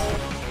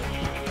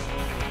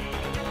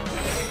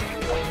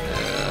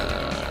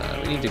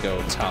 We need to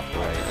go top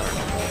right.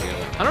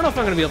 I don't know if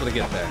I'm gonna be able to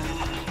get there.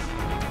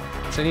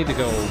 So I need to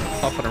go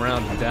up and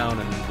around and down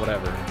and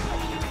whatever.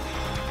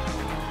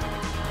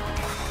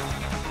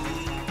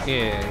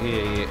 Yeah.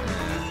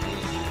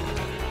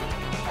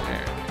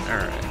 There.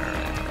 Alright.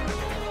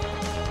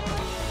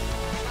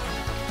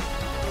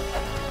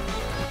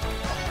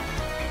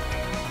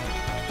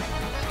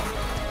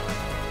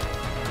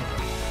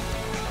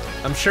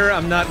 I'm sure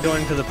I'm not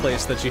going to the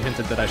place that you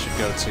hinted that I should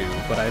go to,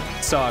 but I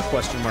saw a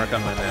question mark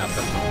on my map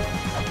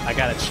and I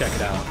gotta check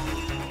it out.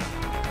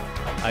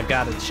 I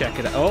gotta check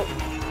it out.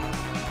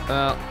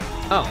 Oh!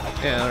 Oh,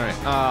 yeah, alright.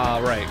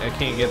 Right, I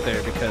can't get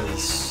there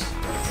because...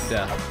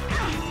 death.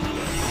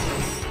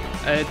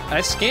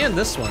 I scanned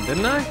this one,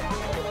 didn't I?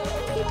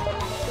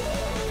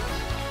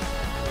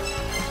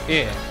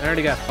 Yeah, I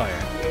already got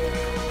fire.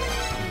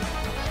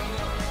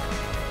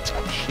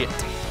 Shit.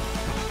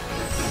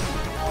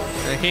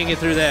 I can't get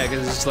through that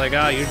because it's just like,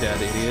 oh, you're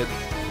dead, idiot.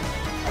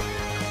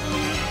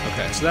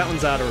 Okay, so that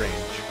one's out of range.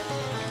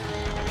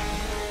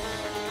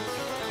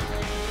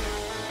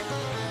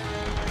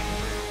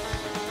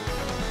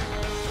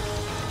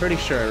 Pretty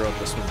sure I wrote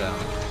this one down.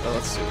 But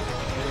let's see.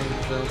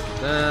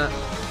 That.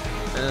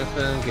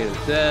 Anything, get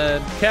it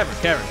dead.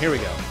 Cavern, here we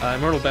go.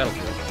 Immortal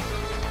Battlefield.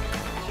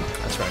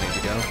 That's where I need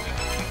to go.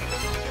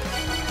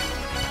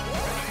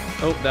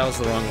 Oh, that was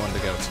the wrong one to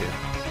go to.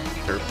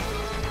 Derp.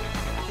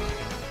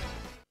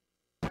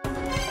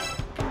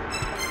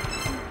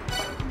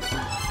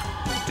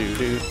 Do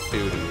do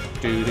do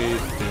do do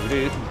do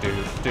do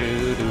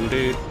do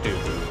do do do.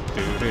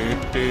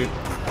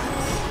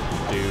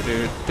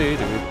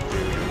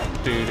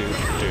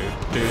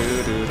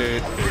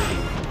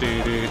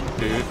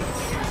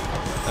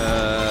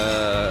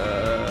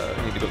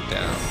 Need to go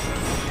down.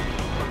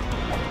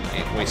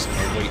 Ain't wasting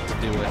my weight to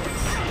do it.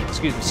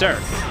 Excuse me, sir.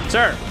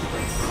 Sir!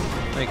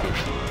 Thank you.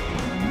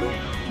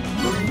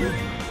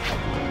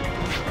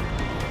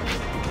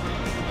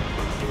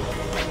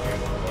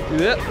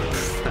 Yep.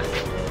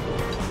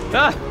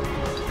 Ah!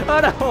 Oh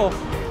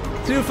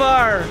no! Too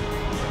far!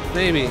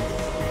 Maybe.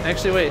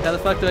 Actually, wait, how the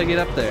fuck did I get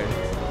up there?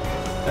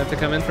 I have to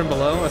come in from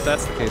below? If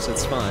that's the case,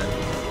 it's fine.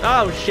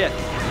 Oh, shit!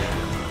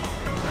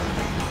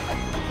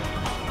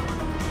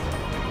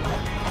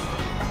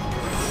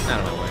 Out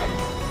of my way.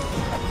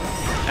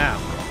 Ow.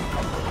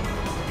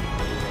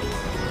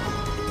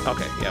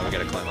 Okay, yeah, we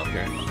gotta climb up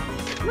here.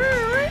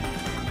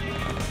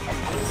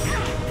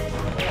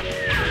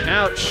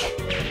 Ouch!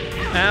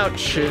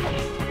 Ouch!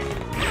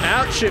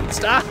 Ouch!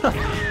 Stop!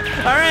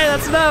 Alright,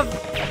 that's enough!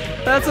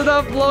 That's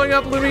enough blowing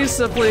up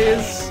Larissa,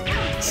 please!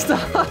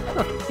 Stop!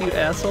 You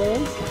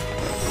assholes!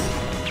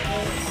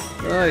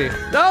 Oy.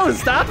 No,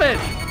 stop it!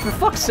 For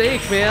fuck's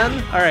sake,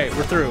 man! Alright,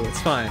 we're through.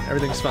 It's fine.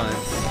 Everything's fine.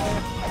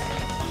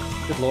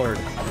 Good lord.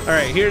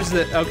 Alright, here's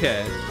the...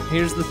 okay.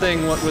 Here's the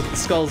thing what with the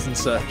skulls and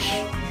such.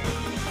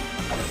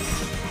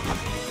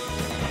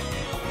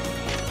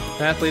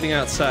 Path leading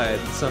outside.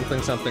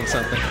 Something, something,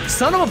 something.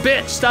 Son of a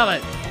bitch! Stop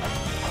it!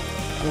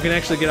 We can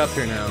actually get up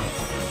here now.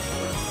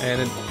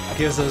 And it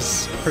gives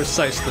us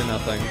precisely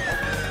nothing.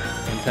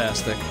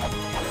 Fantastic.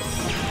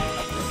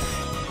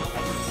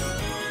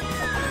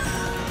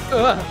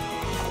 Ugh.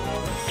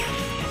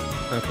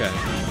 Okay.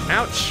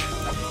 Ouch!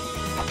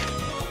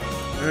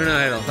 I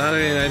don't have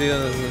any idea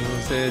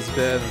this is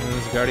bad.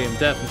 This is Guardian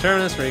Death and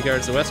Terminus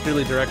regards the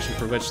westerly direction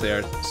for which they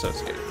are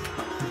associated.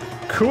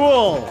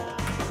 Cool!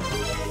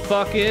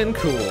 Fucking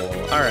cool.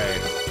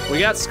 Alright. We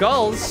got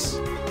skulls.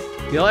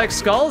 You like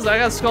skulls? I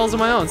got skulls of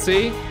my own,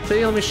 see?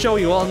 See, let me show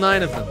you all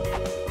 9 of them.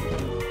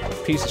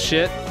 Piece of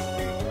shit.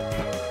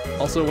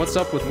 Also, what's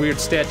up with weird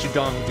statue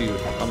dong dude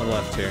on the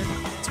left here?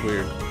 It's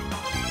weird.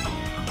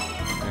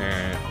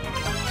 Alright.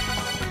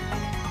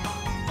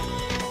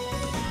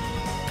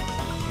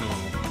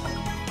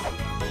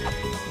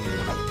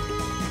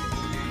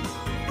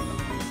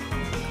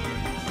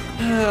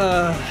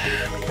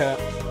 Okay.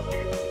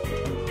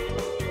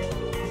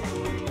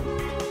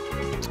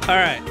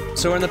 Alright,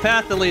 so we're in the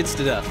path that leads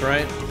to death,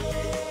 right?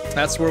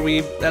 That's where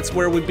we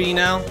be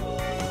now?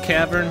 The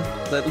cavern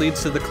that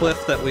leads to the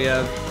cliff that we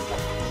have.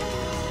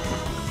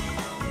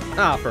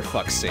 Ah, for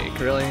fuck's sake,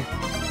 really?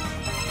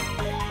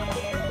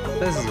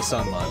 This is a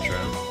sun mantra.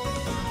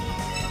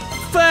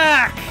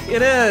 Fuck!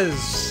 It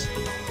is!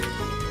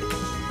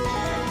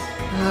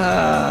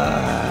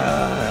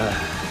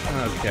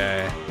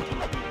 Okay.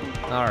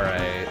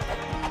 Alright.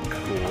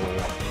 Cool.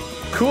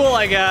 Cool,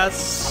 I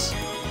guess!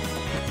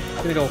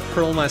 I'm gonna go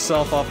hurl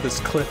myself off this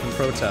cliff in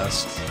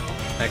protest.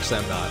 Actually,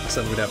 I'm not, because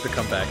then we'd have to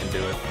come back and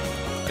do it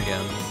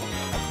again.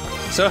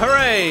 So,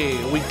 hooray!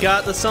 We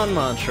got the sun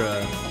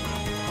mantra.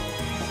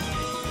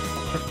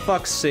 For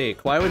fuck's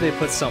sake, why would they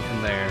put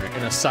something there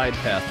in a side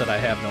path that I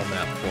have no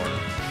map for?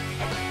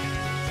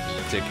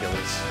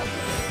 Ridiculous.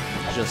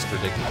 Just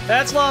ridiculous.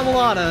 That's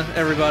LA-MULANA,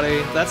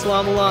 everybody. That's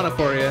LA-MULANA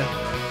for you.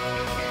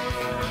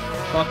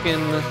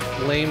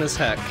 Fucking lame as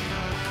heck.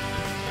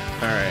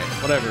 Alright,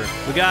 whatever.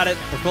 We got it.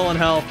 We're full in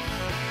health.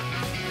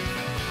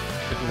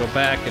 We can go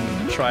back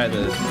and try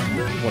the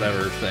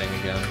whatever thing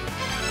again.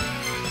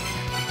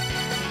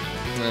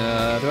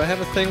 Do I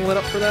have a thing lit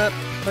up for that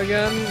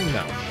again?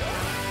 No.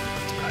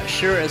 I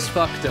sure as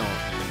fuck don't.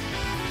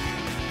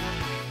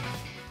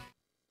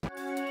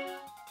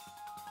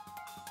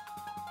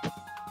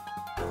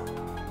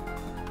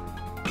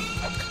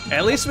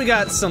 At least we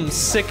got some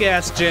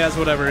sick-ass jazz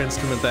whatever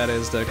instrument that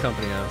is to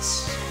accompany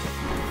us.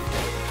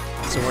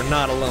 So we're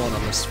not alone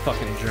on this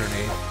fucking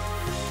journey.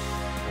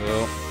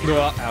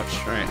 Oh, ouch.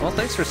 Alright, well,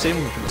 thanks for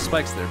saving me from the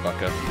spikes there,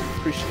 Bucko.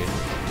 Appreciate it.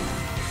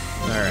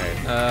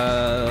 Alright,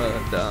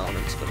 down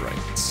and to the right.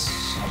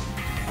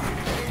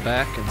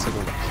 Back and to the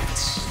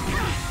left.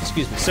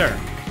 Excuse me, sir.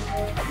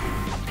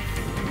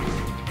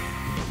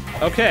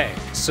 Okay,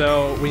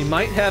 so we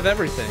might have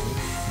everything.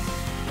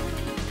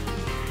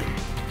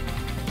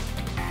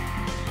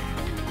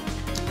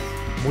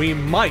 We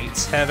might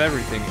have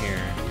everything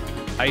here.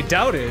 I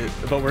doubt it,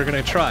 but we're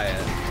gonna try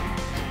it.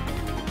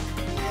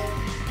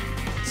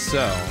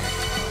 So,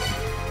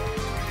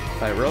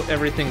 if I wrote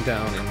everything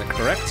down in the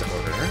correct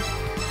order.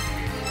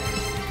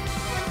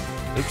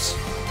 Oops.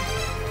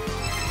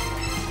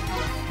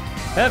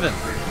 Heaven.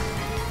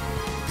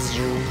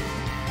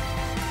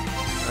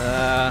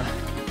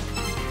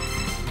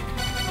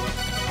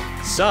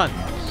 Sun.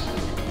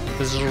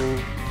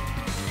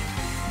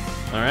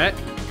 Alright.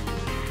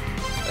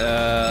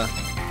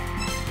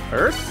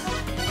 Earth?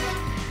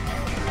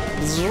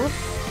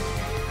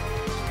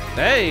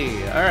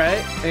 Hey,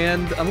 alright.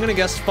 And I'm gonna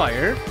guess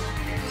fire,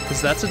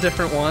 because that's a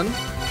different one.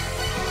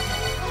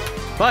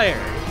 Fire.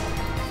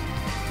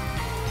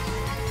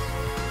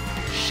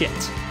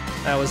 Shit.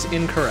 That was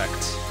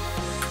incorrect.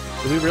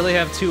 Do we really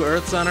have 2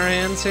 Earths on our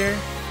hands here?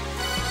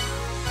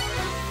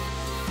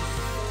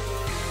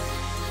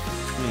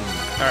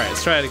 Alright,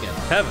 let's try it again.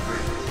 Heaven.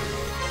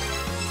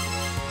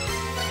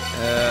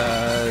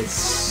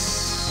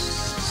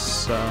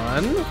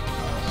 Sun.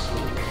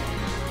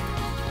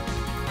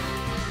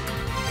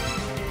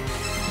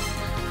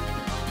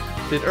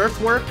 Did Earth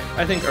work?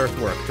 I think Earth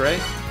worked,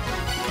 right?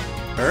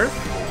 Earth?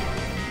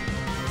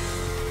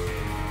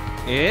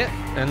 Yeah,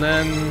 and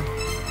then...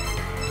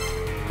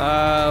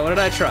 what did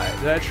I try?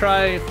 Did I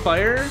try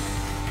fire?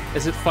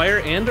 Is it fire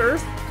and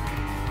Earth?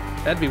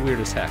 That'd be weird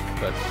as heck,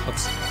 but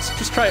let's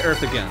just try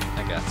Earth again,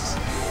 I guess.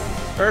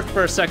 Earth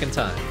for a second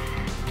time.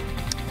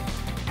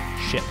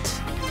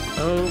 Shit.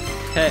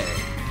 Okay.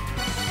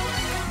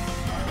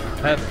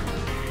 Heaven.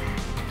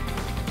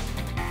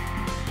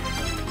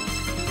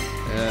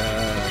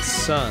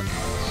 Sun.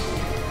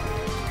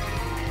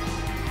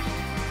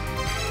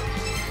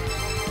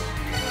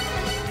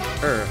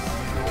 Earth.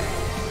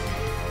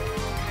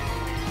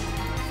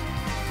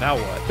 Now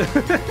what?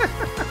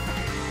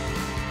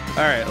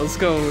 Alright, let's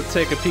go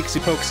take a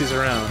peeksy-poksies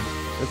around.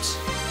 Oops.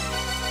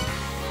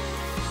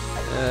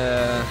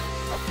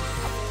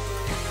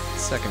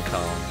 Second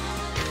column.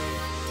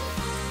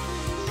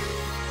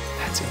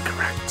 That's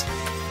incorrect.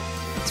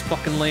 That's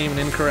fucking lame and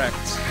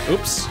incorrect.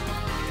 Oops.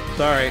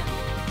 Sorry.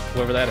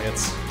 Whoever that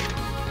hits.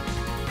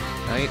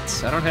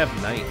 Night. I don't have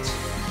night.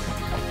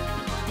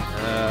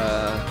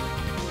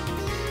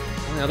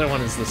 The other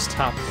one is this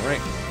top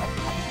right.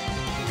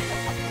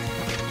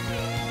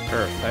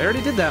 Earth. I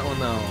already did that one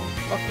though.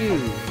 Fuck you.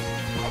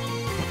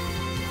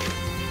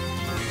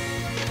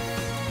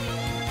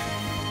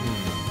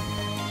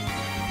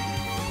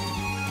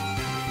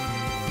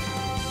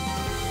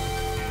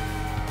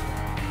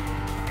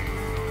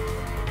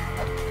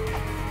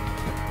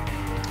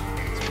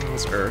 This one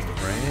was Earth,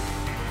 right?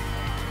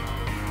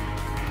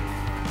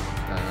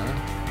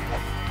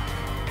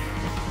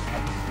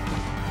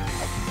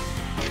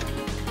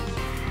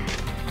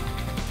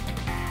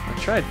 I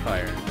tried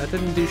fire. That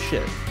didn't do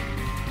shit.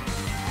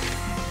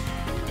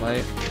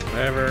 Light,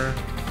 whatever.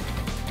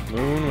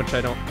 Moon, which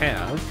I don't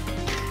have.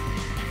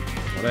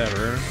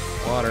 Whatever.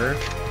 Water.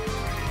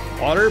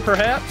 Water,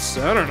 perhaps?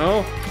 I don't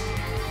know.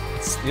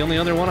 It's the only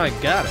other one I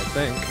got, I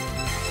think.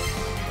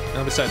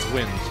 No, besides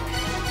wind.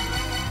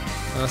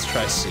 Let's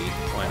try sea.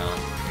 Why not?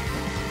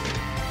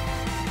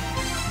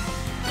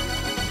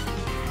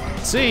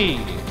 Sea!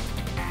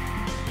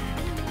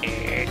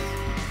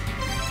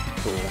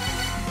 Cool.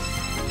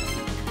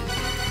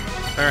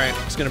 Alright,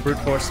 just gonna brute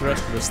force the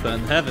rest of this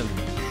then. Heaven.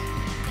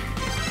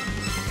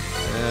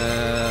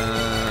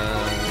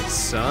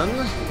 Sun.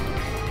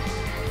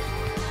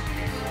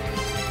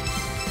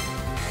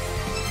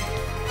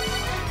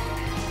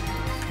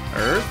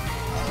 Earth.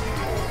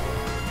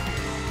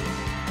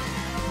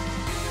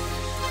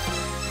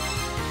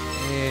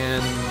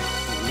 And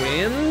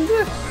wind.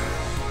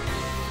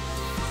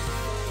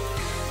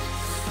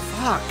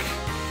 Fuck.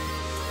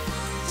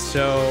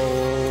 So,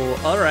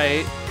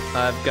 alright,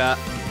 I've got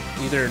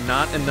either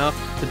not enough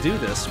to do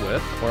this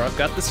with, or I've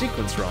got the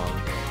sequence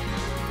wrong.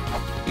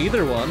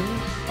 Either one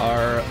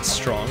are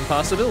strong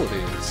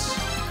possibilities.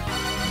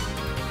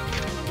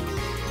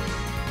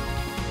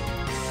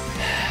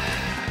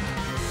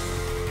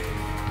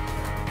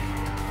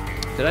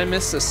 Did I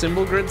miss a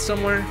symbol grid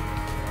somewhere?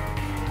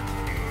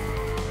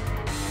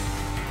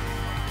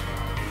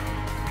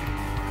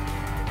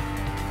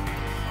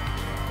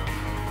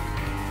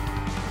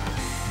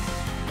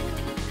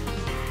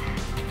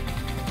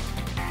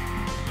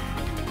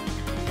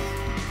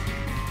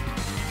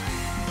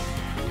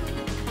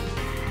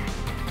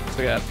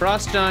 We got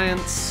Frost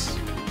Giants,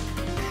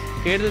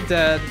 Gate of the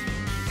Dead.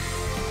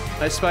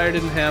 Ice Spire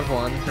didn't have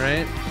one,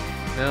 right?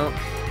 No.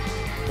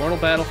 Mortal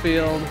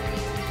Battlefield.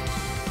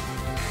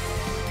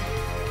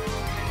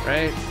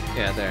 Right?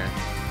 Yeah, there.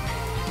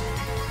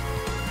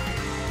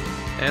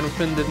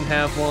 Anupin didn't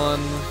have one.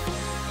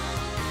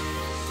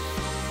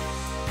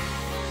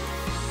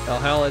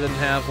 Valhalla didn't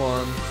have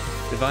one.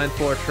 Divine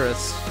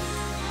Fortress.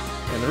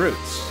 And the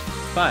Roots.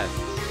 5.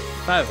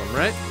 5 of them,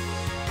 right?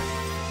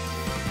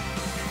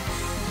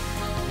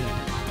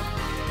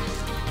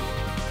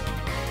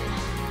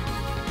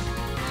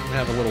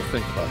 Have a little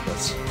think about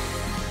this.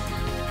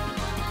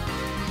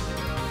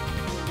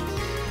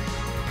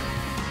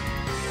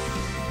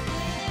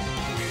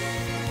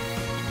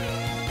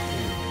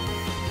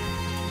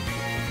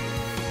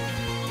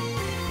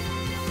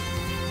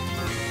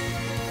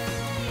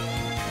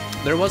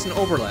 There was an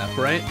overlap,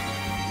 right?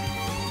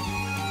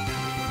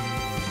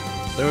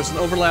 There was an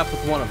overlap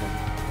with one of them.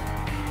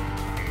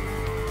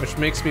 Which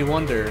makes me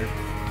wonder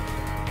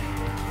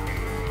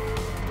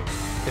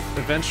if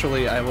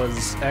eventually I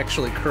was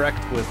actually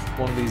correct with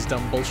one of these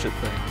dumb bullshit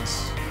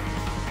things.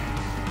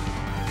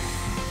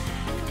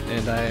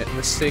 And I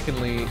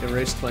mistakenly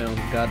erased my own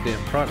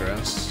goddamn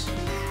progress.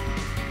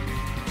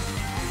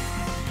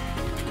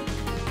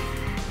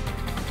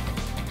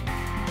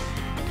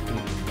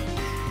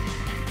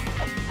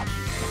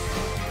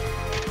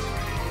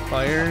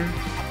 Fire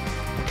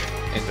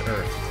and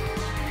earth.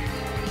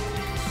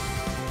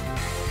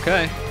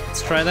 Okay,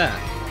 let's try that.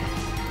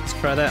 Let's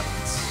try that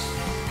once.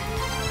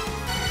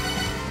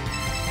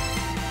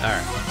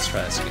 Alright, let's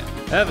try this again.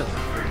 Heaven.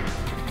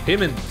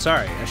 Himen.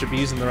 Sorry, I should be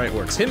using the right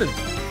words. Himen.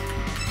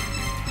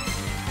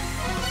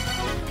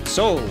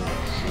 Soul.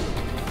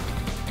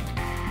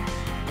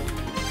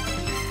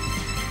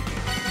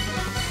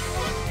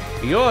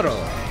 Yoro.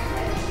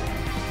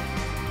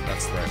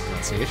 That's the right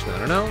pronunciation, I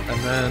don't know. And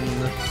then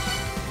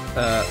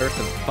Earth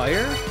and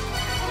Fire.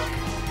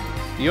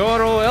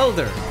 Yoro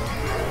Elder.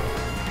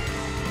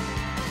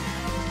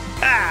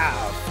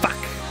 Ah,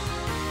 fuck.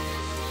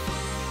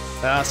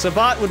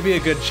 Sabat would be a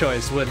good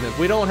choice, wouldn't it?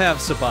 We don't have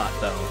Sabat,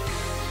 though.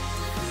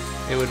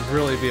 It would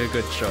really be a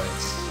good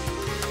choice.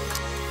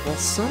 Well,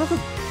 son of a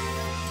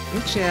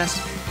bitch ass.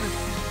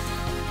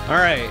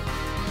 Alright.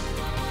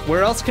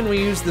 Where else can we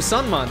use the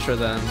Sun Mantra,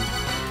 then?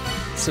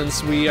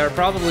 Since we are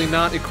probably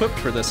not equipped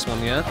for this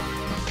one yet.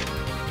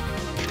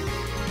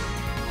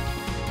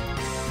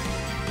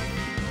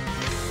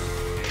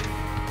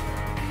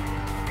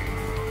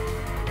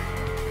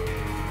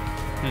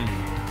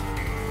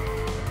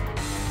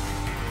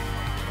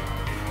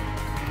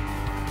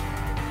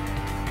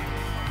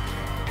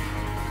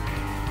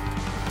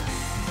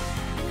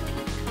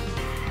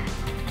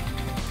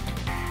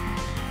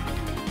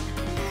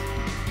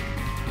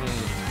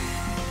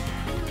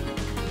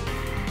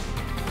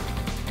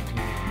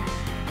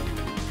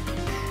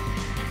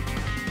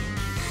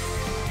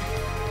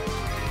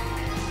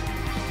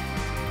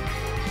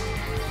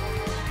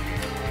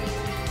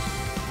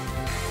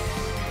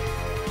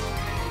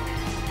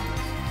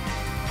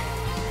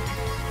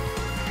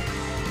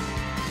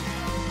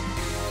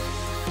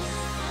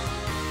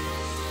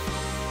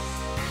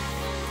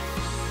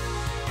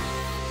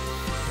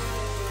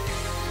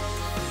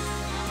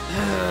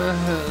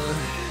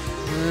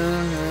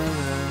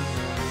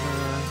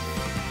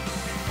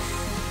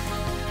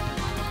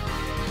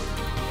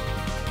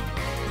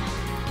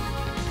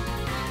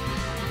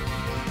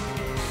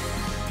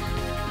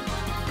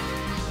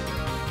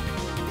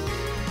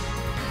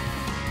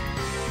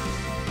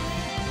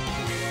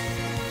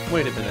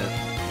 Wait a minute.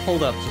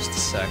 Hold up just a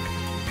sec.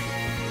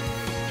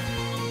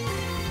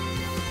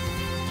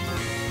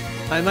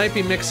 I might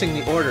be mixing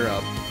the order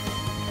up,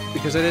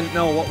 because I didn't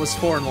know what was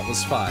 4 and what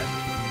was 5.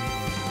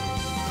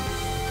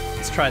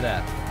 Let's try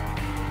that.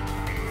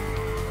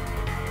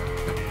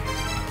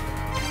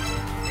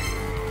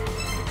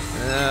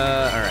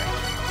 Alright.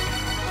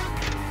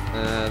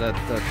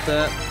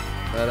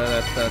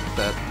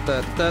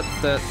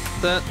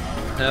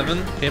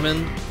 Heaven,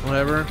 Himen,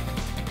 whatever.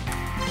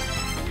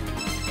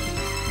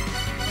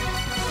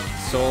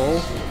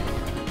 Soul.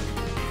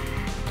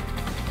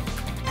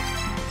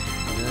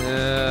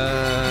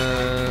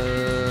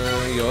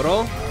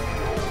 Yoro.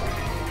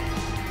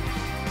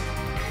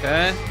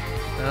 Okay.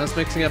 Now I was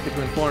mixing up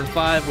between 4 and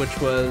 5, which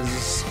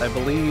was, I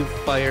believe,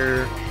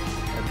 Fire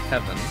and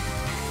Heaven.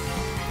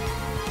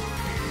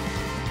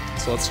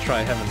 So let's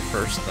try Heaven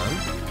first, then.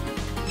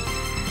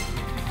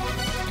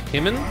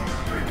 Himen.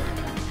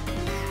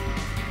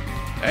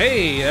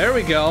 Hey, there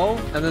we go.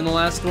 And then the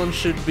last one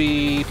should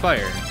be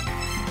Fire.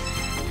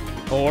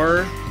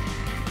 Or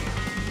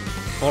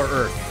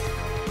Earth.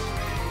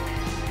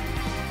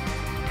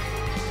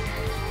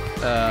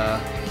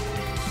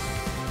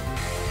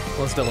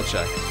 Let's double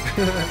check.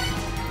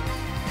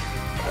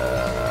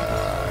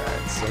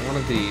 Alright, so one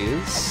of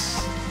these.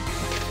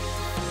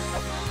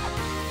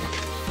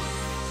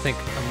 I think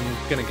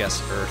I'm gonna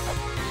guess Earth.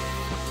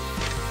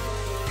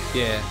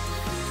 Yeah.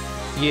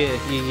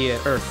 Yeah.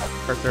 Earth.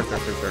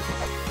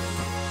 Earth.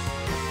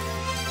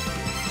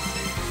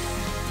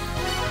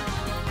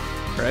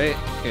 Right?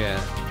 Yeah.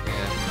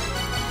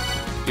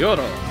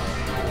 Yoro.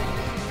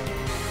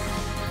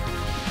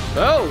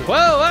 Oh,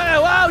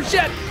 whoa,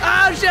 shit!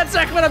 Oh, shit,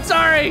 Sekman, I'm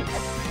sorry!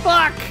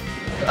 Fuck!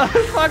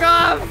 Fuck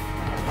off!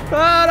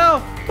 Oh,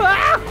 no!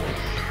 Ah!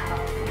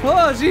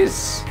 Oh,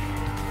 jeez.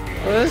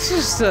 Well, let's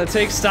just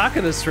take stock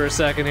of this for a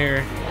second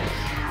here.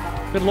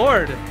 Good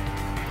lord.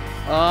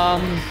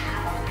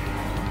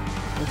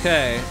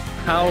 Okay,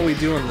 how are we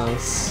doing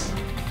this?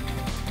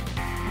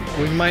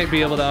 We might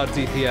be able to out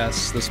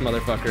DPS this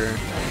motherfucker.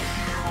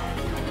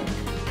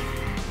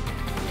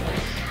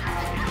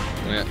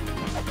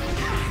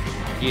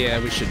 Yeah,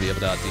 we should be able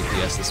to out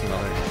DPS this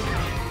mother.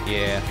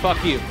 Yeah,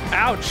 fuck you.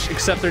 Ouch!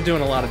 Except they're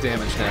doing a lot of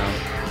damage now.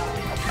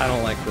 I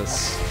don't like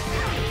this.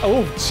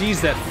 Oh,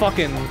 jeez, that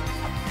fucking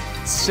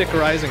sick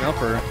rising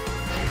upper.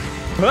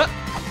 Huh?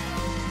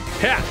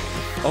 Yeah.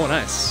 Oh,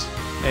 nice.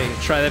 Hey,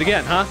 try that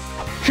again, huh?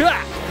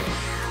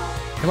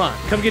 Come on,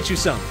 come get you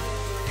some.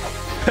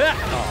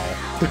 Oh.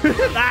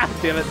 Ah,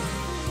 damn it.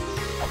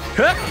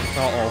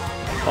 Uh-oh.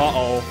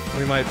 Uh-oh.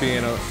 We might be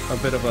in a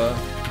bit of a...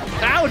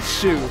 Ouch,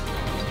 shoot!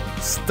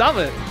 Stop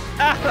it!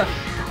 Ah.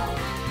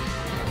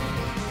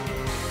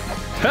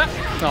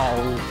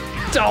 Oh.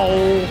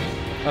 Oh.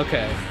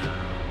 Okay.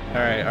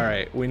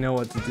 Alright. We know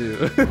what to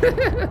do.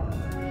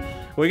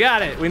 We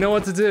got it! We know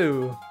what to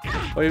do.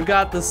 We've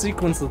got the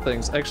sequence of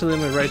things. Actually,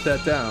 let me write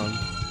that down.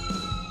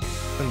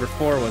 Number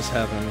 4 was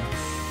heaven.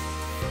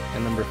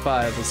 And number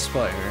 5 was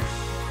fire.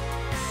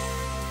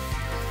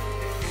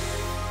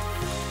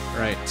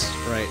 Right.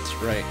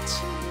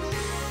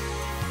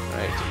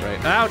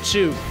 Ouch,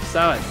 you!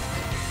 Stop it!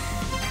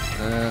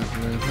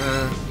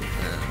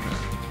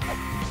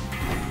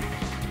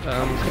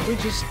 Could we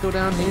just go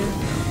down here? No,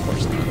 of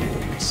course not.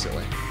 It's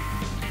silly.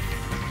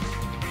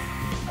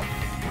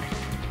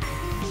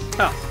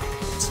 Oh,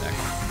 one sec.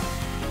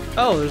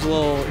 Oh, there's a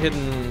little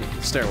hidden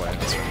stairway.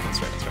 That's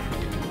right.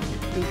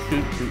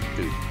 Doot.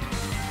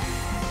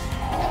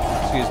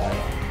 Excuse me.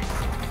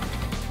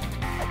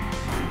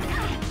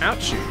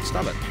 Ouch, you!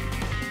 Stop it.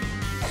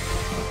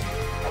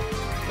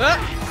 Ah!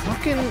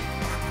 Fucking...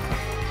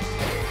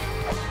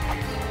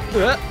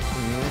 How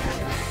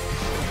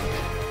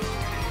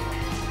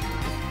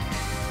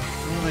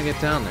do I get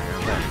down there?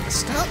 Okay.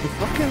 Stop the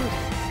fucking...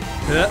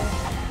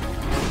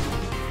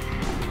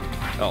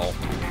 Oh.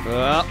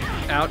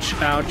 Ouch.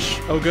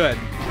 Oh, good.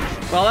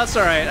 Well, that's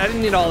alright. I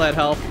didn't need all that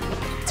help.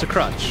 It's a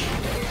crutch.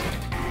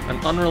 An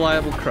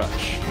unreliable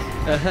crutch.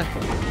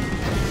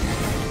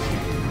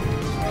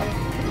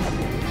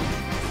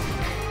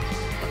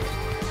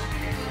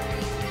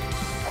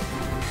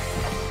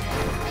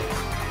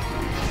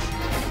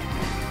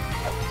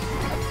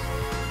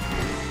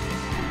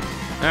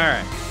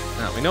 Alright,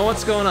 now we know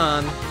what's going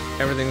on.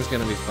 Everything's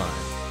gonna be fine.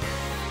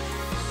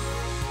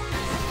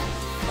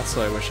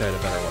 Also, I wish I had a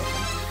better weapon.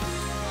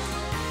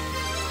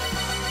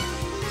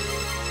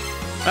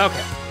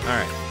 Okay,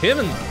 alright. Him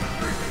and...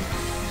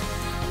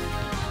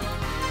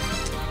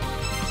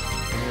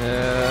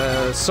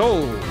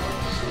 Soul.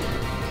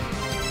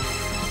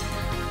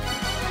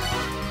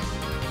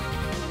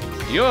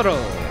 Yoro.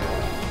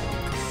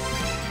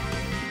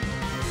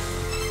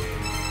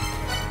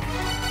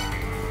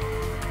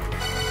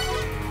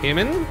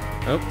 Himin?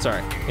 Oh,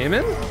 sorry.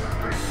 Himin?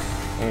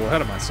 Oh,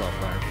 ahead of myself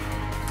there.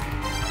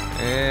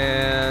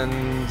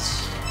 And...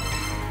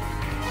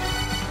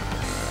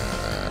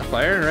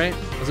 fire, right?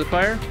 Was it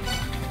fire?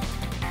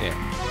 Yeah.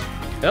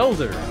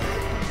 Elder.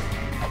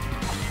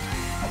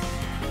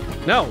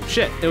 No,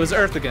 shit. It was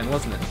Earth again,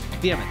 wasn't it?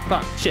 Damn it.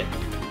 Fuck. Shit.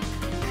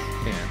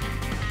 Yeah.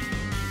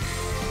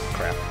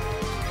 Crap.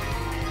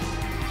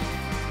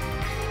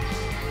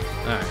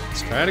 Alright,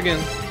 let's try it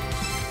again.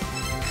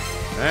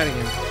 Try it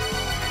again.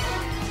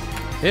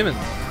 Himin.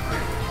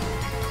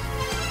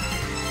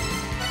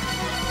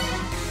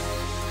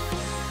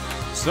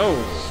 So.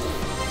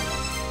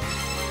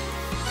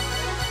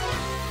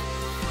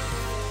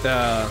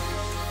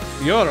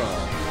 Yoro.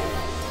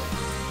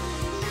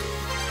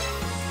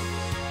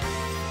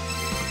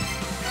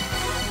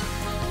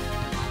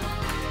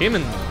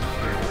 Himin.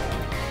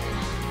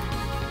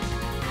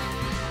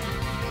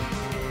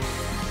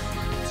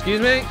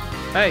 Excuse me?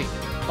 Hey.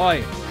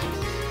 Oi.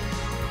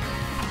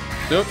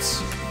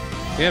 Oops.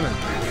 Himin.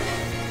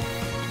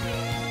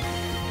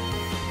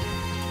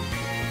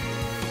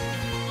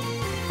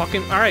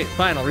 Fucking, alright,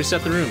 fine, I'll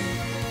reset the room.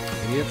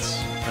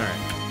 Idiots.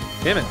 Alright.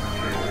 Damn it.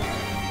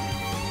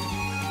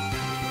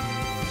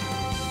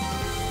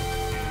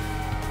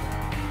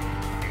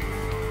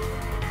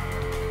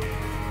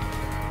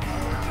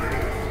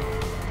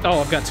 Oh,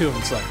 I've got 2 of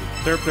them selected.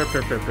 Derp.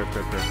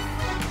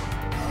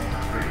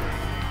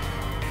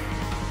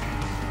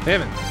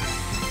 Damn it.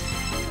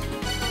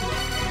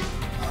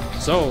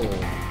 So.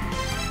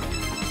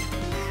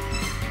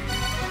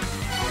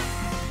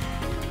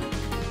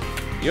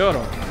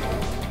 Yoro.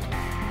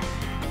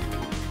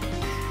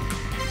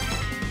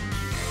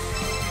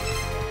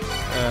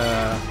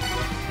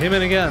 Him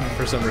in again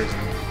for some reason.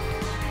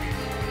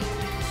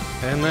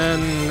 And then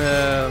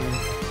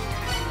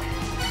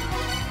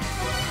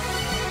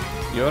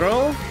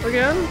Yoro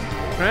again,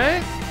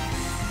 right?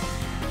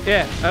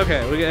 Yeah,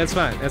 okay, it's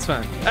fine, it's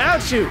fine.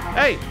 Ouch, you!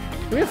 Hey,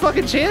 give me a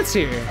fucking chance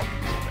here.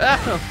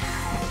 Ow.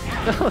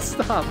 No,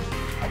 stop.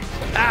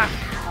 Ah!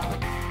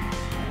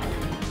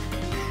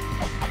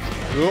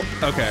 Oop,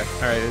 okay,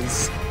 alright,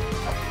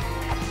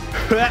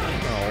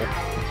 Oh.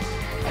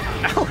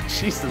 Ow,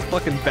 Jesus,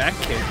 fucking back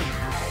kick.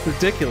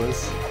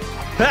 Ridiculous.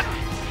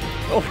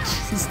 Oh,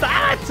 Jesus,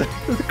 stop it!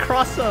 The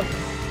cross up.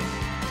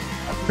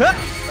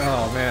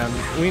 Oh, man.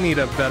 We need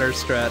a better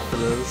strat for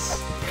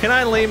this. Can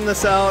I lame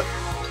this out?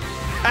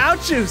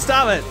 Ouch you!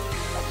 Stop it!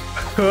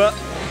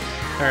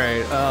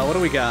 Alright, what do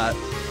we got?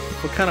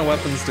 What kind of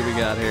weapons do we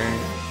got here?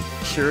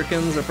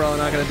 Shurikens are probably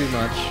not gonna do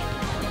much.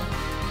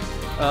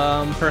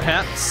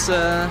 Perhaps,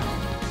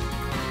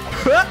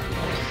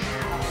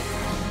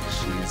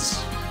 jeez.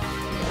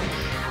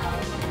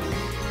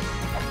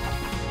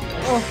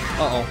 Oh,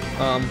 uh-oh.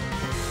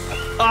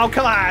 Oh,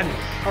 come on!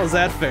 How was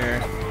that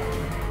fair?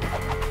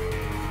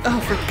 Oh,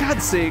 for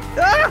God's sake.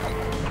 Ah!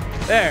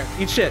 There,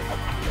 eat shit.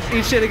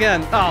 Eat shit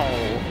again. Oh,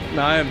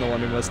 no, I am the one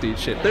who must eat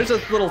shit. There's a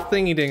little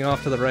thingy ding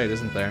off to the right,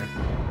 isn't there?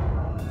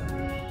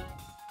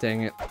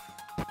 Dang it.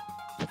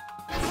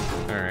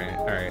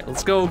 Alright,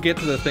 let's go get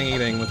to the thingy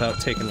ding without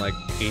taking like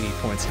 80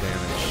 points of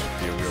damage.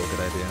 Be a real good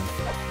idea.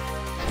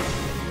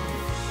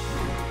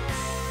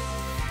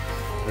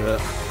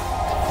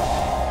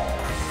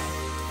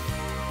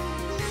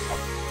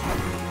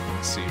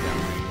 See you down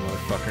there, you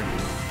motherfucker.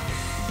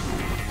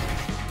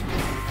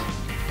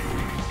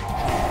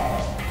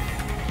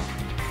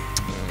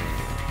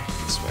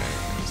 This way, I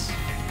guess.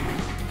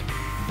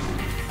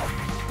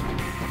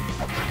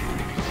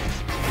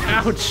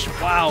 Ouch!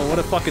 Wow, what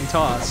a fucking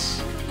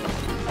toss.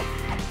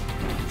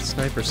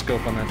 Sniper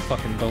scope on that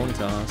fucking bone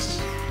toss.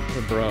 What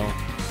a bro.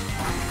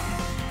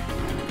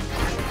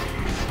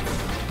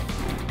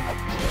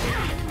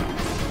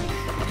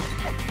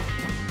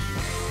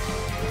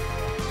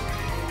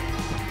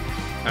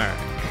 Alright.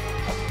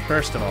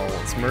 First of all,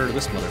 let's murder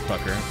this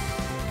motherfucker.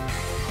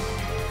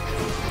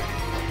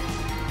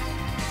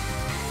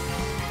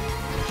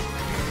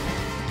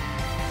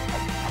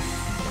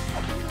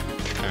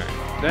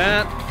 Alright,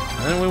 that.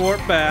 And then we warp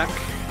back,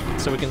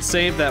 so we can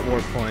save that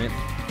warp point.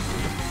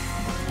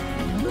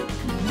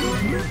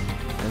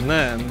 And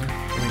then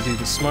we do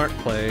the smart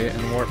play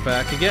and warp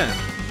back again.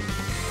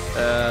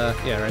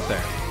 Yeah, right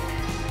there.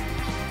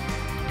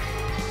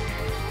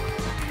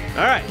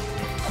 Alright.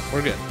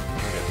 We're good.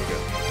 We're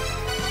good.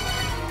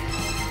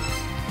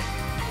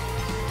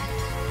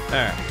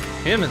 Alright.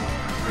 Him and...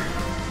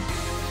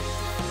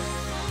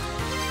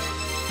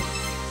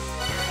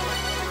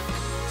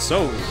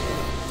 So...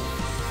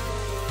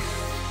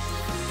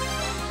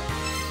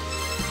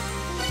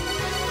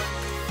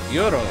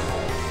 Yoro.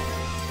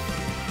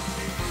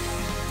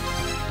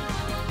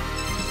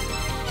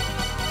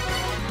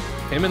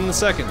 Him in the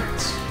second.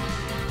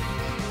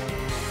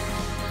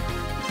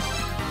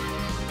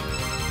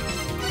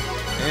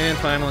 And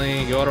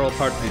finally, Yoro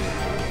part 2.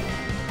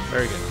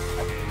 Very good.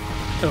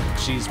 Oh,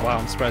 jeez, wow,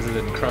 I'm surprised it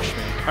didn't crush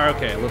me. Alright,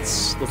 okay,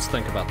 let's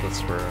think about this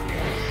for a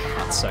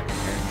hot second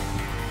here.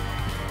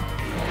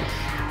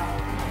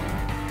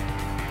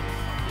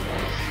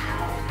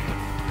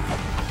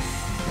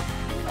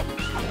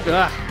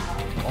 Ah!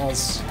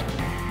 Balls.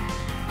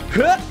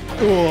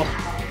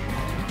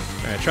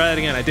 Alright, try that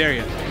again, I dare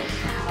you.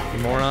 You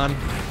moron.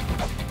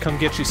 Come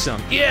get you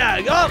some.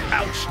 Yeah! Oh!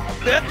 Ouch!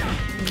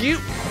 You!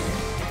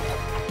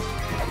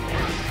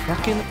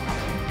 Fucking...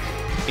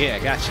 Yeah,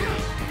 got you.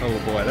 Oh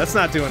boy, that's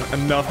not doing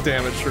enough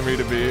damage for me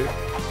to be...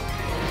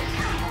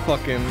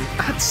 Fucking...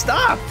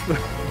 Stop!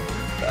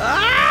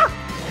 Ah!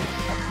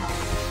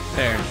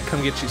 There,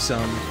 come get you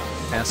some,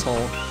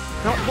 asshole.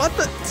 No, what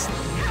the...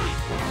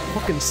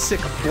 Fucking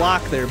sick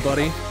block there,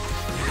 buddy.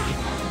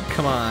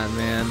 Come on,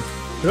 man.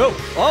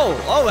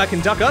 Oh, I can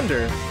duck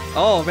under.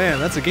 Oh man,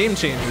 that's a game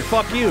changer.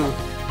 Fuck you.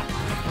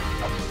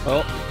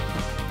 Oh.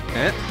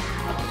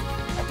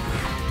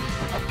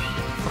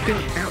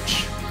 Fucking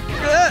ouch.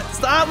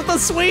 Stop with the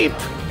sweep!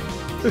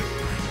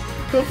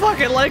 The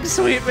fucking leg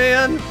sweep,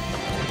 man.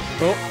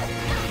 Oh.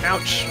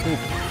 Ouch. Ooh,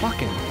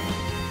 fucking.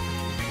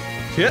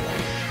 Shit.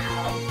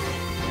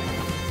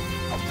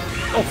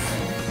 Oh.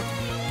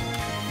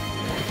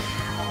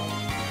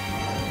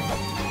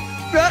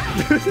 Damn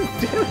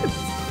it!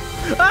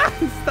 Ah,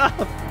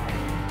 stop!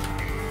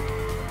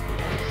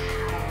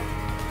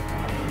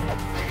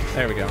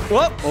 There we go.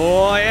 Whoop!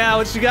 Oh yeah,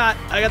 what you got?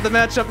 I got the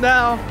matchup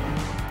now.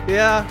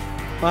 Yeah.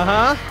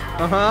 Uh-huh.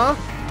 Uh-huh.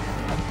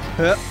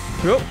 Hup.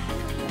 Hup.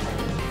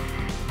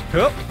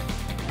 Hup.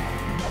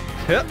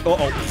 Hup.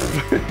 Uh-oh.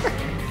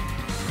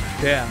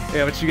 Yeah.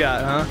 Yeah, what you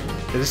got, huh?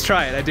 Yeah, just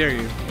try it, I dare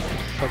you.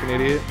 Fucking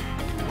idiot.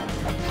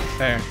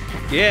 There.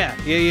 Yeah.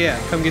 Yeah.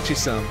 Come get you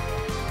some.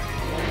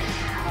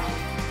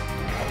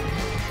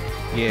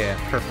 Yeah,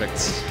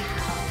 perfect.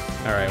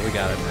 Alright, we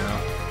got it now.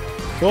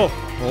 Whoa!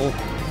 Oh!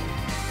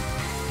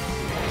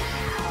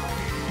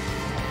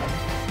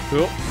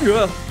 Oh!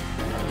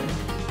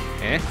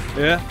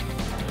 Yeah.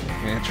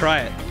 Yeah, try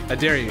it. I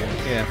dare you.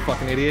 Yeah,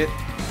 fucking idiot.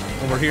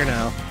 And we're here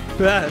now.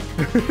 Yeah.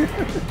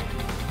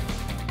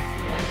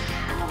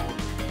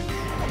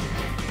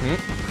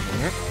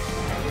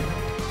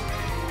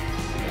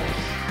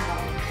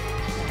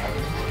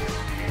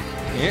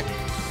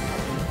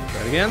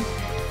 Try it again.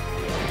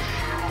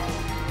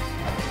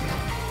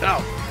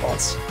 Oh,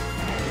 balls.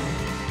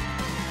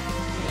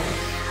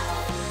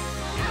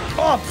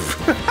 Oh!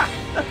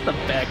 The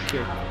back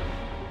kick.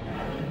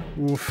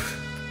 Oof.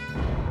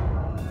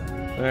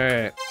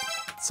 Alright.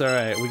 It's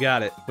alright, we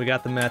got it. We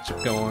got the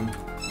matchup going.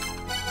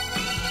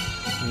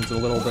 Needs a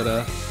little bit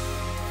of...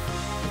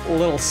 a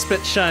little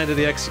spit shine to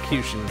the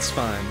execution. It's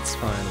fine, it's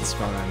fine, it's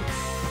fine.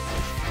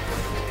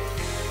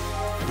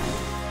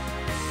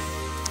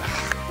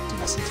 Do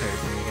this entire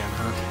thing again,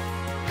 huh?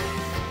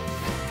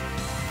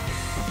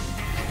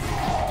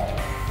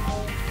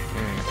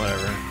 Alright,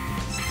 whatever.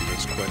 Let's do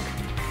this quick.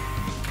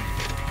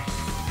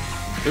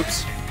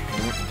 Oops.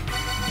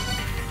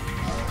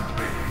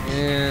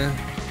 Yeah.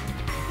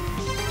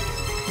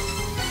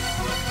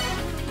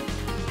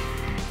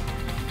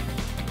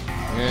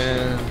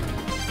 Yeah.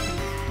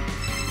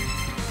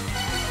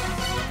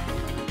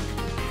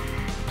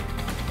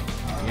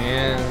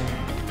 Yeah.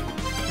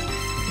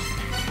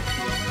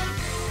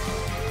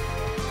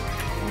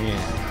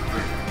 Yeah.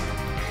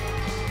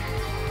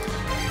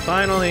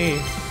 Finally.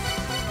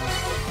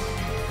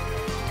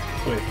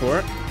 Wait for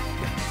it.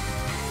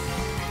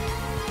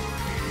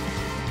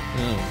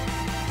 Oh.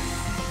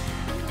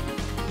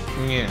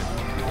 Yeah.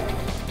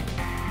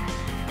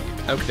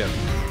 Okay.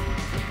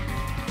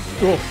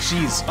 Oh,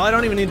 jeez. Oh, I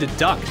don't even need to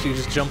duck. She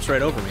just jumps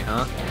right over me,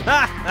 huh?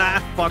 Ha!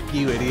 Ha! Fuck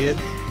you, idiot.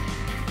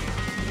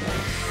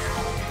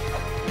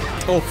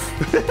 Oh.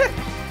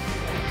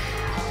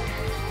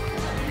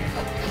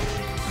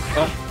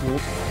 Oh.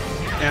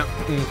 Yeah.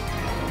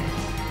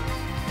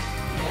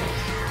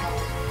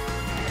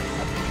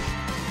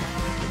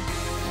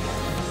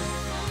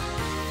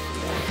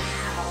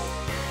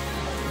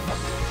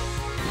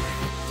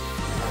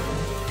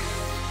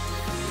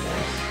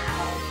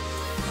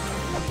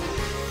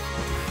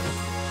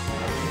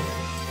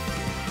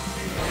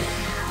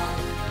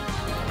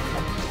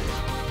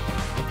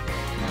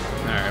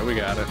 Alright, we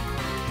got it.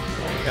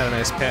 Got a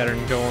nice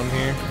pattern going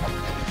here.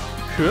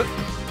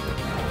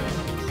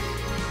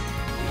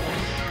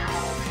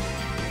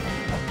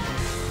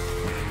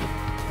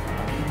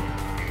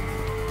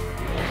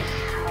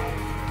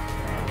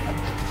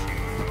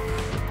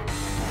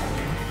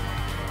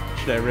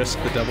 Should I risk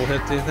the double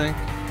hit, do you think?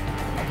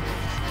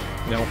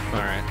 Nope,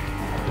 alright.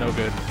 No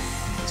good.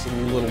 It's a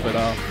little bit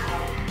off.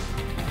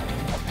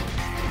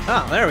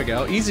 Ah, there we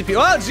go. Easy peasy.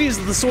 Oh, jeez,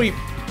 the sweep!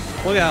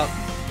 Look out.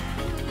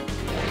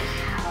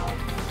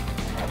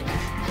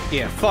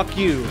 Yeah, fuck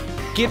you.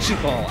 Get you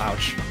ball.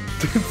 Ouch.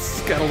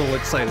 Got a little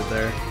excited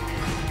there.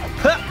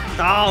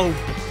 Oh!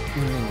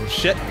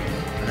 Shit.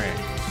 Alright.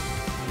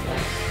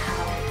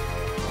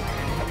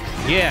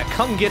 Yeah,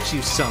 come get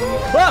you some.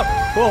 Whoa!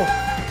 Whoa!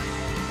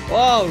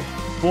 Whoa!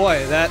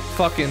 Boy, that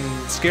fucking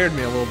scared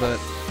me a little bit.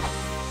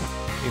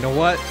 You know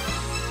what?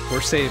 We're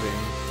saving.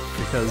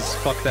 Because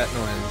fuck that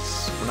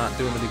noise. We're not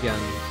doing it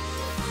again.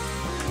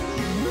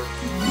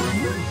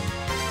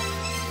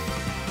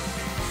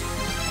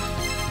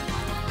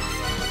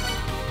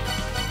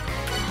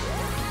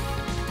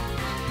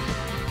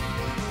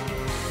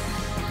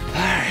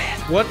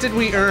 What did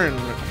we earn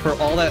for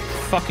all that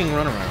fucking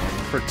runaround?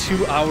 For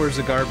 2 hours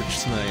of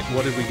garbage tonight,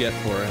 what did we get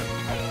for it?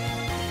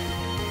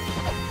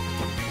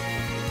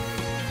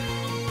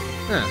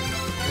 Huh.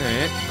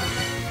 Alright.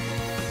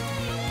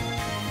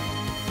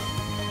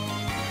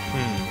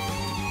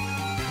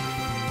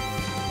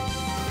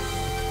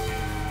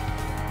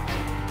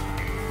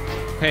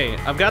 Hey,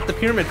 I've got the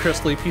pyramid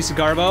crystal, you piece of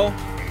garbo.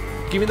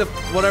 Give me the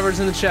whatever's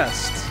in the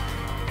chest.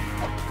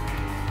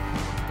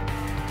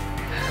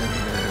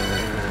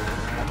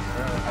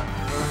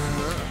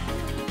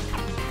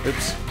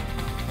 Oops.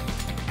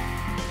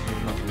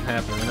 Nothing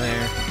happening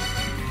there.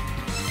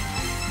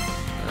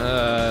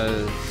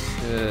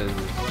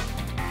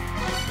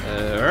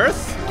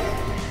 Earth?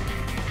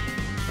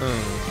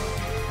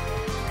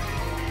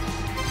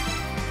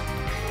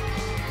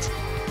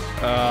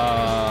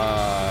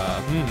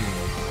 Well,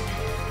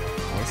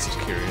 this is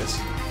curious.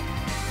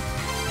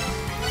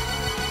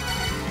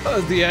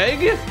 The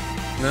egg?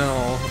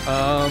 No.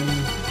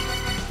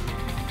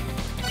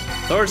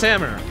 Thor's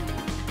hammer?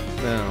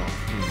 No.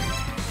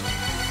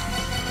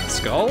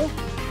 Skull?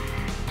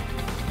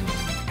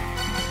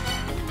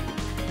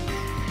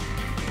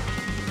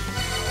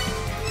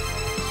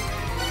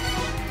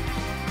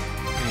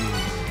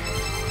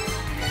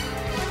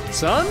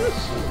 Sun?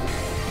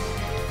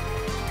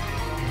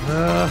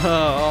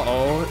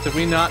 Uh-oh. Did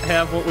we not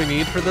have what we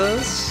need for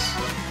this?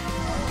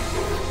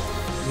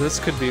 This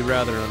could be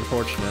rather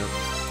unfortunate.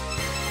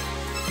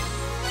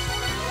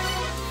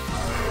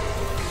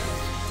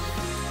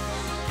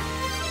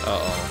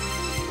 Uh-oh.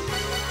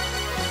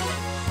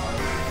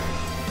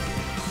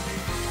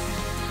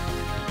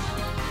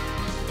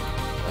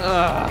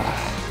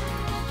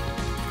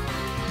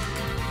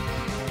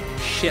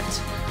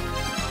 Shit.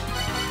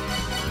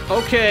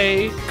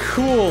 Okay,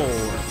 cool.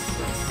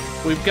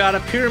 We've got a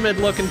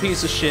pyramid-looking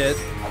piece of shit.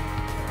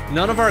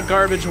 None of our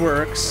garbage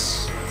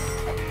works.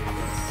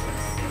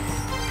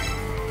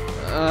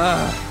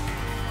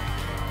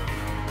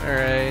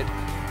 Alright.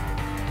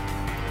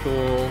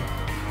 Cool.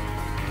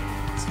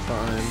 It's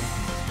fine.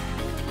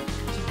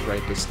 Just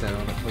write this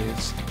down at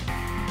least.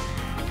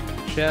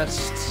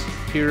 Chest,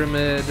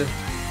 pyramid,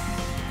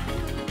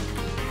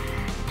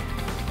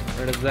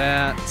 Rid of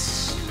that.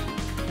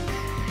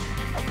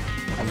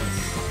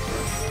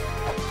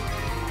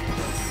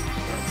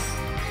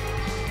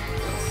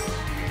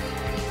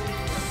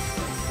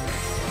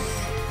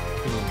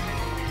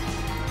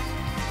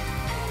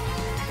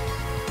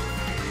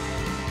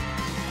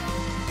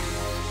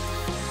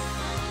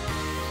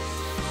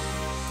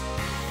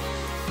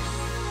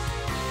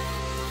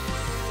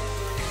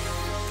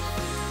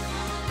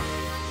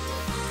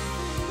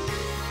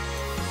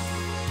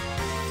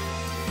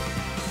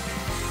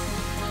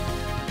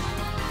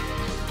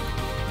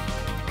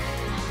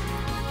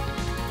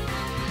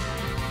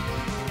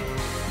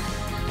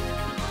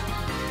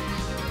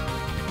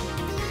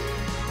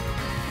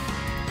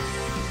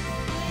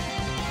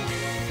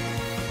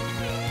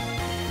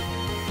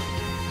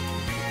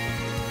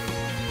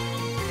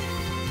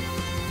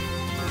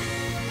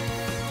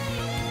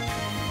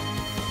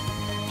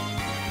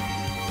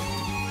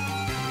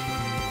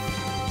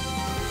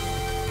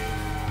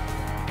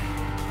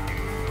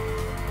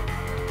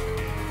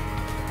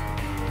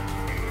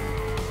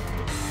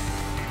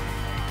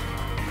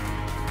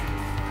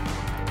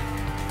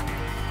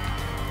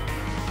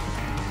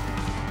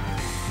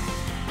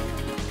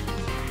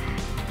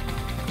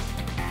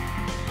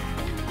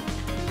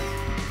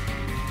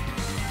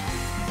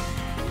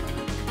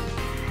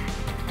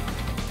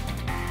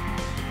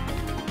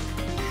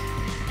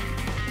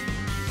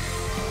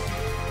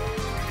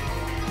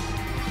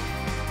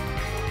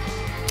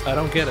 I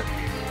don't get it.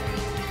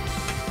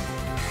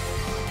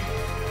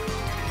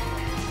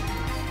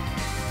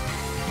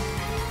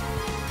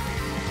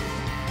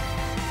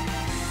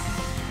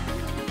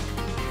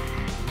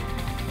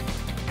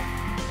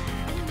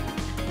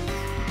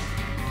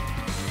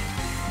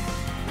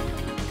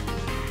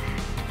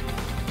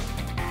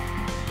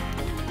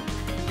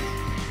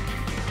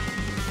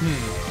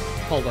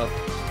 Hold up.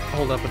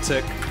 Hold up a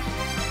tick.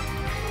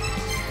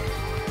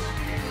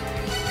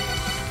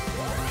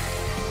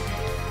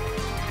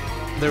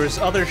 There is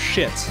other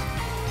shit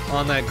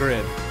on that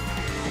grid.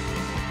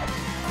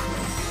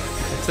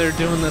 If they're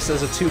doing this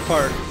as a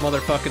two-part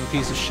motherfucking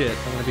piece of shit,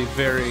 I'm gonna be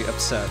very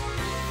upset.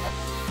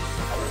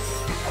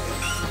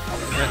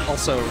 And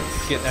also,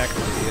 get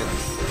activated.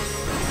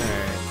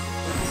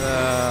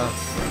 Alright.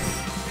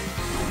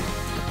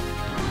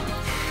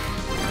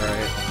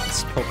 Alright,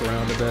 let's poke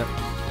around a bit.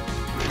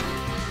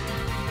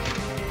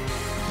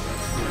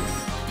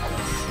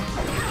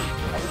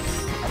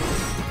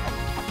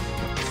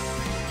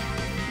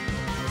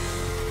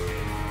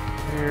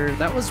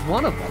 That was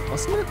one of them,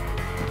 wasn't it?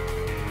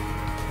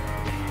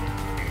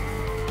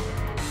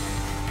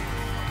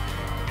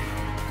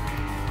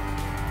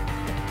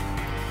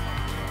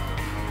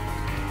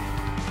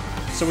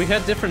 So we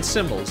had different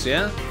symbols,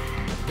 yeah?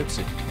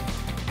 Oopsie.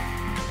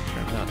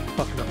 Sure I'm not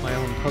fucking up my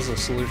own puzzle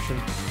solution.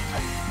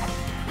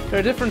 There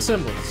are different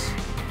symbols.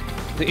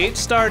 The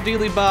H-star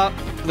dealy bop,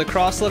 the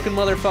cross-looking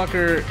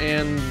motherfucker,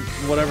 and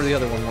whatever the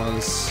other one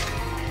was.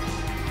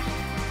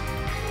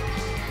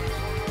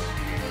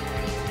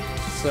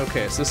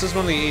 Okay, so this is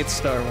one of the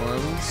 8-star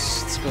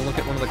ones. Let's go look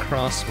at one of the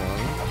cross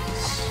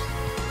ones.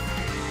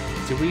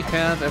 Do we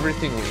have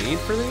everything we need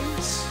for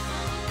these?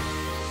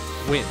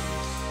 Wind.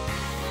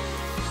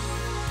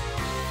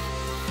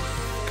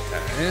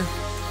 Okay.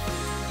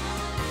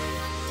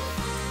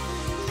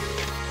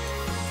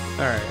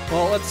 Alright,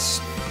 well,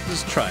 let's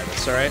just try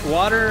this, alright?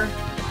 Water.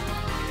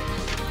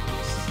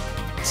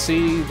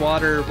 Sea,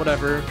 water,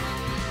 whatever.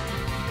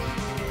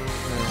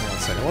 Hold on a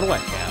second, what do I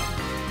have?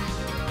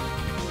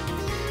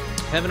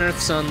 Heaven,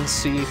 Earth, Sun,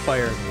 Sea,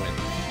 Fire, and Wind.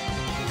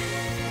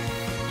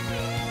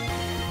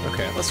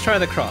 Okay, let's try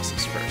the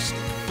crosses first.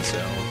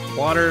 So,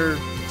 water,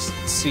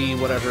 sea,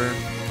 whatever.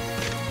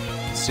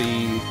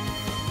 Sea.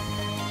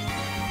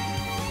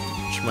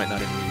 Which might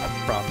not even be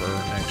proper,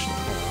 actually.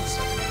 Hold on a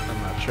second.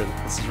 I'm not sure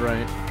that this is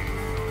right.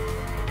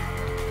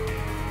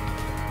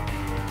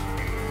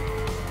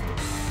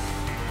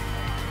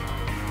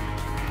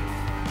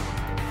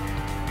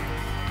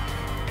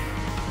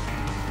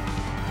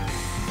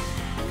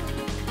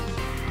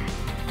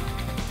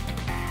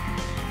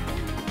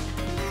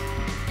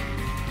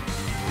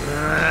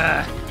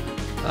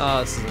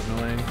 Oh, this is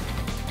annoying.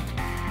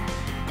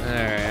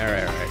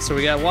 Alright. So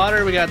we got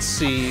water, we got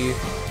sea.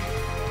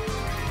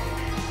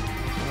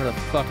 Where the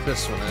fuck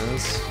this one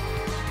is?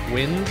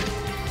 Wind?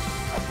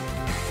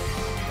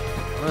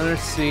 Water,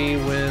 sea,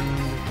 wind.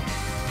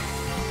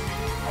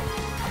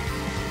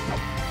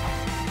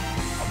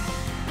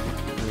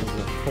 There's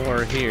the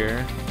 4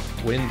 here.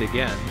 Wind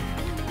again.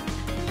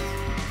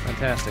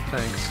 Fantastic,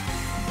 thanks.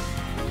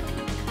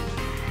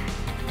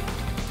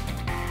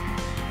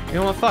 You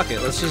know what, fuck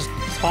it, let's just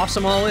toss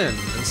them all in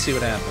and see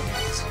what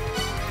happens.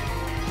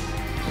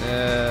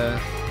 Yeah.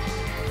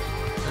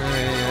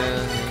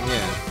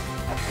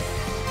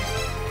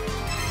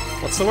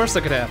 What's the worst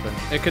that could happen?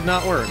 It could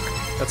not work.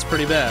 That's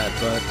pretty bad,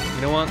 but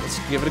you know what, let's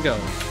give it a go.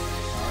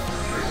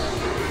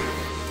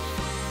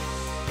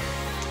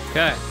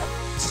 Okay,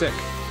 sick.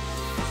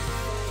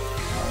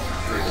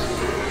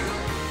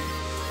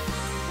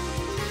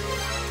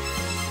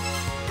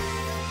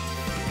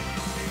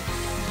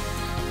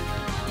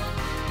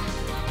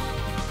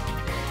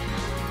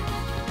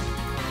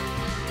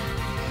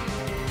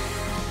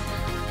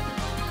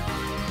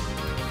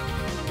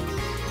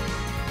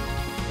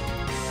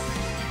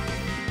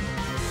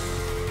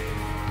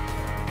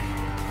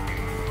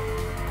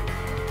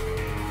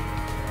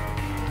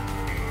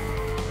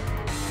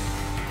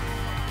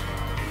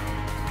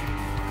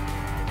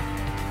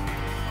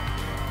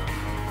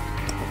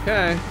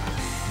 Okay.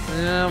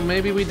 Yeah,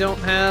 maybe we don't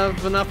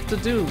have enough to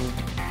do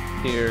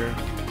here.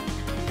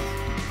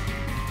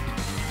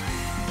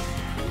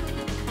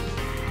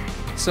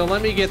 So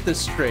let me get this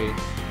straight.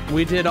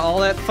 We did all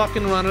that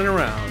fucking running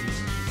around.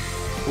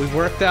 We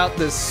worked out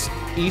this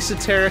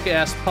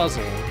esoteric-ass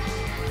puzzle,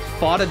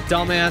 fought a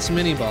dumbass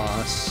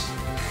mini-boss,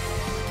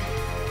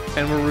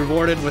 and were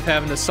rewarded with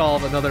having to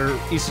solve another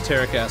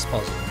esoteric-ass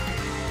puzzle.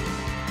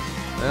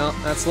 Well,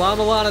 that's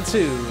LA-MULANA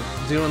 2,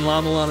 doing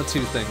LA-MULANA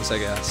 2 things, I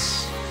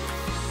guess.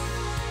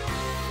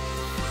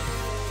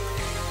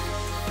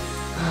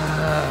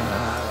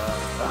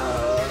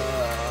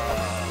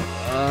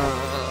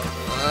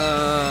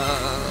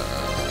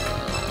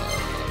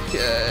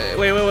 Okay.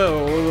 Wait,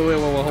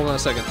 hold on a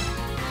second.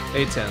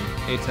 A10.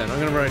 I'm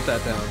gonna write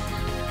that down. I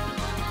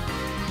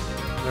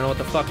don't know what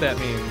the fuck that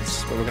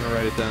means, but we're gonna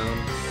write it down.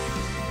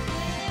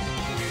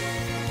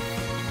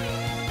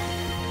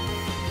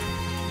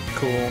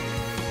 Cool.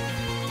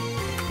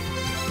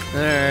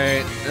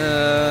 Alright,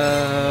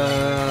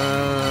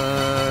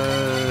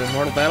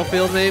 Mortal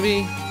Battlefield,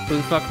 maybe? Who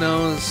the fuck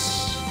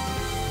knows?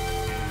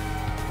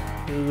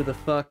 Who the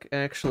fuck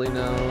actually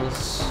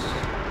knows?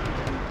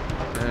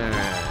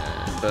 Alright.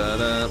 That's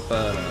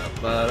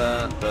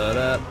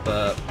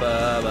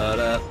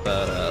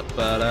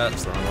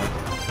the wrong one.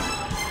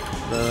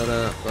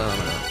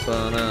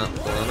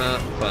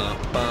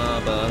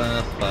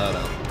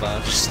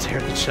 Just stare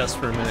at the chest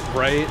for a minute,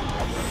 right?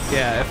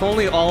 Yeah, if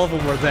only all of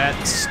them were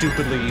that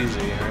stupidly easy,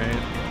 right?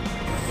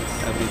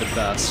 That'd be the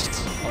best.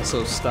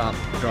 Also, stop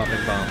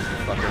dropping bombs, you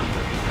fucker.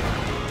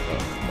 Oh,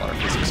 water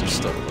physics are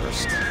still the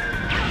worst.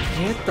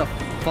 Get the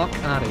fuck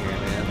out of here, man.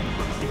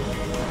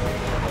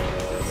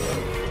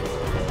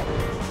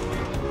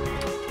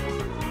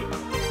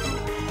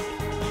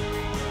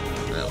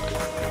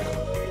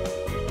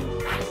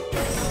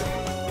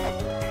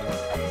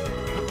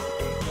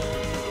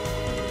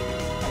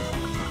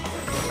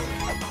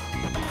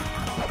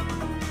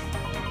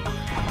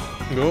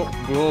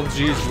 Oh,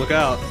 jeez, look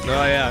out.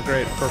 Oh yeah,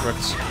 great,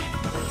 perfect.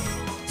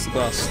 It's the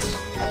best.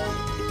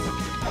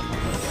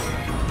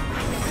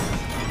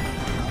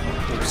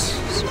 Oops,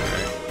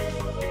 sorry.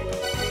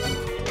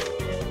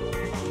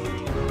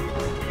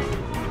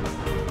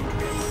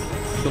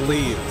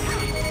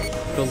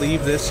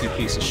 Believe this, you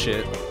piece of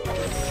shit.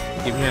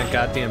 Give me that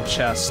goddamn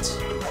chest.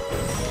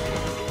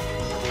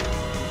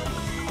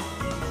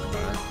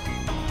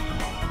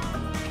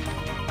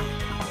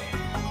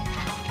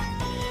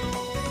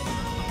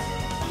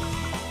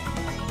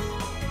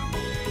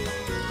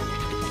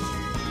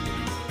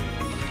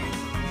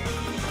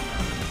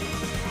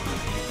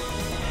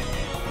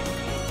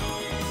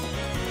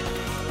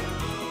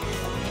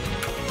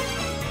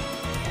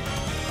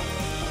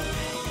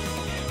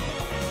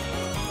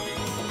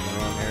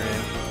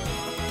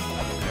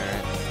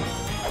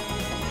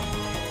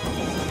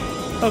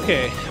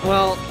 Okay,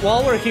 well,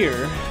 while we're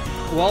here,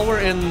 while we're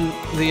in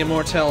the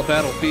Immortal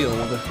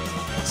Battlefield,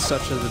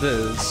 such as it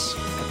is,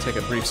 I'll take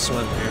a brief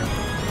swim here.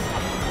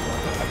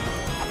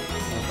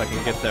 If I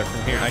can get there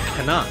from here. I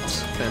cannot.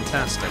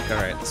 Fantastic.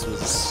 Alright, this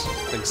was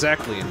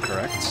exactly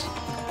incorrect.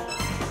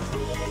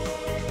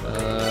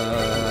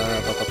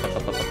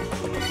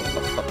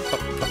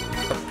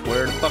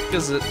 Where the fuck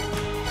is it?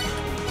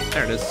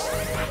 There it is.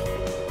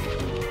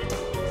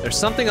 There's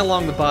something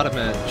along the bottom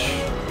edge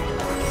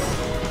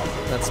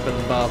that's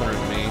been bothering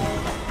me.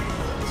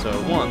 So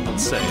one,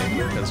 let's save.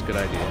 That's a good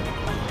idea.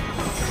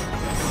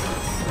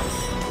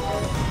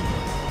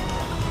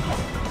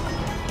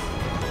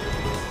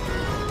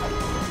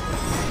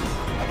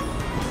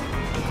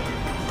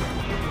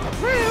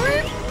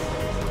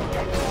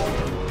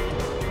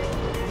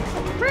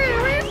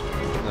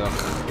 Ugh,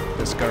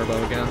 this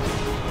Garbo again.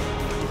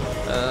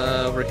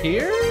 Over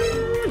here?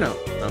 No,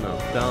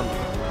 down.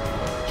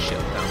 Shit,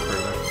 down further.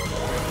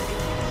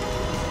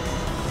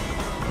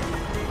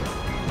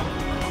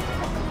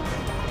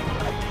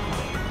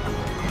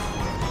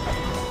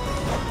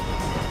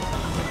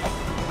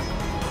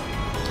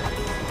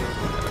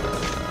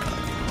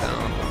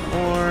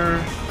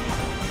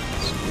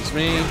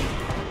 Me.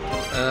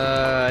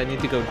 I need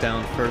to go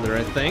down further,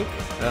 I think.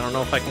 I don't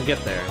know if I can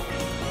get there.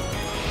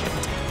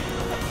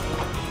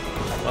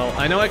 Well,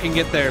 I know I can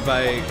get there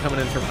by coming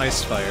in from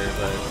Icefire,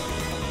 but...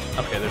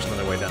 Okay, there's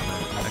another way down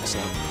there.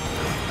 Excellent.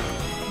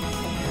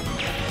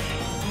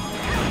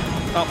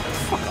 Oh,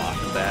 fuck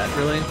off with that,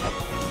 really?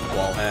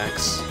 Wall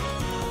hacks.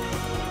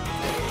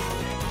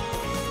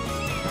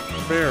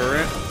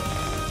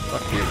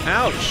 Fuck you.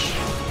 Ouch!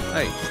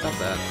 Hey, stop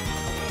that.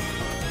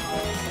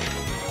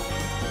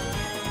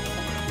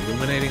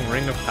 Illuminating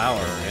Ring of Power.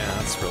 Yeah,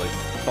 that's really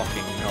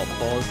fucking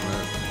helpful, isn't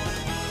it?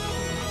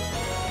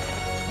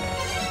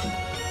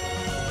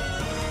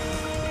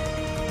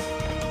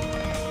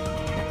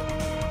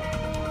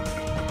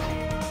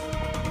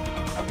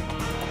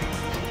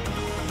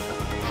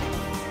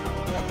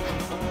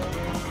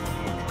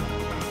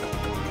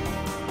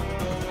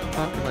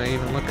 What am I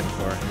even looking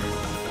for?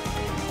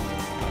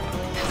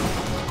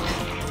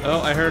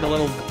 Oh, I heard a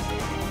little...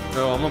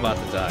 Oh, I'm about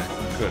to die.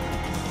 Good.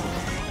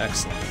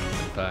 Excellent.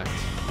 In fact.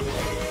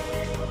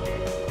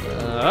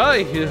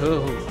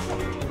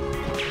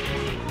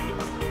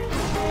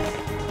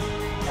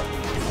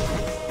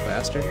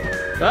 Bastard.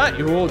 Ah,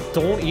 you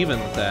don't even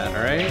with that,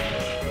 alright?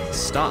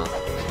 Stop.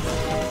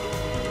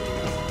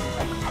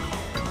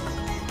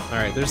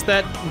 Alright, there's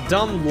that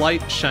dumb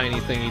light shiny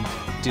thingy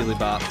dealy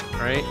bop,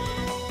 right?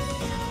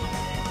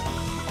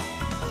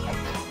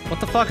 What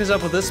the fuck is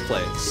up with this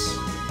place?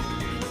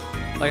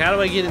 Like, how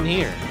do I get in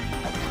here?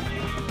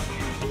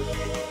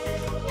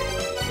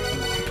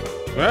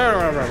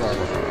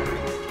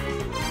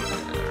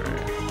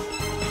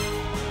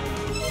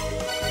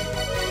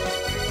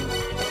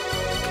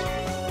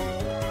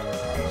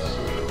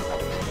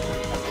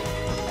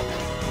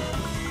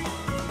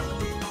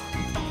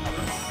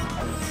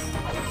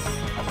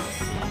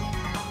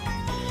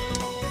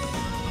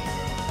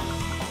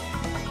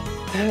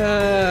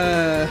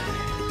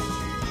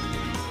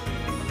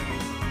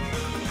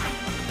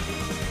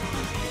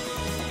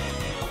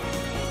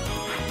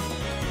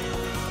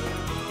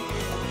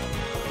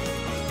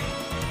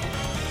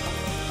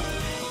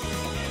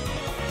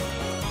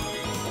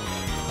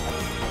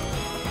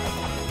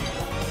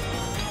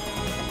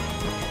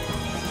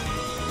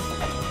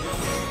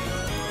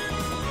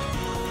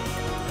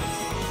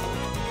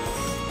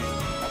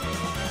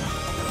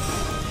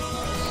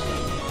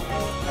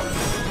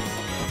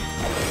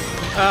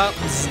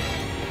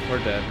 We're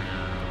dead.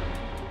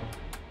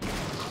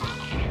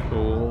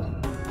 Cool.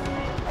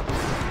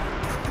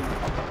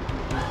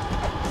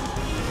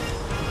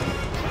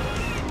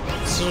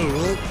 So,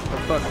 go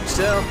fuck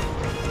yourself.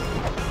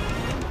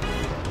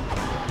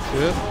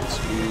 Yep,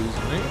 excuse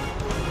me.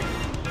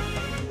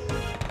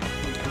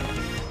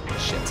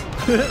 Shit.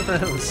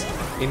 That was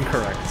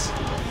incorrect.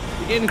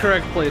 The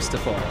incorrect place to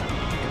fall.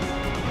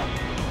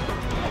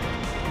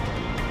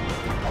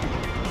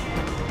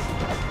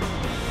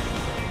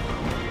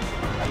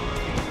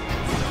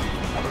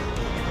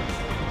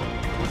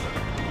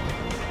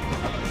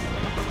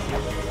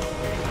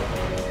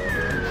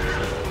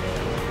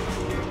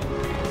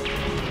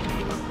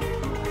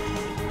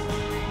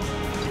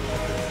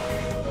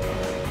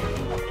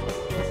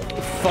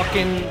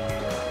 Fucking...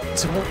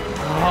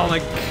 Oh my...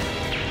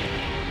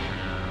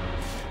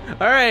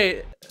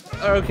 Alright.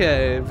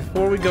 Okay,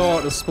 before we go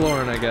out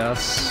exploring, I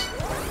guess.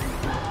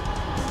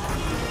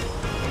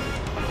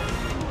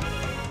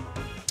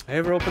 I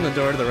ever opened the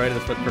door to the right of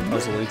the footprint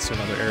puzzle leads to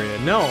another area?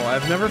 No,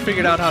 I've never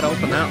figured out how to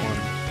open that one.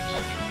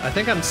 I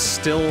think I'm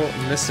still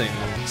missing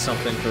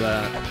something for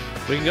that.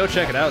 We can go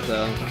check it out,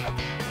 though.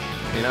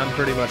 I mean, I'm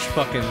pretty much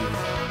fucking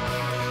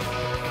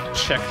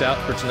checked out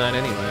for tonight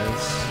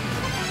anyways.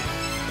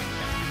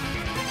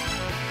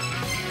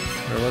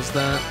 Where was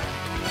that?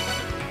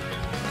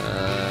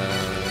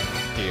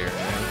 Here.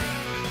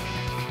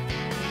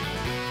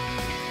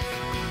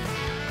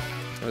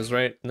 It was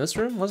right in this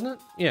room, wasn't it?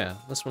 Yeah,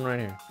 this one right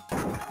here. I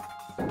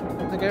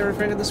don't think I ever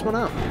figured this one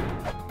out.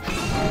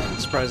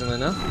 Surprisingly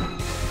enough.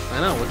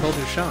 I know, withhold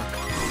your shock.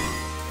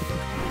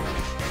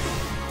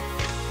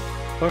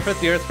 Forfeit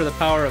the earth for the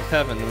power of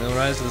heaven, and they'll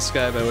rise to the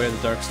sky by way of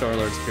the Dark Star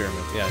Lord's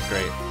pyramid. Yeah,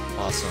 great.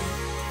 Awesome.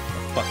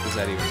 What the fuck does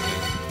that even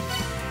mean?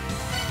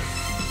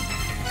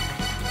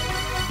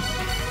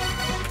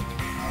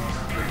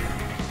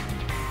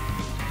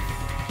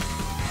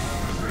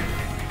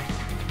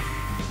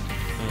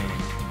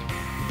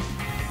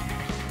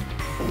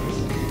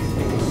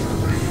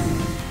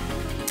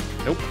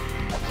 Nope.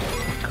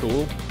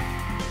 Cool.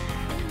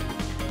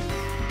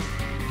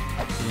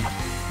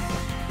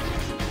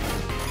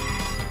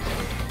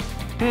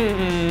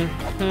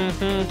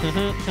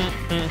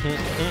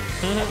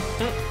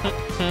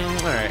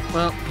 Alright,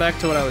 well, back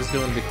to what I was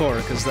doing before,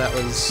 because that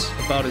was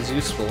about as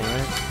useful,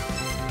 right?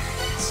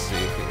 Let's see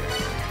here.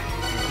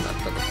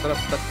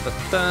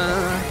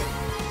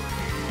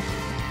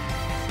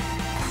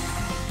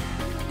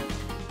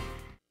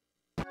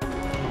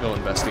 Go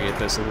investigate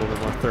this a little bit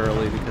more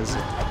thoroughly, because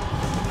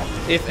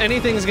if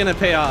anything's gonna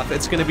pay off,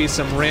 it's gonna be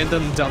some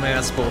random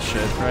dumbass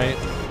bullshit, right?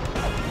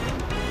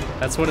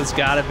 That's what it's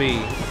gotta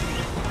be.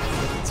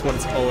 That's what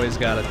it's always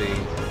gotta be.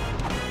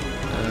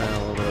 A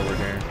little bit over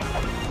here.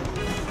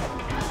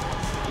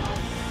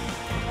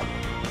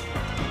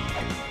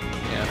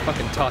 Yeah,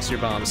 fucking toss your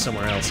bombs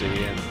somewhere else,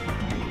 idiot.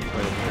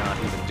 Or not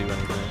even do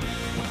anything.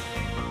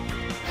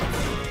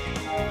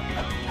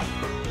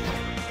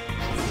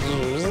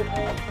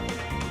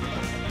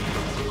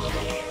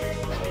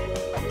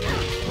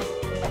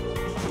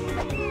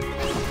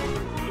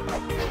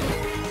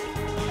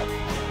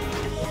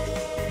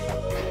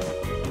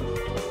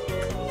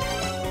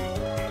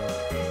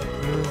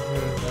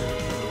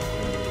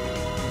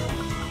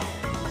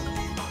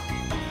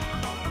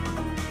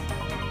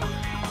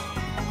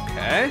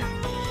 Okay.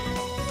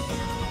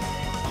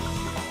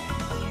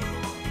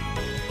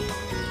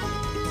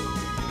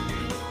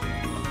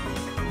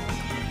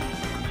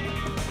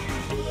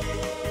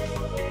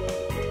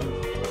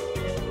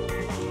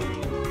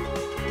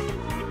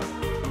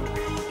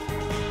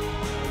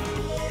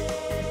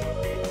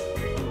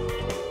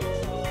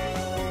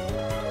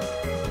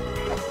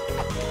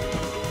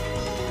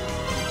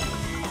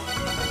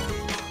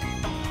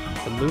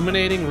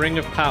 Illuminating Ring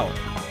of Power.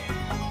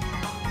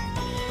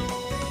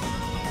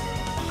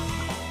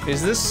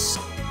 Is this...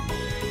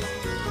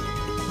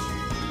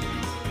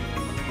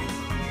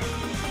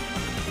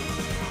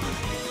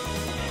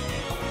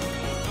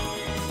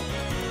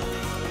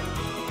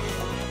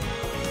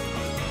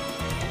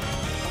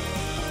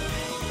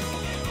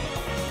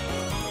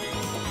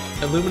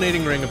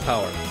 Illuminating Ring of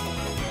Power.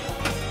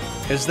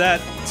 Is that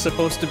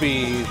supposed to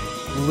be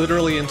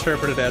literally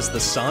interpreted as the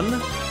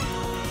sun?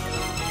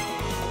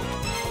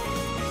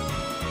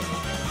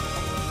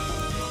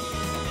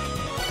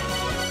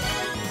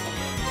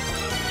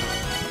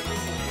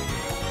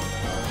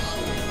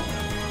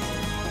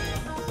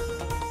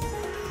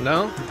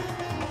 No?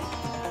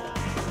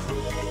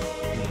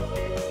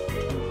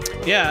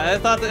 Yeah, I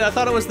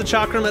thought it was the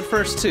chakram at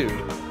first too.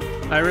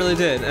 I really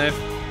did.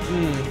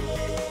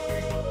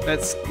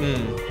 That's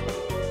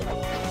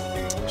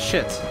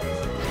shit.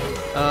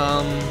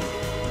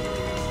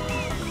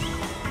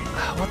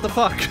 What the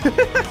fuck?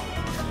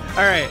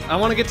 All right, I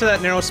want to get to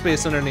that narrow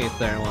space underneath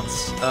there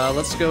once.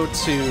 Let's go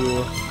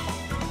to.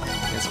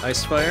 It's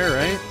Icefire,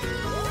 right?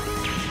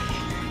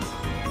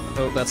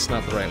 Oh, that's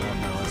not the right one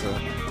now, is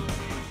it?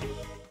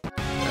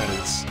 That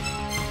is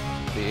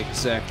the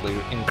exactly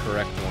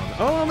incorrect one.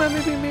 Oh,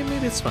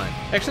 maybe it's fine.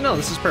 Actually, no,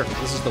 this is perfect.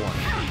 This is the one.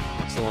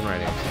 It's the one right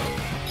here.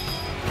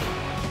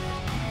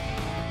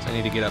 So I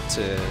need to get up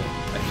to,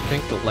 I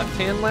think, the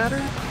left-hand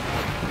ladder?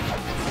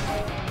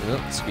 Oh,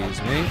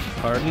 excuse me.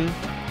 Pardon.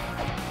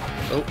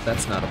 Oh,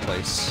 that's not a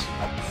place.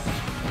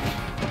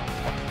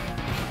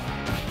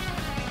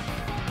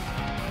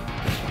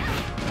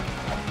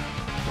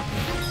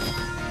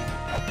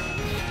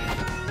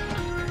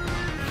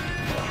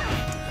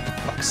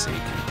 Fuck's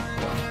sake.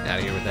 Out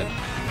of here with that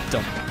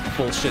dumb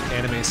bullshit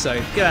anime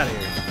site. Get out of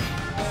here.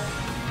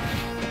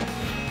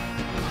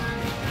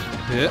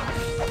 Yeah.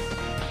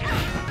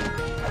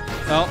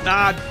 Oh,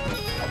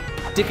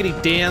 dickety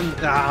damn.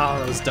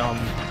 That was dumb.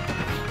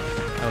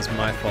 That was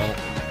my fault.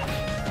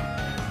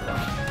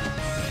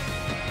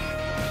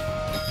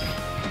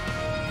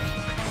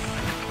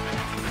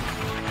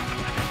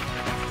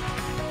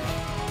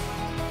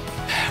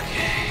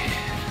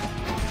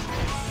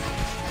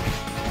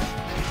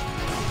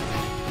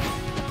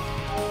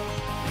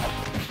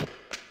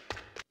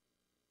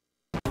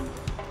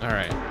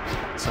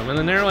 In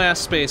the narrow-ass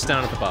space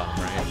down at the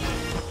bottom, right?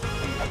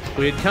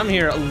 We had come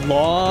here a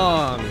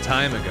long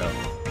time ago,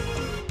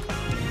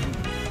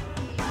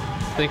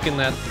 thinking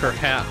that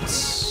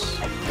perhaps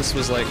this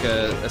was like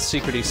a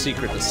secrety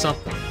secret to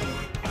something.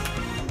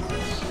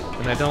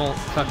 And I don't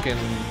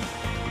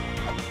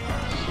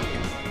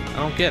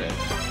get it.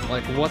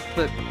 Like, what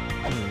the...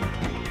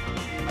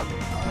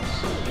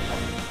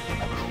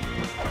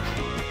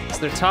 So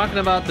they're talking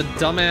about the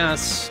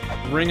dumbass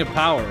Ring of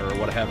Power or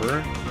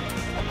whatever.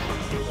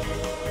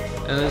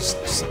 And there's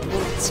just,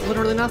 it's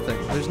literally nothing.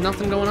 There's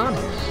nothing going on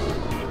here.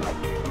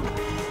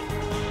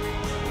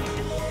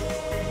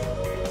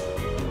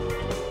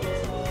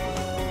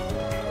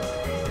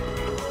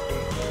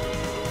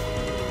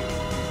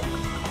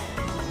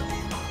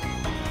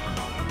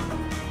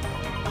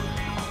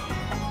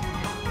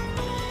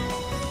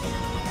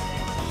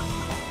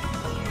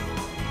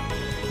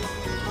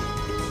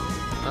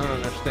 I don't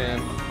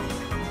understand.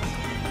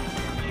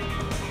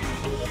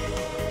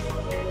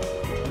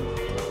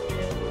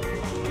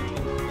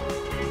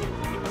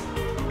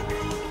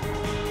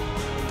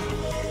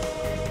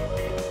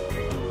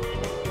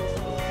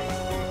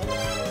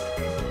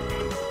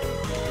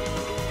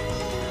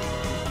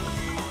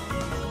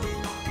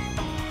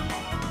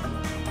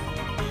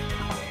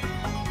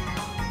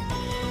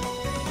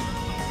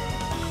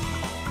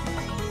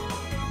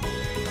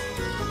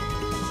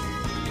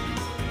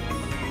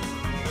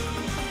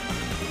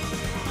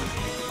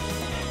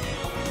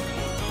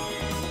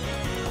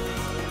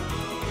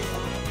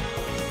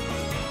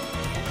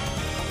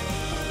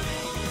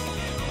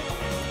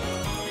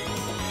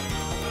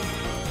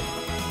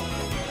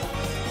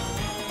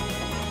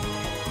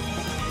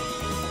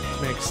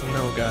 Makes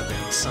no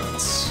goddamn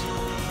sense.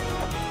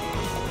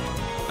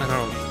 I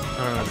don't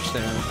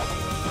understand.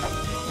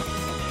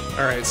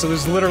 Alright, so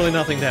there's literally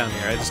nothing down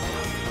here. I just...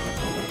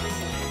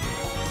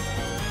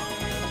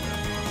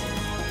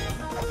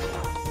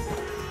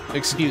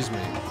 Excuse me.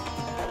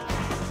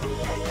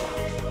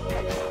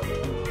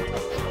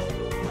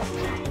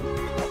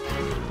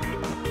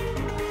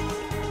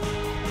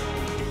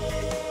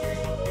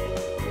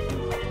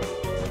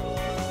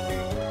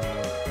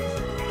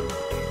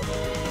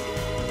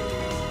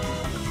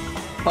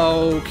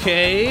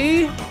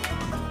 Okay.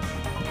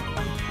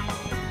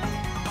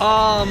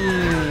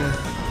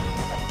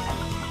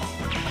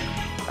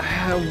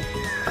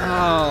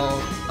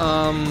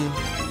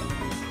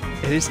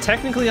 It is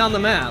technically on the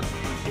map.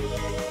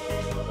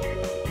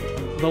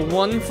 The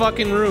one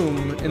fucking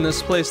room in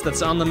this place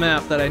that's on the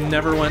map that I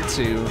never went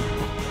to.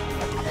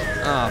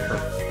 Ah, for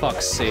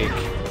fuck's sake.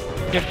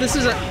 If this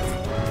is a...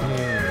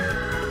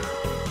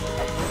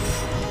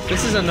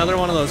 This is another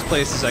one of those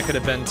places I could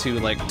have been to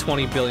like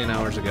 20 billion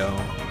hours ago.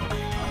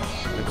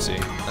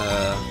 Oopsie.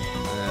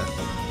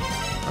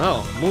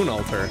 Oh, moon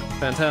altar.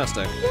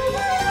 Fantastic.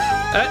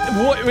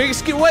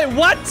 Wait,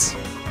 what?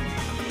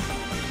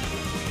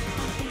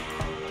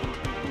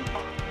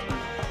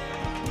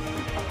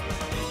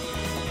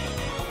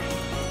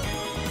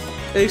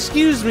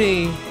 Excuse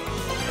me.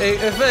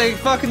 Hey,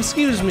 fucking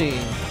excuse me.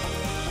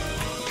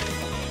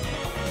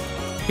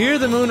 Hear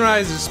the moon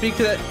rises, speak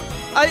to that.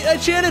 I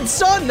chanted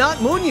sun,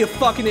 not moon, you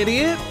fucking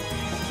idiot.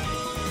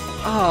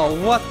 Oh,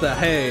 what the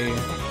hey.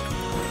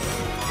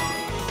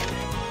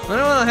 I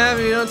don't want to have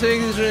you, don't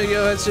take this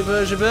radio, it's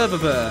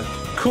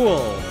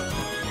cool.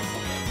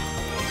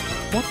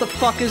 What the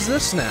fuck is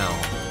this now?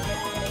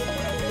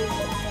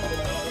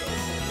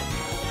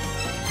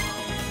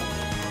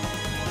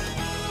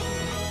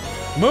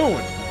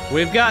 Moon!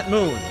 We've got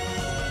moon.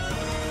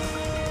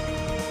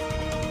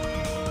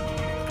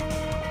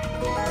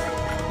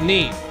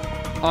 Neat.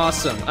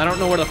 Awesome. I don't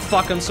know where the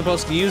fuck I'm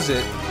supposed to use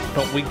it,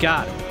 but we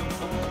got it.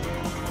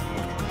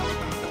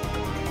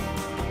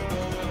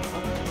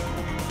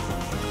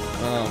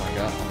 Oh my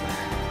god.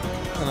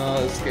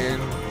 Oh, this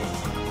game.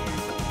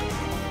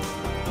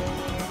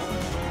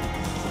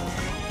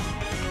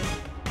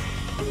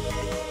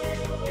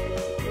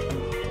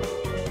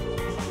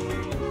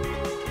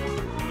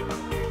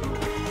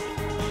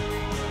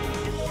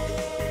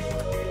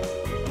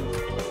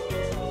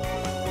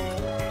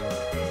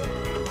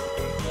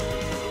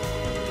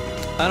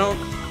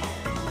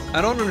 I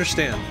don't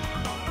understand.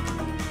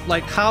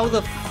 Like, how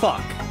the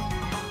fuck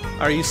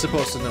are you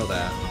supposed to know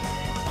that?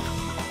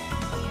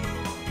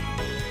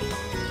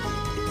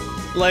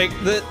 Like,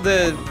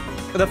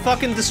 the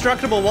fucking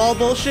destructible wall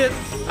bullshit,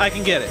 I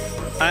can get it.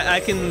 I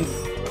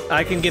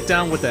can get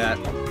down with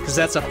that, because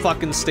that's a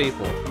fucking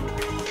staple.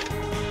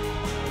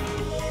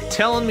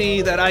 Telling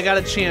me that I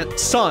gotta chant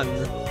sun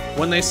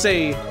when they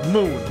say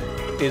moon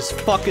is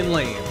fucking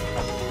lame.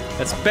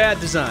 That's bad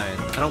design.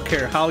 I don't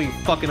care how you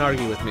fucking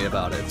argue with me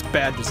about it. It's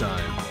bad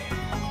design.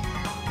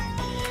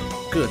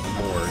 Good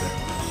lord.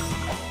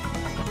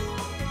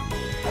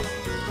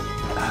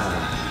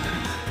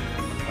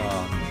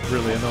 Oh, I'm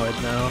really annoyed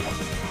now.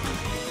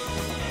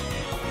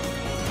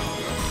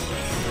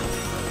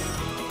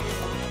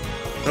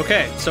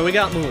 Okay, so we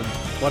got moon.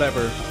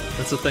 Whatever.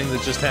 That's a thing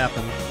that just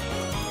happened.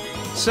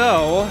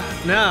 So,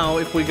 now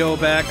if we go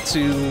back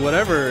to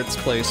whatever its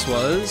place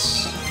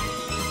was...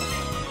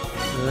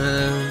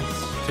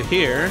 to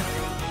here.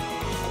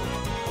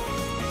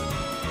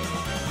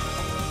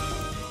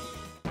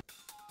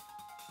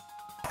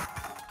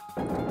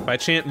 If I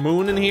chant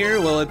moon in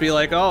here, will it be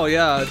like, oh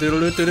yeah,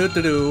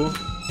 doodle-doo-doo-doo-doo.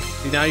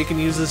 Now you can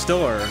use this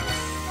door.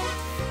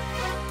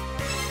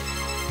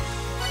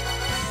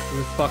 Who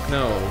the fuck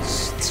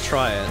knows? Let's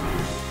try it.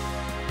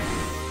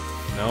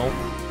 No.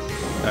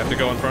 I have to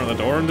go in front of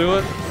the door and do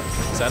it?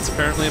 Because that's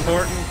apparently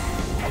important.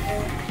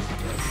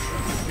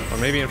 Or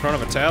maybe in front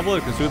of a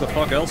tablet, because who the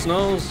fuck else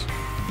knows?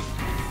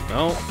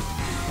 No.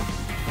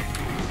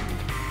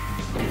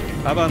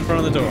 How about in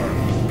front of the door?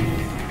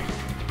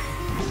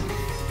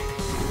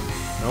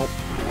 Nope.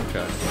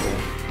 Okay, cool.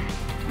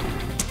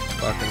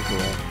 Fucking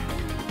cool.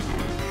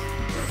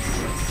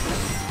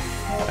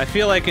 I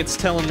feel like it's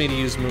telling me to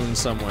use moon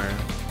somewhere.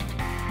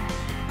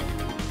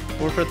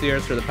 Forfeit the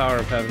earth for the power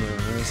of heaven and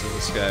the rest of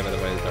the sky by the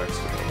way the dark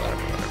sky,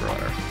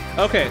 whatever.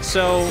 Okay,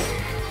 so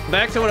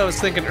back to what I was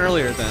thinking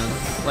earlier then.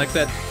 Like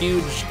that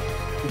huge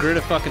grid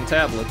of fucking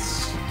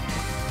tablets.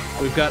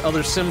 We've got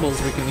other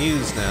symbols we can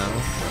use now.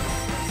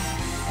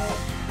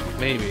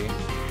 Maybe.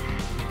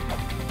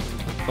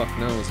 Fuck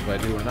knows if I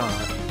do or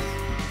not.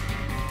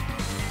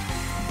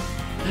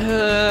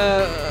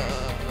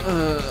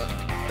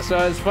 So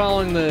I was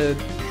following the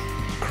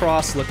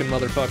cross-looking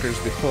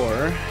motherfuckers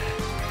before.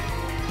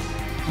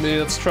 Maybe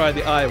let's try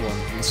the eye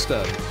one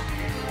instead.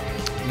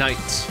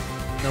 Night.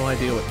 No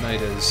idea what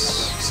night is,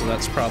 so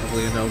that's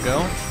probably a no-go.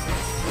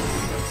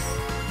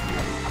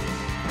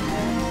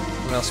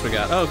 What else we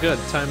got? Oh, good.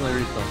 Timely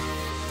refill.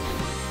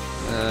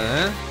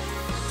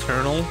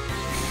 Eternal.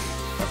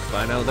 Fuck if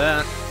I know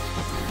that.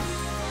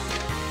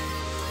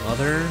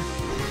 Mother.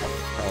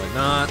 Probably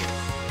not.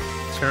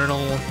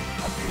 Eternal.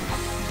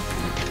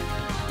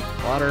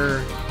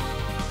 Water.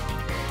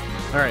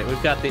 Alright,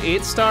 we've got the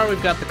 8-star,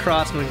 we've got the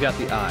cross, and we've got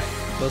the eye.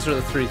 Those are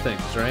the three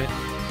things, right?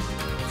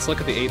 Let's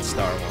look at the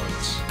 8-star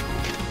ones.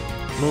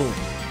 Moon.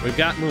 We've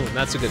got moon.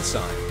 That's a good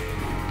sign.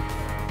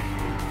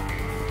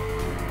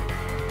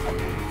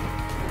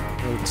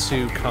 Row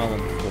 2,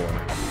 column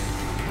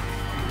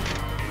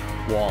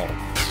 4. Wall.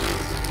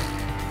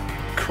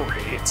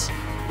 Great.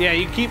 Yeah,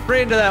 you keep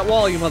praying to that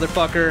wall, you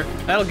motherfucker.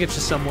 That'll get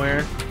you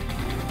somewhere.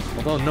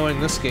 Although knowing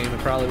this game, it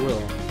probably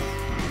will.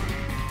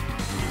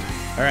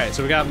 Alright,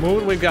 so we got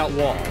moon, we've got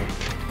wall.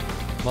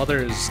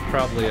 Mother is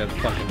probably a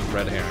fucking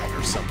red herring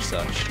or some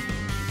such.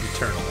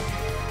 Eternal.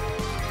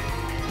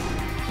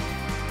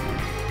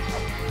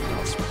 What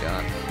else we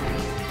got?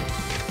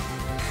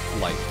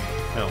 Light.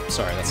 No,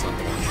 sorry, that's not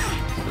the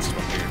one. This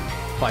one here.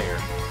 Fire.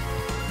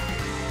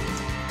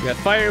 We got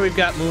fire, we've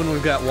got moon,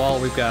 we've got wall,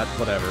 we've got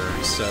whatever.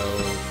 So,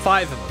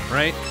 5 of them,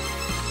 right?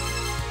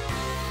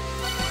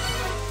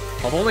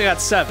 I've only got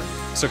 7.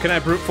 So can I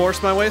brute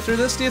force my way through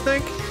this, do you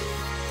think?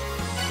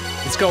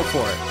 Let's go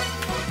for it.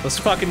 Let's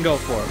fucking go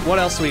for it. What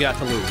else do we got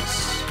to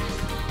lose?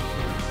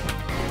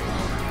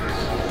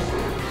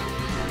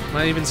 Am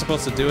I even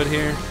supposed to do it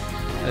here?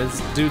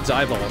 This dude's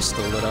eyeball is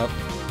still lit up.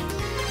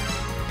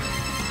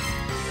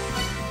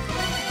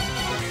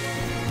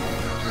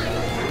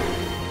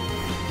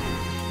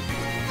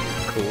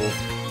 cool.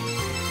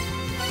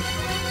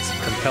 It's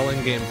compelling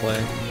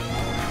gameplay.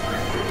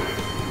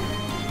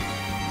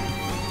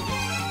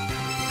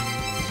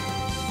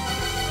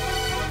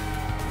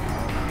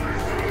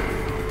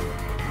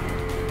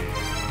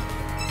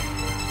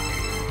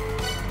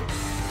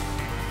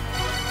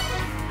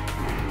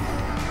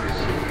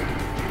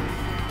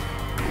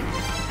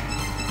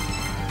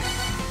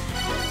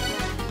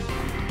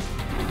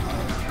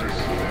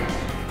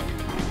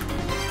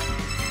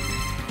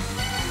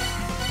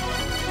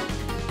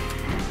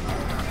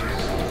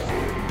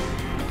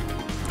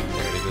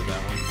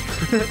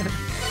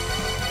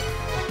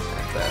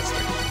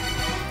 Fantastic.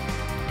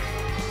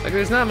 Like,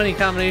 there's not many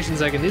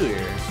combinations I can do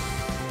here.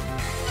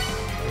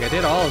 Like, I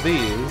did all of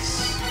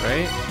these,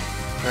 right?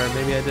 Or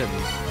maybe I didn't.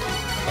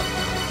 Fuck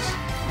knows.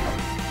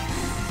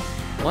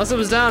 Unless it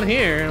was down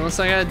here, unless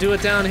I gotta do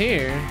it down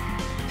here.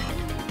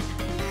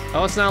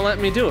 Oh, it's not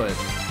letting me do it.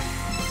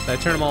 Did I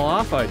turn them all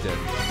off? Oh, I did.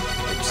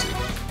 Oopsie.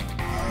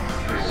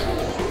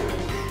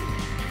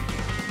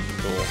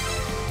 Cool.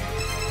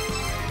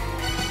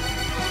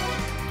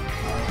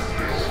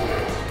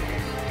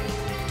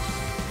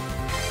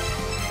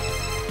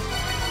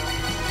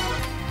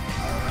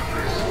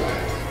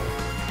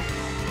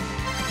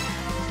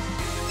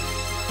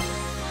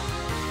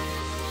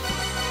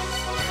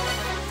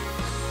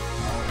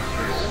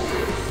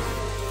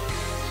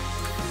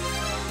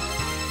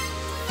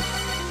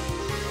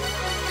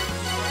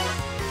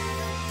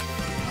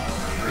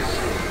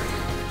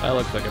 That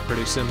looked like a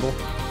pretty symbol.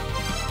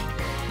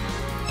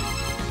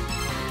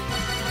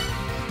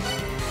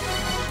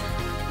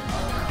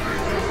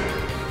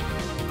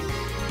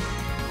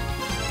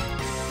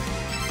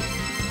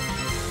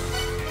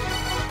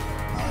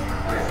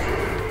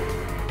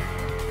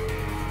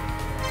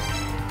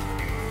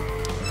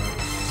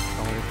 It's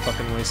probably a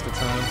fucking waste of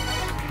time.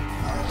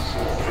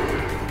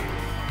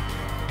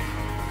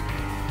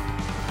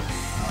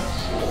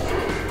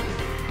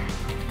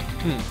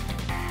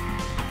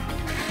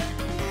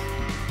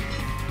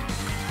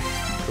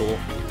 Cool.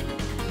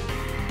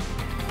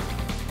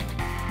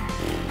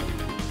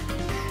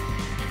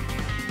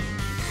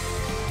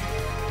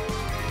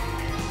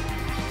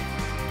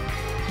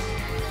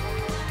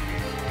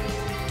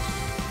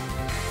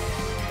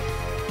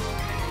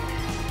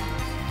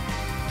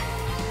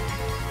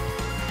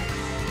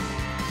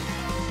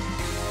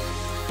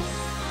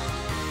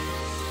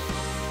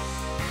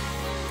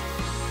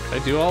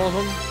 Did I do all of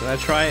them? Did I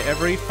try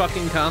every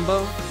fucking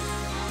combo?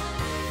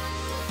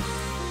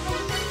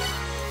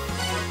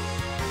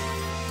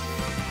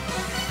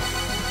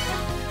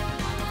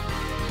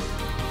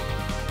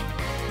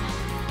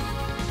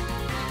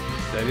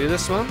 Did I do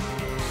this one?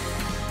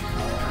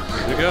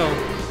 Here we go.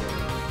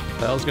 What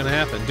the hell's gonna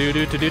happen?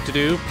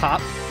 Do,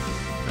 pop.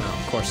 No,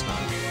 of course not.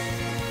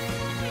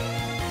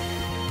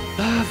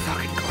 Ah,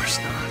 fucking course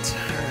not.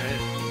 Alright.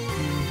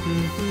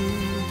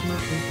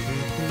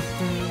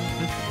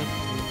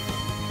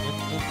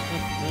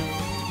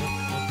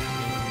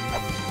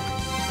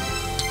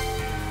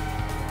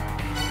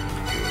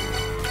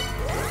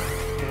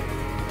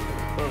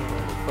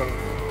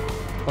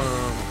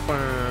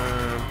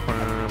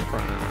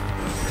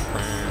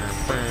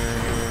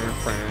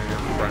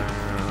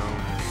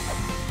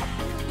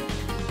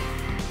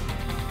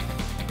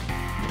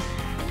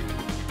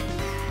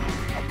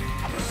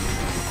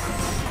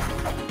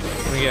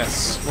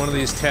 Yes, one of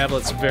these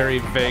tablets very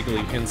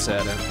vaguely hints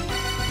at it.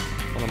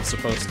 What I'm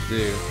supposed to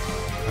do.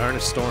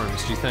 Harness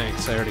Storms, gee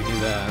thanks, I already knew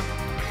that.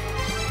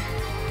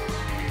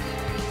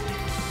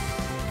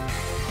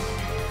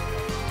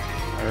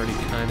 I already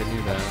kinda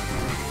knew that.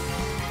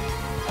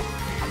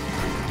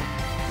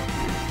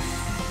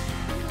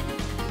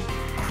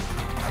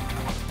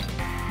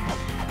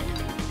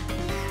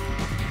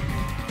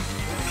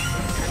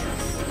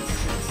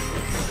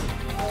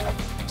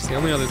 The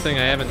only other thing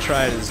I haven't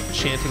tried is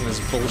chanting this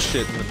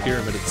bullshit in the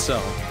pyramid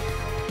itself.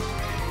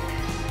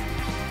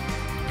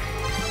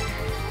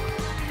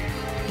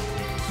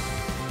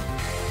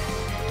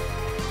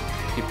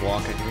 Keep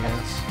walking,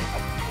 yes.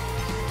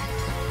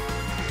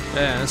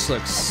 Yeah, this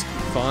looks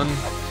fun.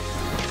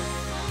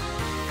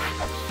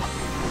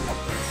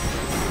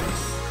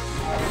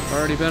 I've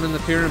already been in the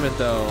pyramid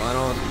though, I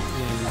don't...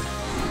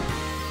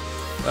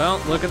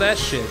 Well, look at that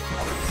shit.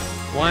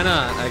 Why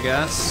not, I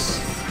guess.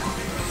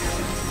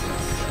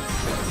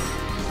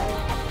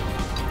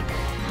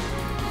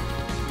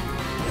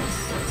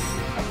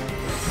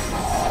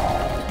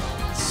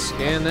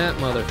 Scan that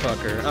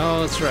motherfucker.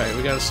 Oh, that's right.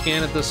 We gotta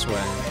scan it this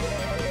way.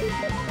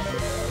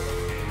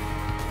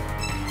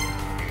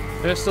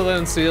 Crystal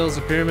then seals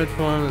the pyramid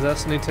form, the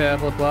destiny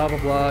tablet, blah blah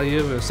blah.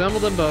 You have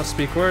assembled them both.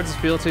 Speak words of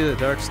fealty to the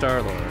Dark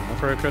Star Lord.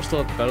 Offer a crystal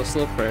at the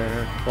pedestal of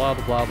prayer. Blah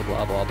blah blah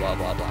blah blah blah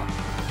blah blah.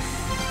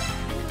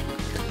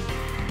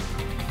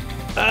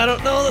 I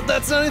don't know that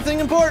that's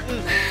anything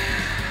important.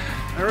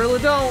 I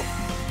really don't.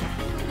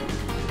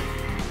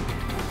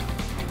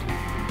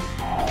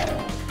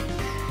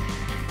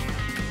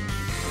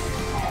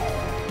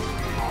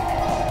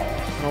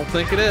 I don't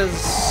think it is,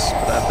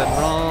 but I've been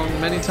wrong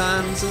many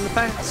times in the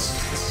past.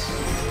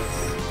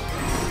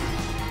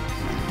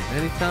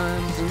 Many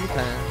times in the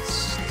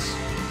past.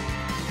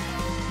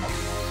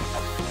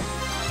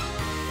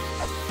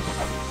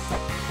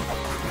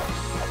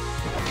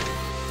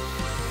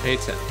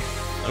 A10.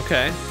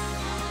 Okay.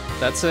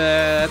 That's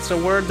a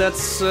word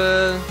that's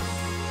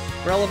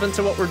relevant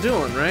to what we're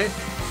doing, right?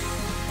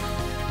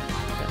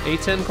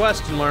 A10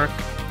 question mark.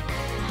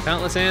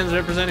 Countless hands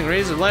representing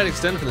rays of light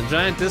extend from the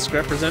giant disc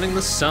representing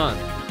the sun.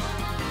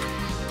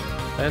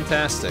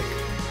 Fantastic.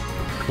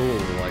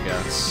 Cool, I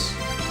guess.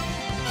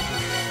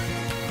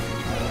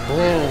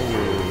 Whoa.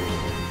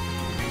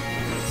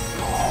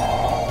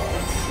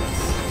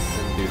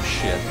 Didn't do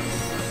shit.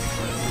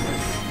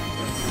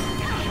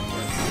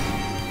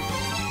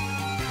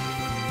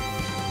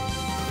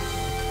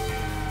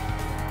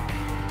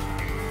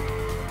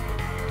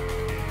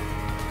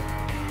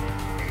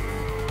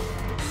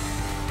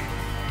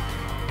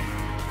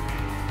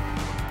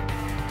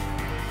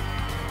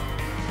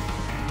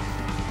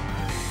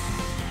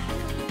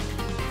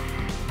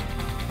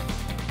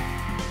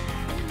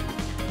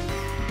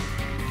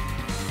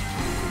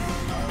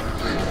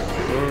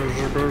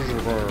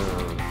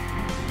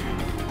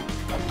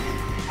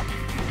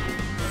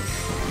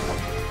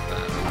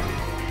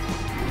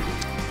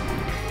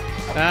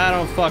 I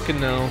don't fucking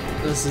know.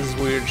 This is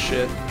weird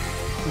shit.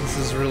 This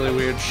is really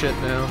weird shit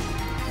now.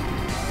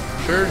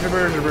 Sure.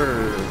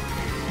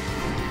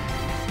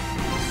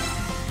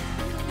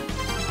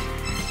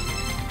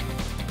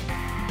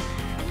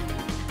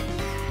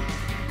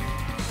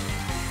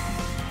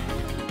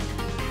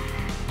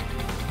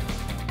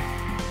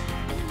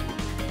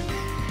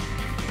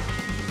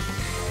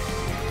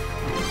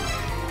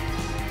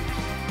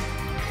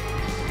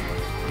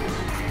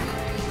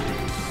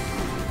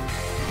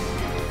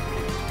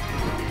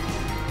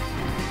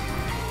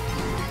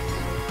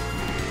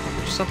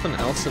 Something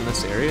else in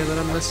this area that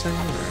I'm missing, or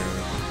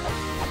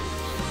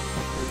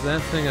is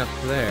that thing up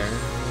there? I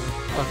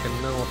don't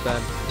fucking know what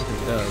that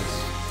even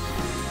does.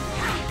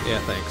 Yeah,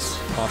 thanks.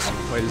 Awesome.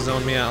 Way to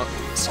zone me out,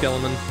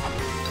 Skeleman.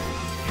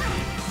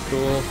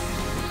 Cool.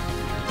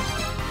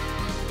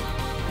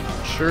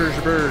 Sure.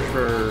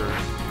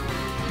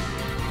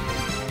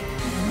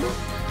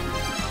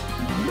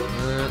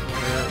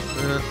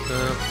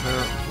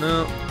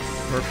 No.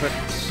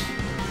 Perfect.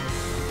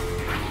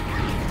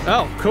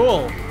 Oh,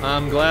 cool.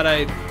 I'm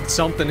glad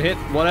something hit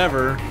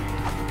whatever.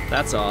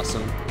 That's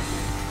awesome.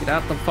 Get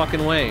out the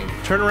fucking way.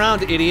 Turn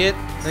around, idiot.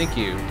 Thank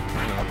you.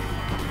 Oh.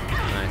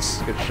 Nice,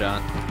 good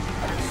shot.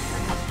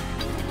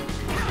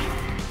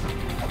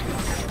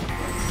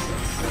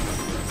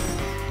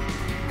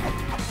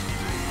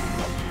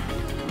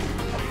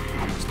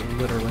 There's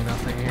literally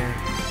nothing here.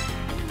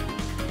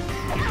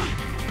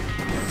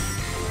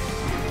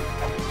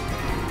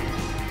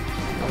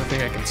 The only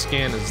thing I can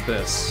scan is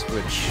this,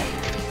 which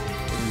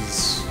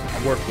is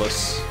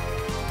worthless.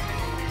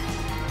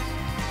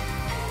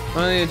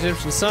 One of the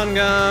Egyptian sun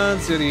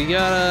gods, yada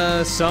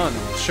yada, sun.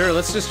 Sure,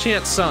 let's just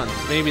chant sun.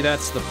 Maybe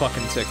that's the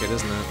fucking ticket,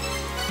 isn't it?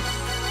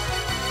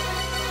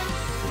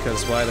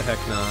 Because why the heck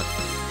not?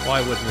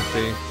 Why wouldn't it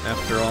be,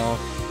 after all?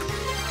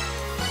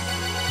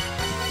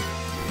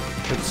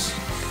 It's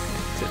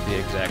the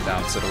exact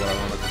opposite of what I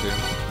wanted to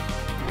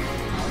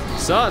do.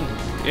 Sun!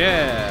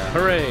 Yeah!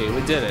 Hooray!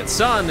 We did it!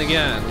 Sun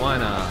again! Why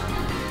not?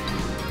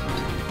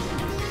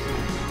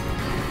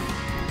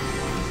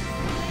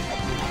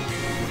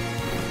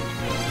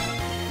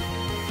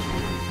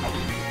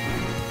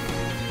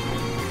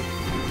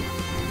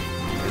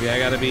 Maybe I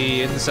gotta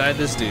be inside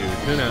this dude.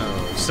 Who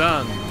knows?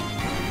 Sun.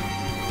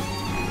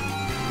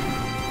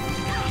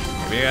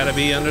 Maybe I gotta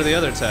be under the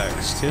other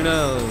text. Who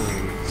knows?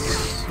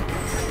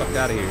 Fuck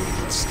out of here,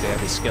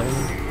 stabby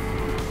skeleton.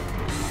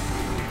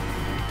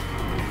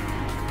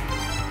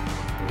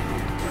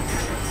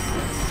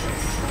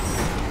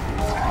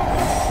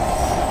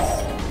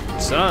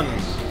 Sun.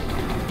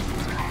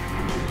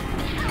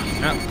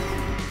 Ow.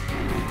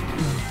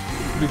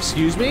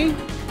 Excuse me?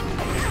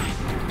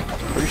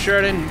 Pretty sure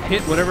I didn't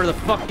hit whatever the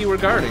fuck you were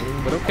guarding,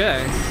 but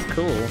okay,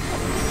 cool.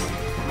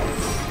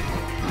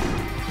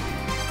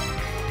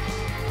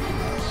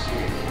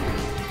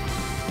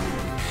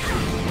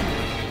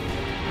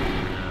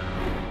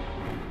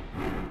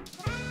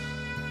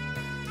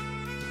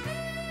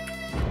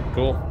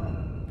 Cool.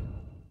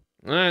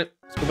 Alright,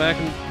 let's go back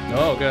and...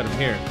 Oh, good, I'm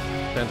here.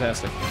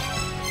 Fantastic.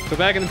 Go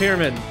back in the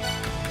pyramid.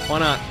 Why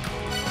not?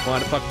 Why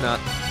the fuck not?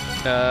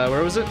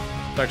 Where was it?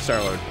 Dark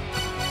Star-Lord.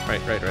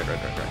 Right. Right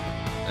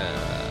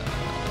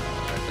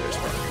there's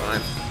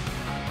fine.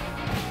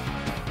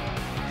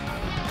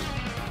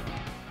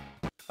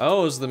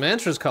 Oh, it's the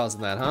mantra's causing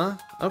that, huh?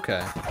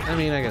 Okay. I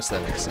mean, I guess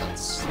that makes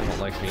sense. They don't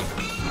like me.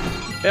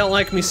 They don't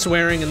like me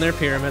swearing in their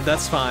pyramid.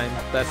 That's fine.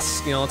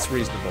 That's, you know, it's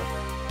reasonable.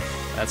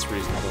 That's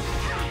reasonable.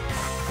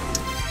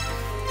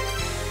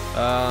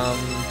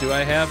 Do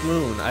I have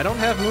moon? I don't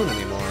have moon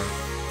anymore.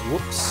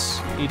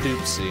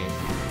 Whoops-y-doopsie.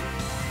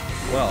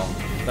 Well,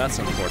 that's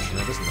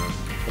unfortunate, isn't it?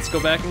 Let's go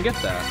back and get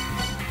that.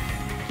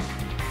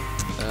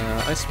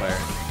 Ice Fire.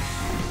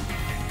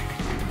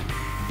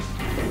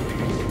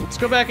 Let's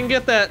go back and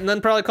get that and then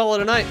probably call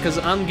it a night, because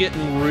I'm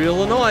getting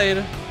real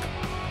annoyed.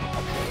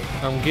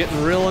 I'm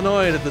getting real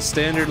annoyed at the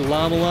standard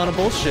LA-MULANA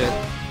bullshit.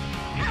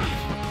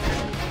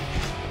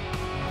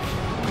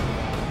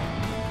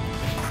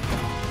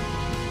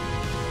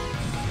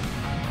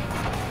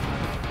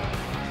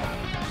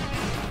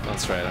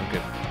 That's right, I'm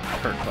getting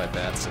hurt by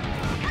bats.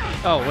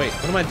 Oh wait,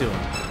 what am I doing?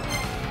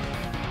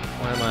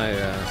 Why am I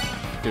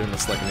doing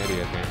this like an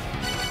idiot here?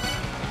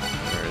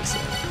 Where is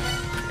it?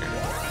 Here.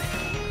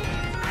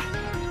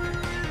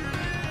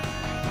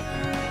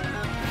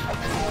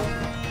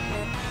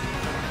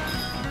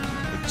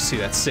 Did you see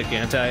that sick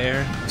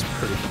anti-air? It's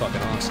pretty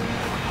fucking awesome.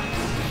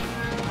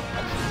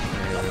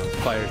 There you go.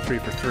 Fire 3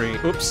 for 3.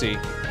 Oopsie.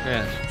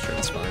 Yeah, sure,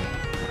 it's fine.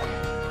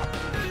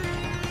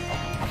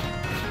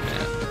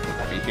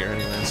 Here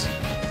anyways.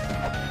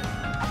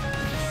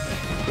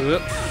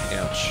 Oop.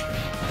 Ouch.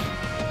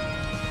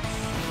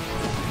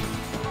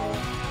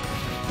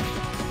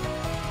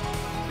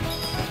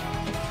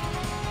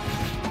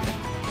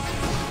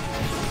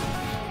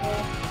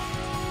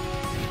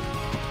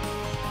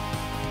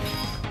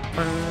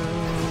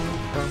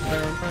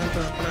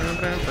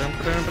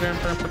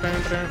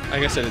 I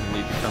guess I didn't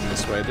need to come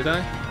this way, did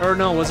I? Or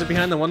no, was it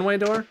behind the one-way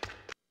door?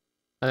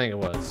 I think it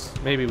was.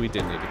 Maybe we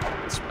did need to come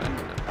this way.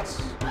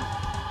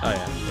 Oh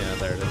yeah, yeah,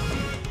 there it is.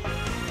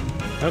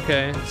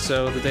 Okay,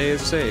 so the day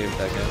is saved,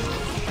 I guess.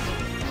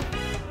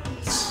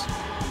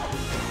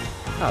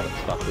 How the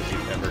fuck would you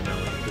ever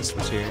know that this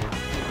was here?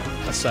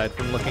 Aside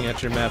from looking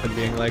at your map and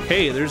being like,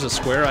 hey, there's a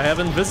square I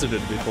haven't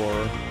visited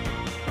before.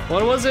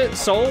 What was it?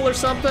 Soul or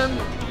something?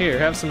 Here,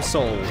 have some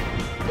soul.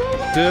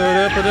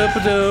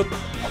 Doop-a-doop-a-doop-a-doop.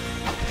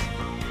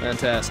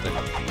 Fantastic.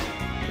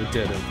 We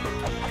did it.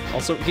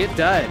 Also, get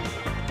died,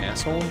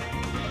 asshole.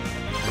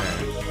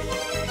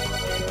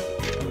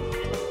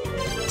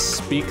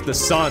 Speak the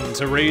sun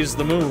to raise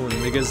the moon,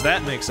 because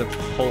that makes a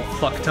whole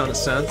fuck ton of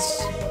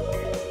sense.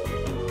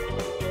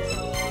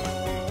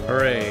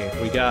 Hooray,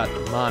 we got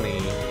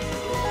money.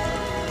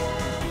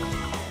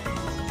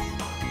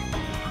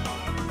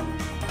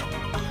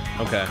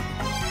 Okay,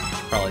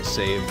 should probably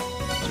save so I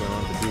don't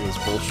have to do this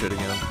bullshit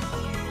again.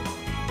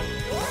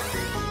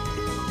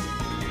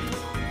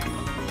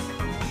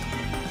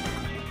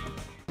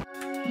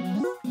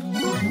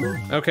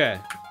 Okay,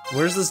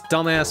 where's this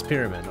dumbass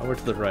pyramid? Over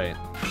to the right.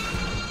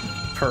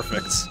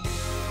 Perfect.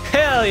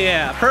 Hell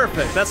yeah,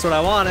 perfect. That's what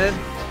I wanted.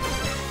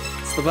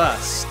 It's the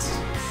best.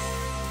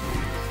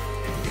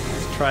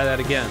 Let's try that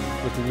again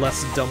with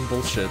less dumb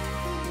bullshit.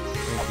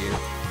 Thank you.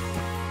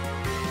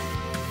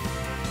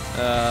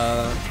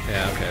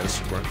 Yeah, okay, this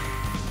should work.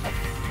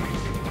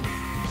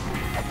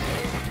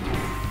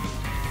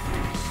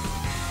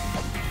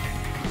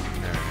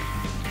 Alright.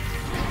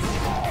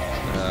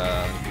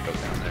 Let me go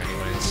down there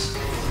anyways.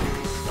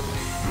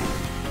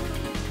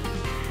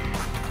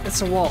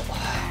 It's a wall.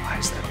 Why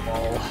is that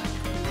wall?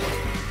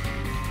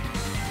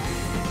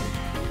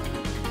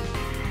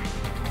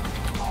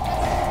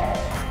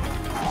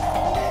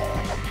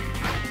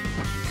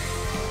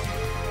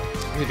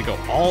 I need to go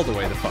all the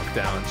way the fuck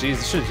down. Jeez,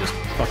 it should have just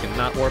fucking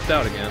not warped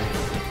out again.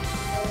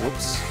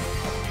 Whoops.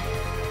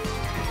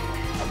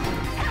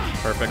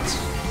 Perfect.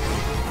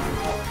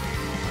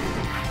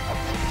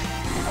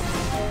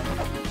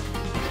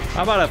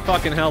 How about a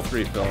fucking health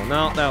refill?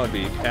 No, that would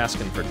be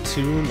asking for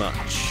too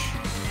much.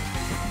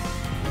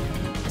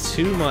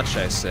 Too much,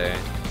 I say.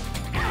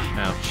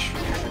 Ouch.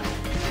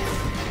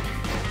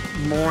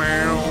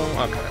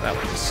 Okay, that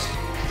works.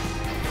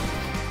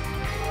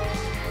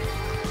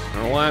 I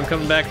don't know why I'm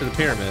coming back to the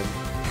pyramid.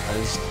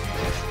 There's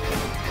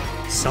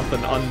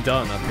something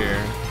undone up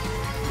here.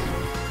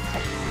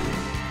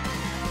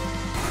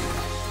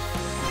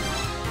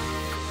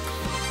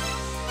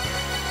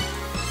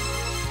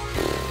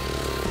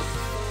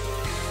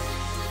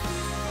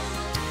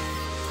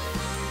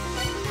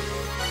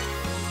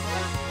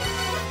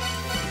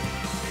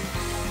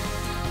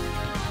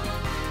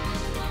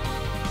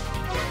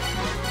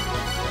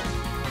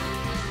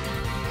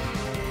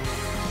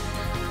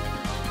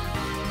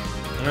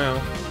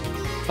 No.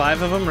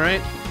 5 of them,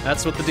 right?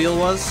 That's what the deal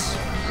was?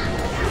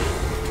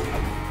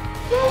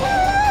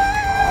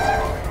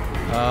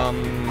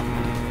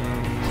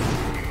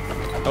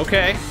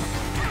 Okay.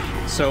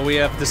 So we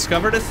have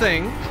discovered a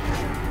thing.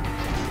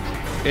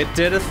 It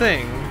did a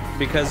thing,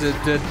 because it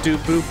did doop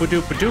boop a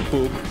doop a doop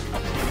boop.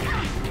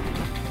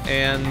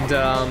 And,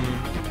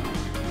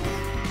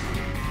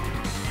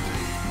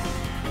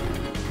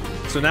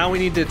 so now we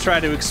need to try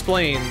to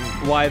explain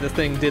why the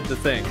thing did the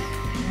thing.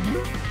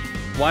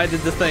 Why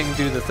did the thing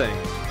do the thing?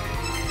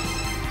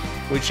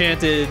 We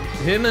chanted,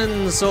 him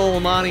and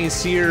Solomani,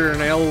 Seer,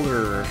 and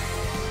Elder.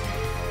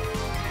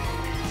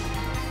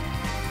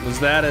 Was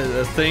that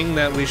a thing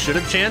that we should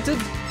have chanted?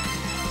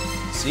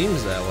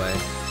 Seems that way.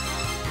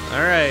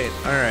 Alright,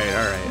 alright,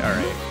 alright,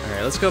 alright.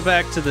 Alright, let's go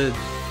back to the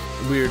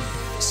weird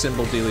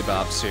symbol dealy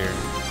bops here.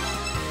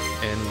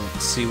 And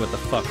see what the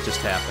fuck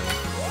just happened.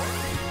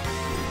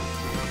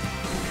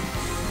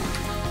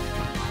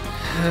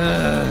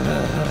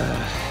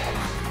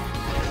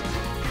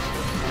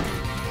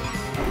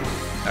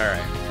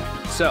 Alright,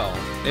 so,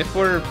 if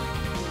we're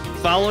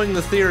following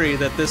the theory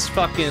that this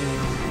fucking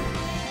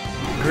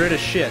grid of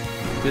shit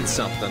did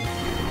something.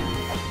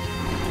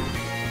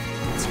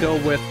 Let's go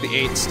with the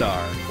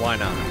 8-star. Why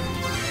not?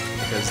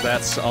 Because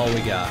that's all we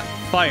got.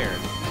 Fire.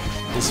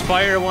 Is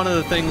fire one of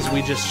the things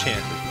we just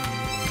chanted?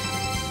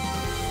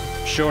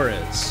 Sure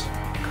is.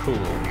 Cool.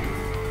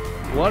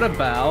 What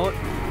about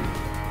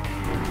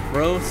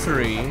row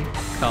 3,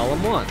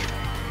 column 1?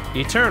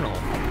 Eternal.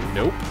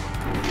 Nope.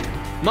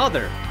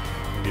 Mother.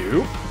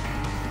 Nope.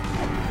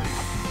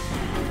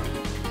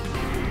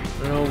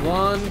 Row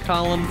 1,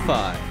 column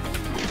 5.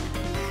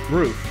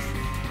 Roof.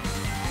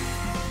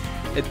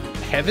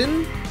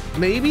 Heaven?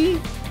 Maybe?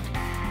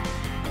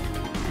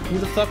 Who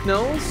the fuck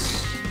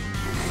knows?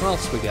 What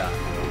else we got?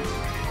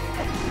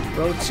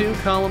 Row 2,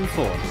 column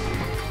 4.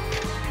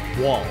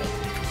 Wall.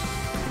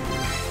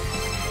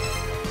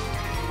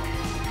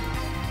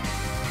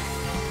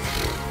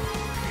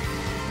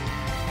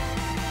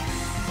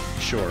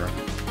 Sure.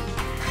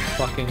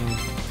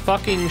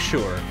 Fucking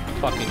sure.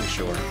 Fucking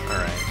sure.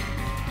 Alright.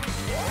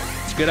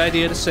 It's a good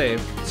idea to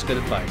save. It's good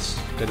advice.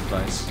 Good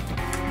advice.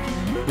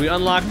 We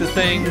unlocked the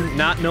thing,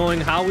 not knowing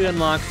how we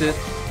unlocked it,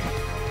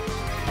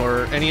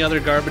 or any other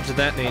garbage of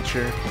that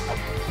nature.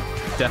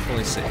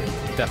 Definitely save.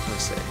 Definitely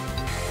save.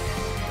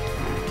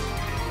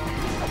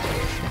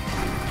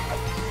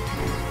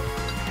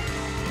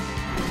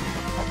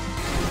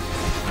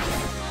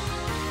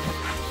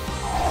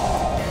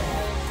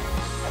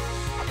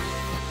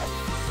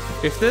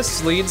 If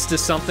this leads to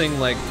something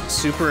like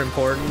super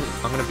important,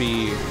 I'm gonna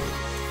be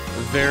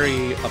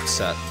very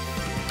upset.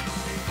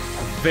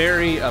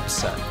 Very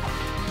upset.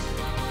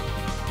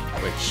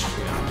 Which,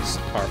 you know, is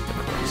par for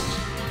the course.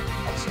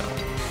 So,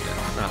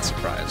 yeah, not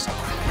surprised.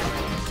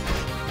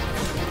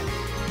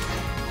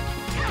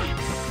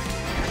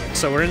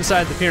 So we're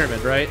inside the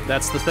pyramid, right?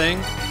 That's the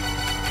thing?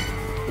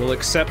 Will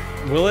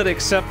it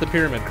accept the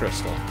pyramid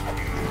crystal?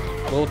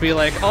 Will it be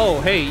like, oh,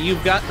 hey,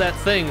 you've got that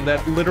thing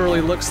that literally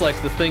looks like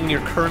the thing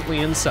you're currently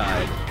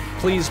inside.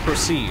 Please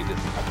proceed.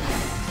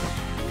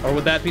 Or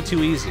would that be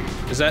too easy?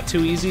 Is that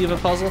too easy of a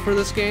puzzle for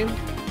this game?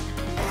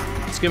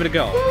 Let's give it a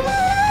go.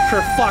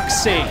 For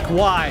fuck's sake,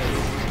 why?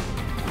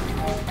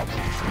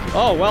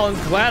 Oh, well, I'm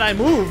glad I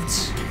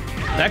moved.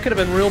 That could have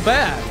been real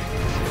bad.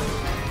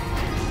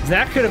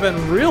 That could have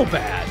been real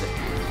bad.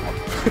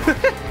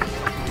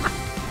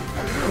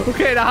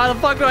 Okay, now how the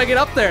fuck do I get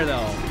up there,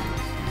 though?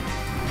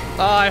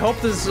 I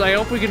hope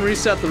we can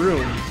reset the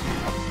room.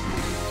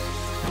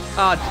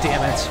 Ah,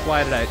 damn it.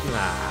 Why did I...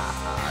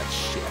 Ah,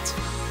 shit.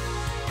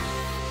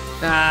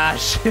 Ah,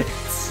 shit.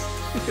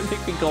 You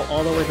make me go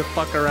all the way the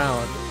fuck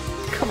around.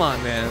 Come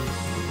on, man.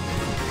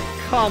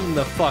 Come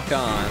the fuck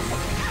on.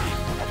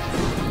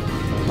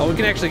 Oh, we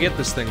can actually get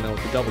this thing, though,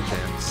 with the double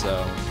jam,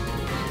 so...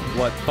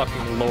 What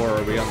fucking lore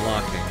are we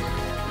unlocking?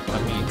 A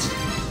meat.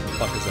 What the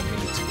fuck is a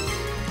meat?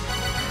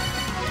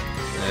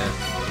 Yeah.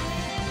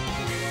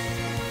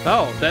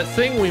 Oh, that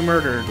thing we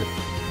murdered.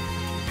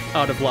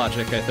 Out of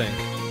logic, I think.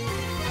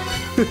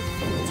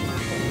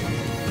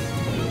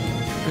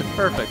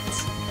 Perfect.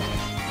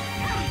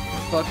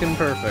 Fucking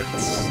perfect.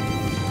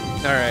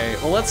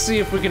 Alright, well let's see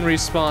if we can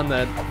respawn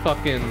that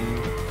fucking...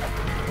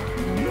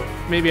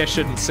 Maybe I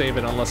shouldn't save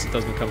it unless it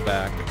doesn't come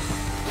back.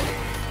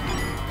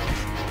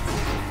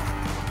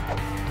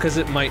 Because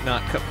it might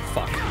not come...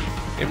 Fuck.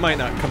 It might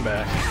not come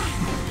back.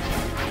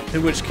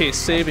 In which case,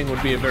 saving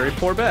would be a very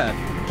poor bad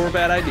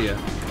idea.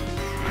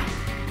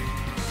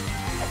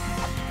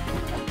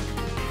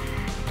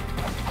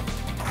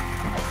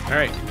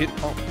 Alright, get...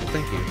 Oh,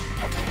 thank you.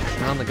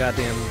 You're on the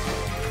goddamn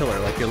pillar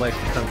like your life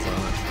depends on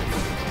it.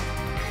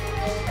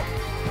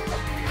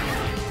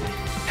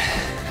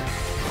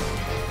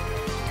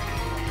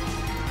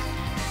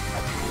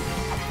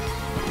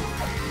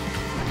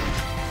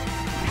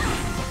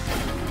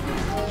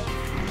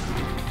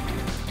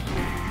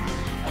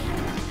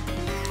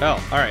 Oh,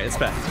 alright, it's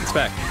back. It's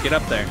back. Get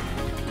up there.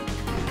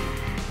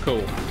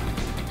 Cool.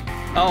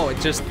 Oh,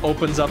 it just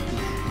opens up.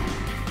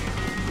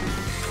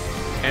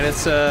 And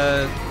it's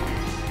a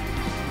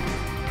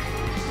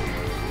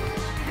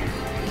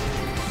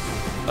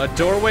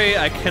doorway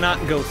I cannot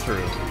go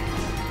through.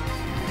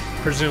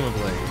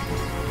 Presumably.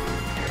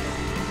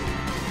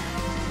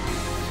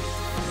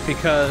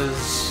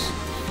 Because...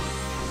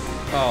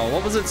 Oh,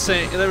 what was it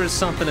saying? There was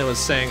something it was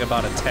saying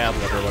about a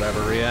tablet or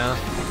whatever, yeah?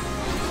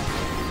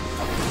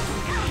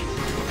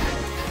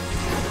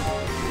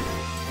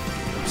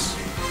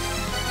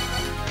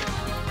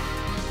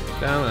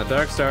 Down on the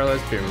Dark Star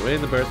Lord's pyramid,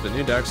 waiting the birth of a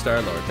new Dark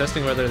Star Lord,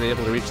 testing whether they're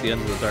able to reach the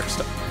end of the Dark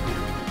Star.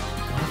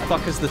 What the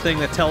fuck is the thing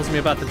that tells me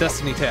about the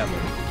Destiny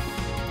tablet?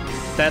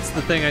 That's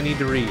the thing I need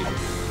to read.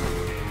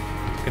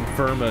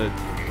 Confirm a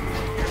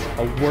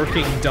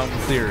working dumb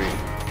theory.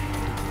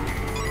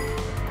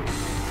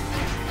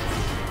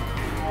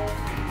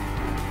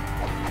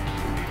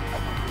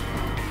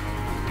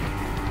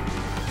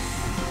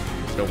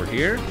 Is it over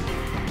here?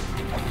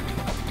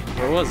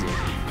 Where was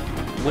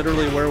it?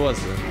 Literally, where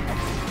was it?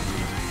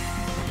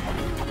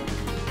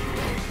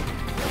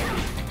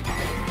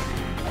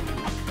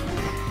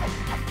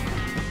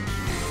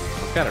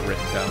 Got it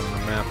written down on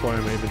the map while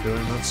I'm even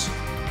doing this.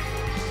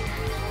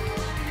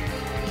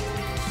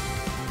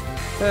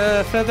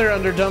 Feather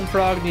under dumb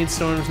frog, need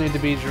storms, need to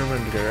be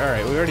Germander.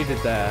 Alright, we already did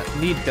that.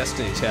 Need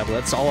Destiny tablet,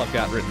 that's all I've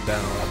got written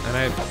down. And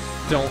I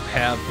don't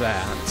have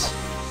that.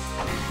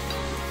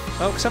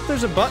 Oh, except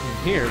there's a button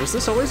here. Was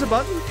this always a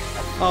button?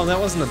 Oh, that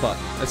wasn't a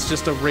button. It's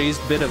just a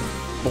raised bit of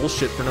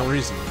bullshit for no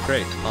reason.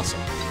 Great, awesome.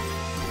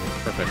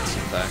 Perfect,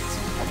 in fact.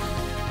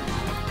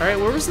 Alright,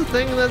 where was the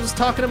thing that was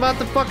talking about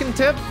the fucking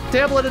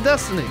tablet of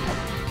Destiny?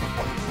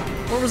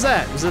 What was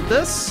that? Was it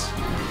this?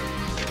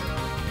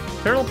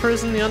 Eternal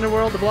prison, the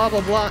underworld, the blah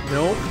blah blah.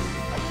 Nope.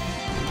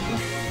 What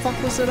the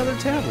fuck was that other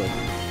tablet?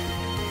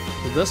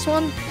 Was this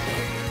one?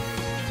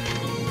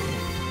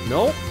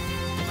 Nope.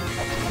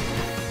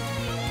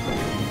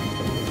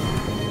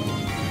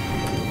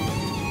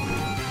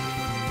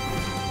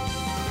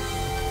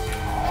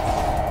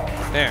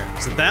 There.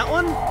 Is it that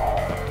one?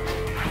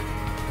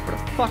 What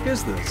the fuck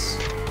is this?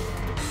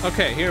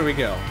 Okay, here we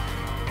go.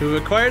 Who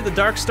acquired the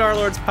Dark Star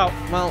Lord's power?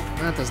 Well,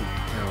 that doesn't.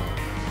 No.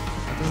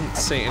 That doesn't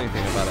say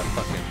anything about a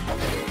fucking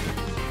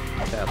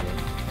tablet.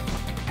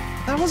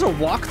 That was a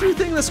walkthrough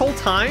thing this whole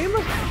time?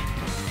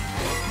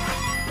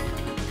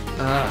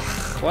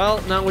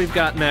 Well, now we've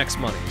got max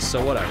money,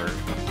 so whatever.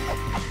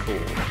 Cool.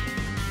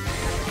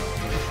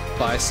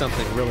 Buy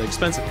something really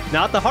expensive.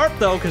 Not the harp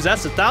though, because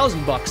that's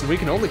 $1,000 and we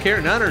can only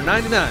carry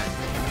 999.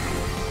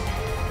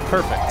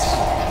 Perfect.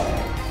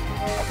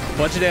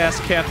 Budget ass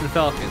Captain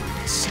Falcon,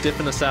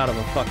 stiffing us out of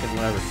a fucking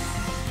whatever.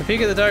 The peak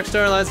of the Dark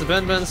Star lies the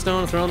Ben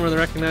Stone throne where the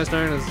recognized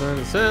iron is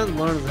the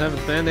Lord of the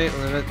Heaven's mandate.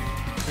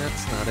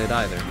 That's not it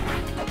either.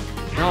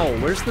 No,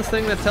 where's the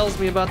thing that tells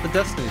me about the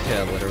Destiny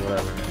tablet or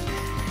whatever?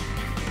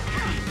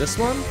 This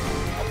one?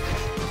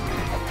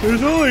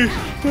 There's only,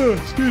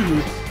 excuse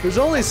me. There's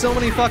only so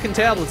many fucking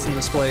tablets in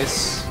this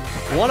place.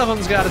 One of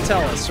them's got to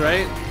tell us,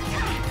 right?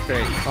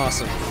 Great,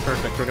 awesome,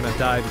 perfect. We're gonna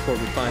die before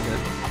we find it.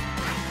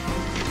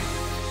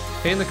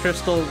 Pain the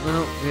crystal.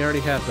 No, we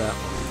already have that.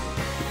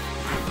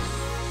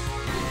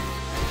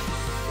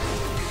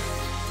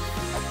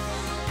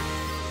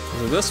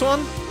 Is it this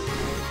one?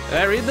 Did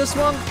I read this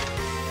one?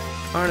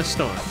 Harness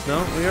Storms.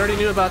 No, we already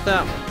knew about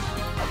that one.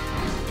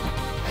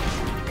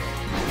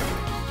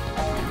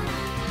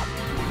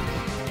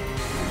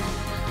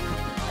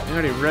 I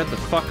already read the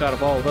fuck out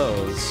of all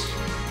those.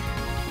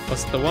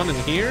 What's the one in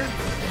here?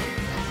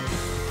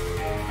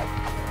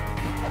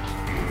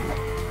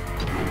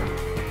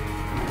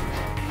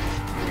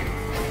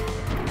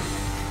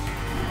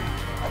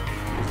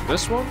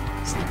 This one?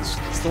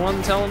 It's the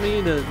one telling me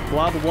the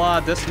blah blah blah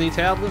Destiny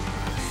tablet?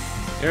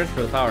 The Earth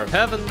for the power of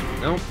heaven?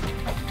 Nope.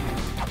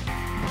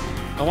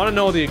 I want to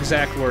know the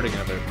exact wording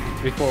of it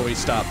before we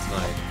stop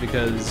tonight,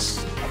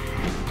 because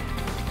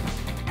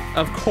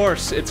of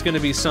course it's going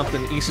to be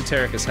something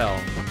esoteric as hell.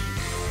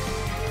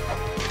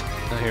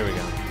 Oh, here we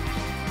go.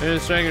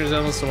 There's a striking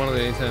resemblance to one of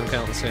the 8-10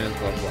 countless hands,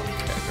 blah blah blah.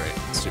 Okay, great.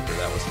 Super,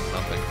 that was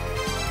nothing.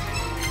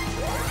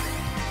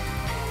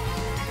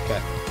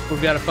 Okay.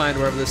 We've got to find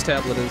wherever this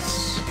tablet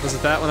is. Was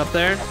it that one up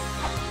there?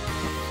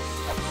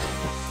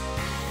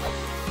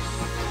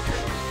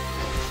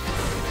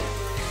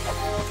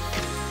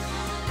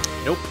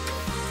 Nope.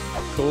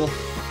 Cool.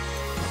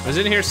 It was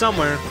in here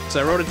somewhere, so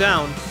I wrote it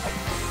down.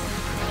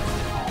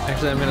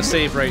 Actually, I'm gonna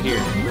save right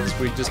here, because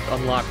we just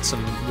unlocked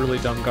some really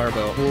dumb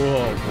garbo.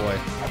 Whoa, boy.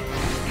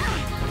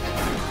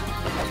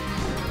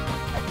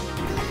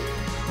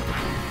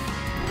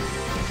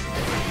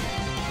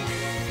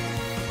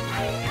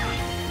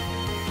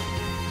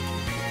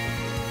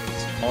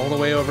 All the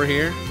way over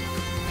here.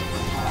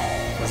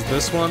 Was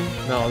this one?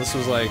 No, this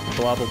was like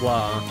blah blah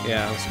blah.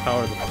 Yeah, it was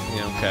power.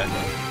 Yeah, okay.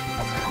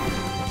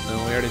 No,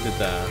 we already did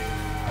that.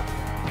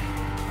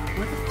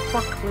 Where the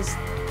fuck was?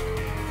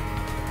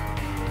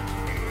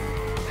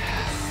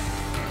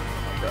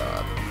 Oh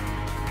god.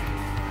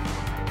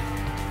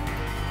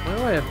 Why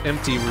do I have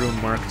empty room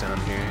marked on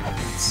here?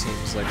 It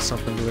seems like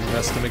something to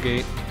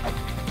investigate.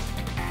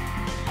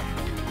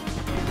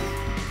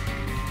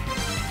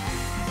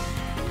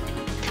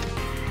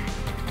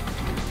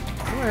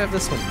 I have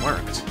this one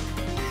marked.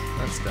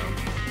 That's dumb.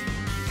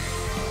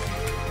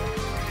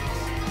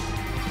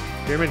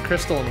 Pyramid,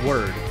 crystal, and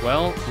word.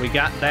 Well, we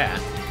got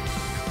that.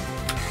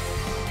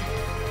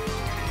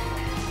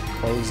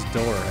 Closed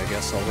door, I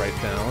guess I'll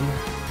write down.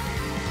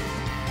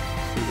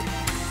 Who the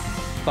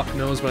fuck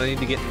knows what I need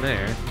to get in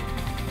there?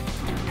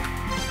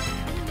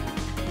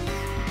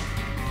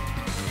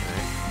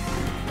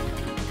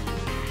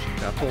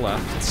 Alright. Got the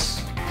left.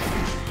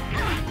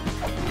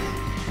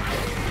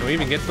 Can we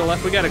even get to the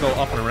left? We gotta go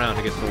up and around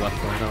to get to the left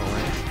one, don't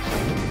we?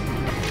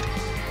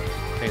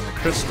 Paint the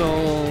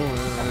crystal.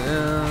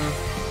 Yeah.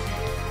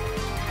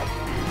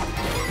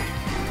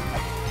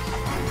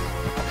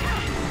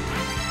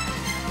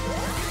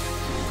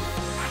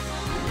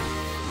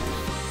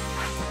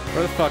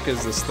 Where the fuck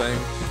is this thing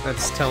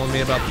that's telling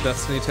me about the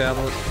Destiny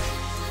tablet?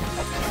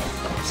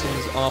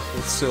 Seems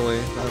awful silly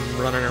that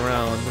I'm running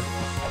around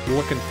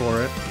looking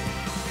for it.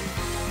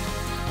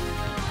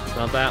 It's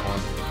not that one,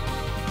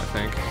 I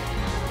think.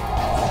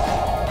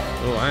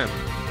 Oh, I am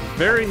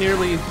very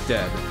nearly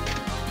dead.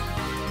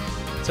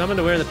 Summoned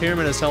to where the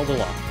pyramid is held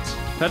aloft.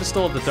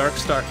 Pedestal of the Dark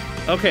Star.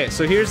 Okay,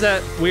 so here's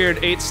that weird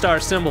 8-star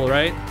symbol,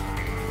 right?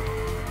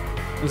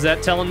 Was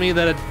that telling me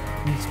that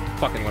it's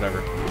fucking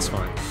whatever. It's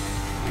fine.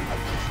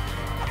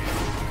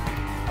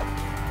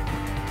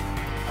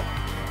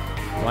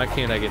 Why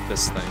can't I get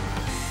this thing?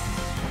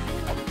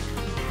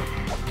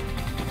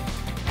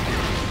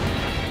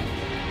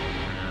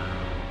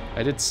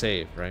 I did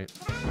save, right?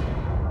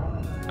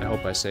 I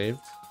hope I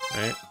saved,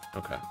 right?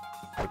 Okay,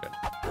 we're good.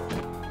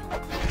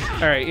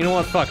 Alright, you know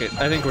what? Fuck it.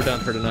 I think we're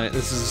done for tonight.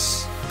 This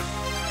is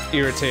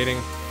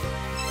irritating.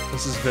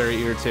 This is very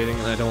irritating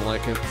and I don't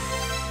like it.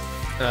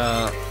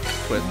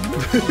 Quit.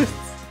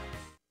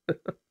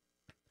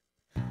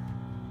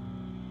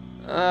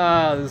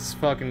 This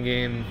fucking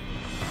game.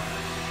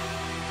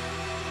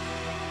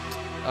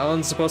 I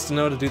wasn't supposed to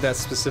know to do that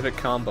specific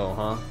combo,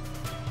 huh?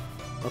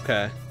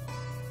 Okay.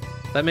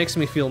 That makes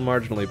me feel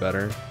marginally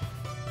better.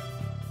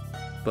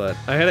 But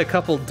I had a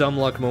couple dumb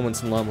luck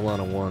moments in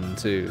LA-MULANA 1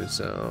 too,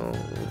 so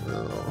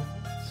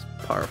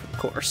it's par for the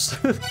course.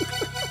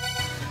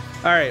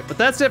 Alright, but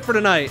that's it for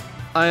tonight.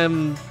 I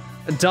am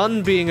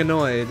done being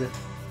annoyed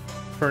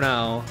for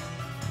now.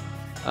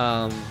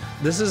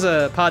 This is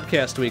a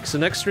podcast week, so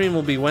next stream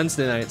will be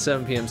Wednesday night,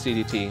 7 p.m.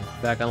 CDT,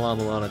 back on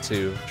LA-MULANA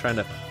 2, trying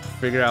to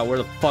figure out where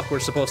the fuck we're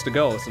supposed to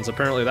go, since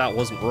apparently that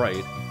wasn't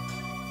right.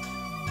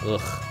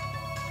 Ugh.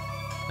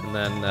 And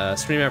then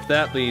stream after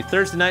that will be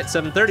Thursday night,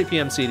 7:30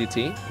 p.m.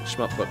 CDT,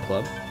 Shmup Book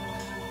Club.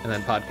 And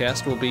then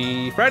podcast will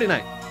be Friday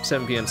night,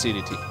 7 p.m.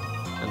 CDT.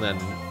 And then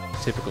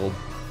typical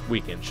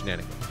weekend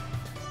shenanigans.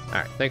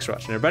 Alright, thanks for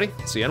watching, everybody.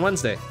 See you on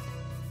Wednesday.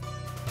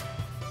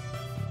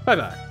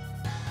 Bye-bye.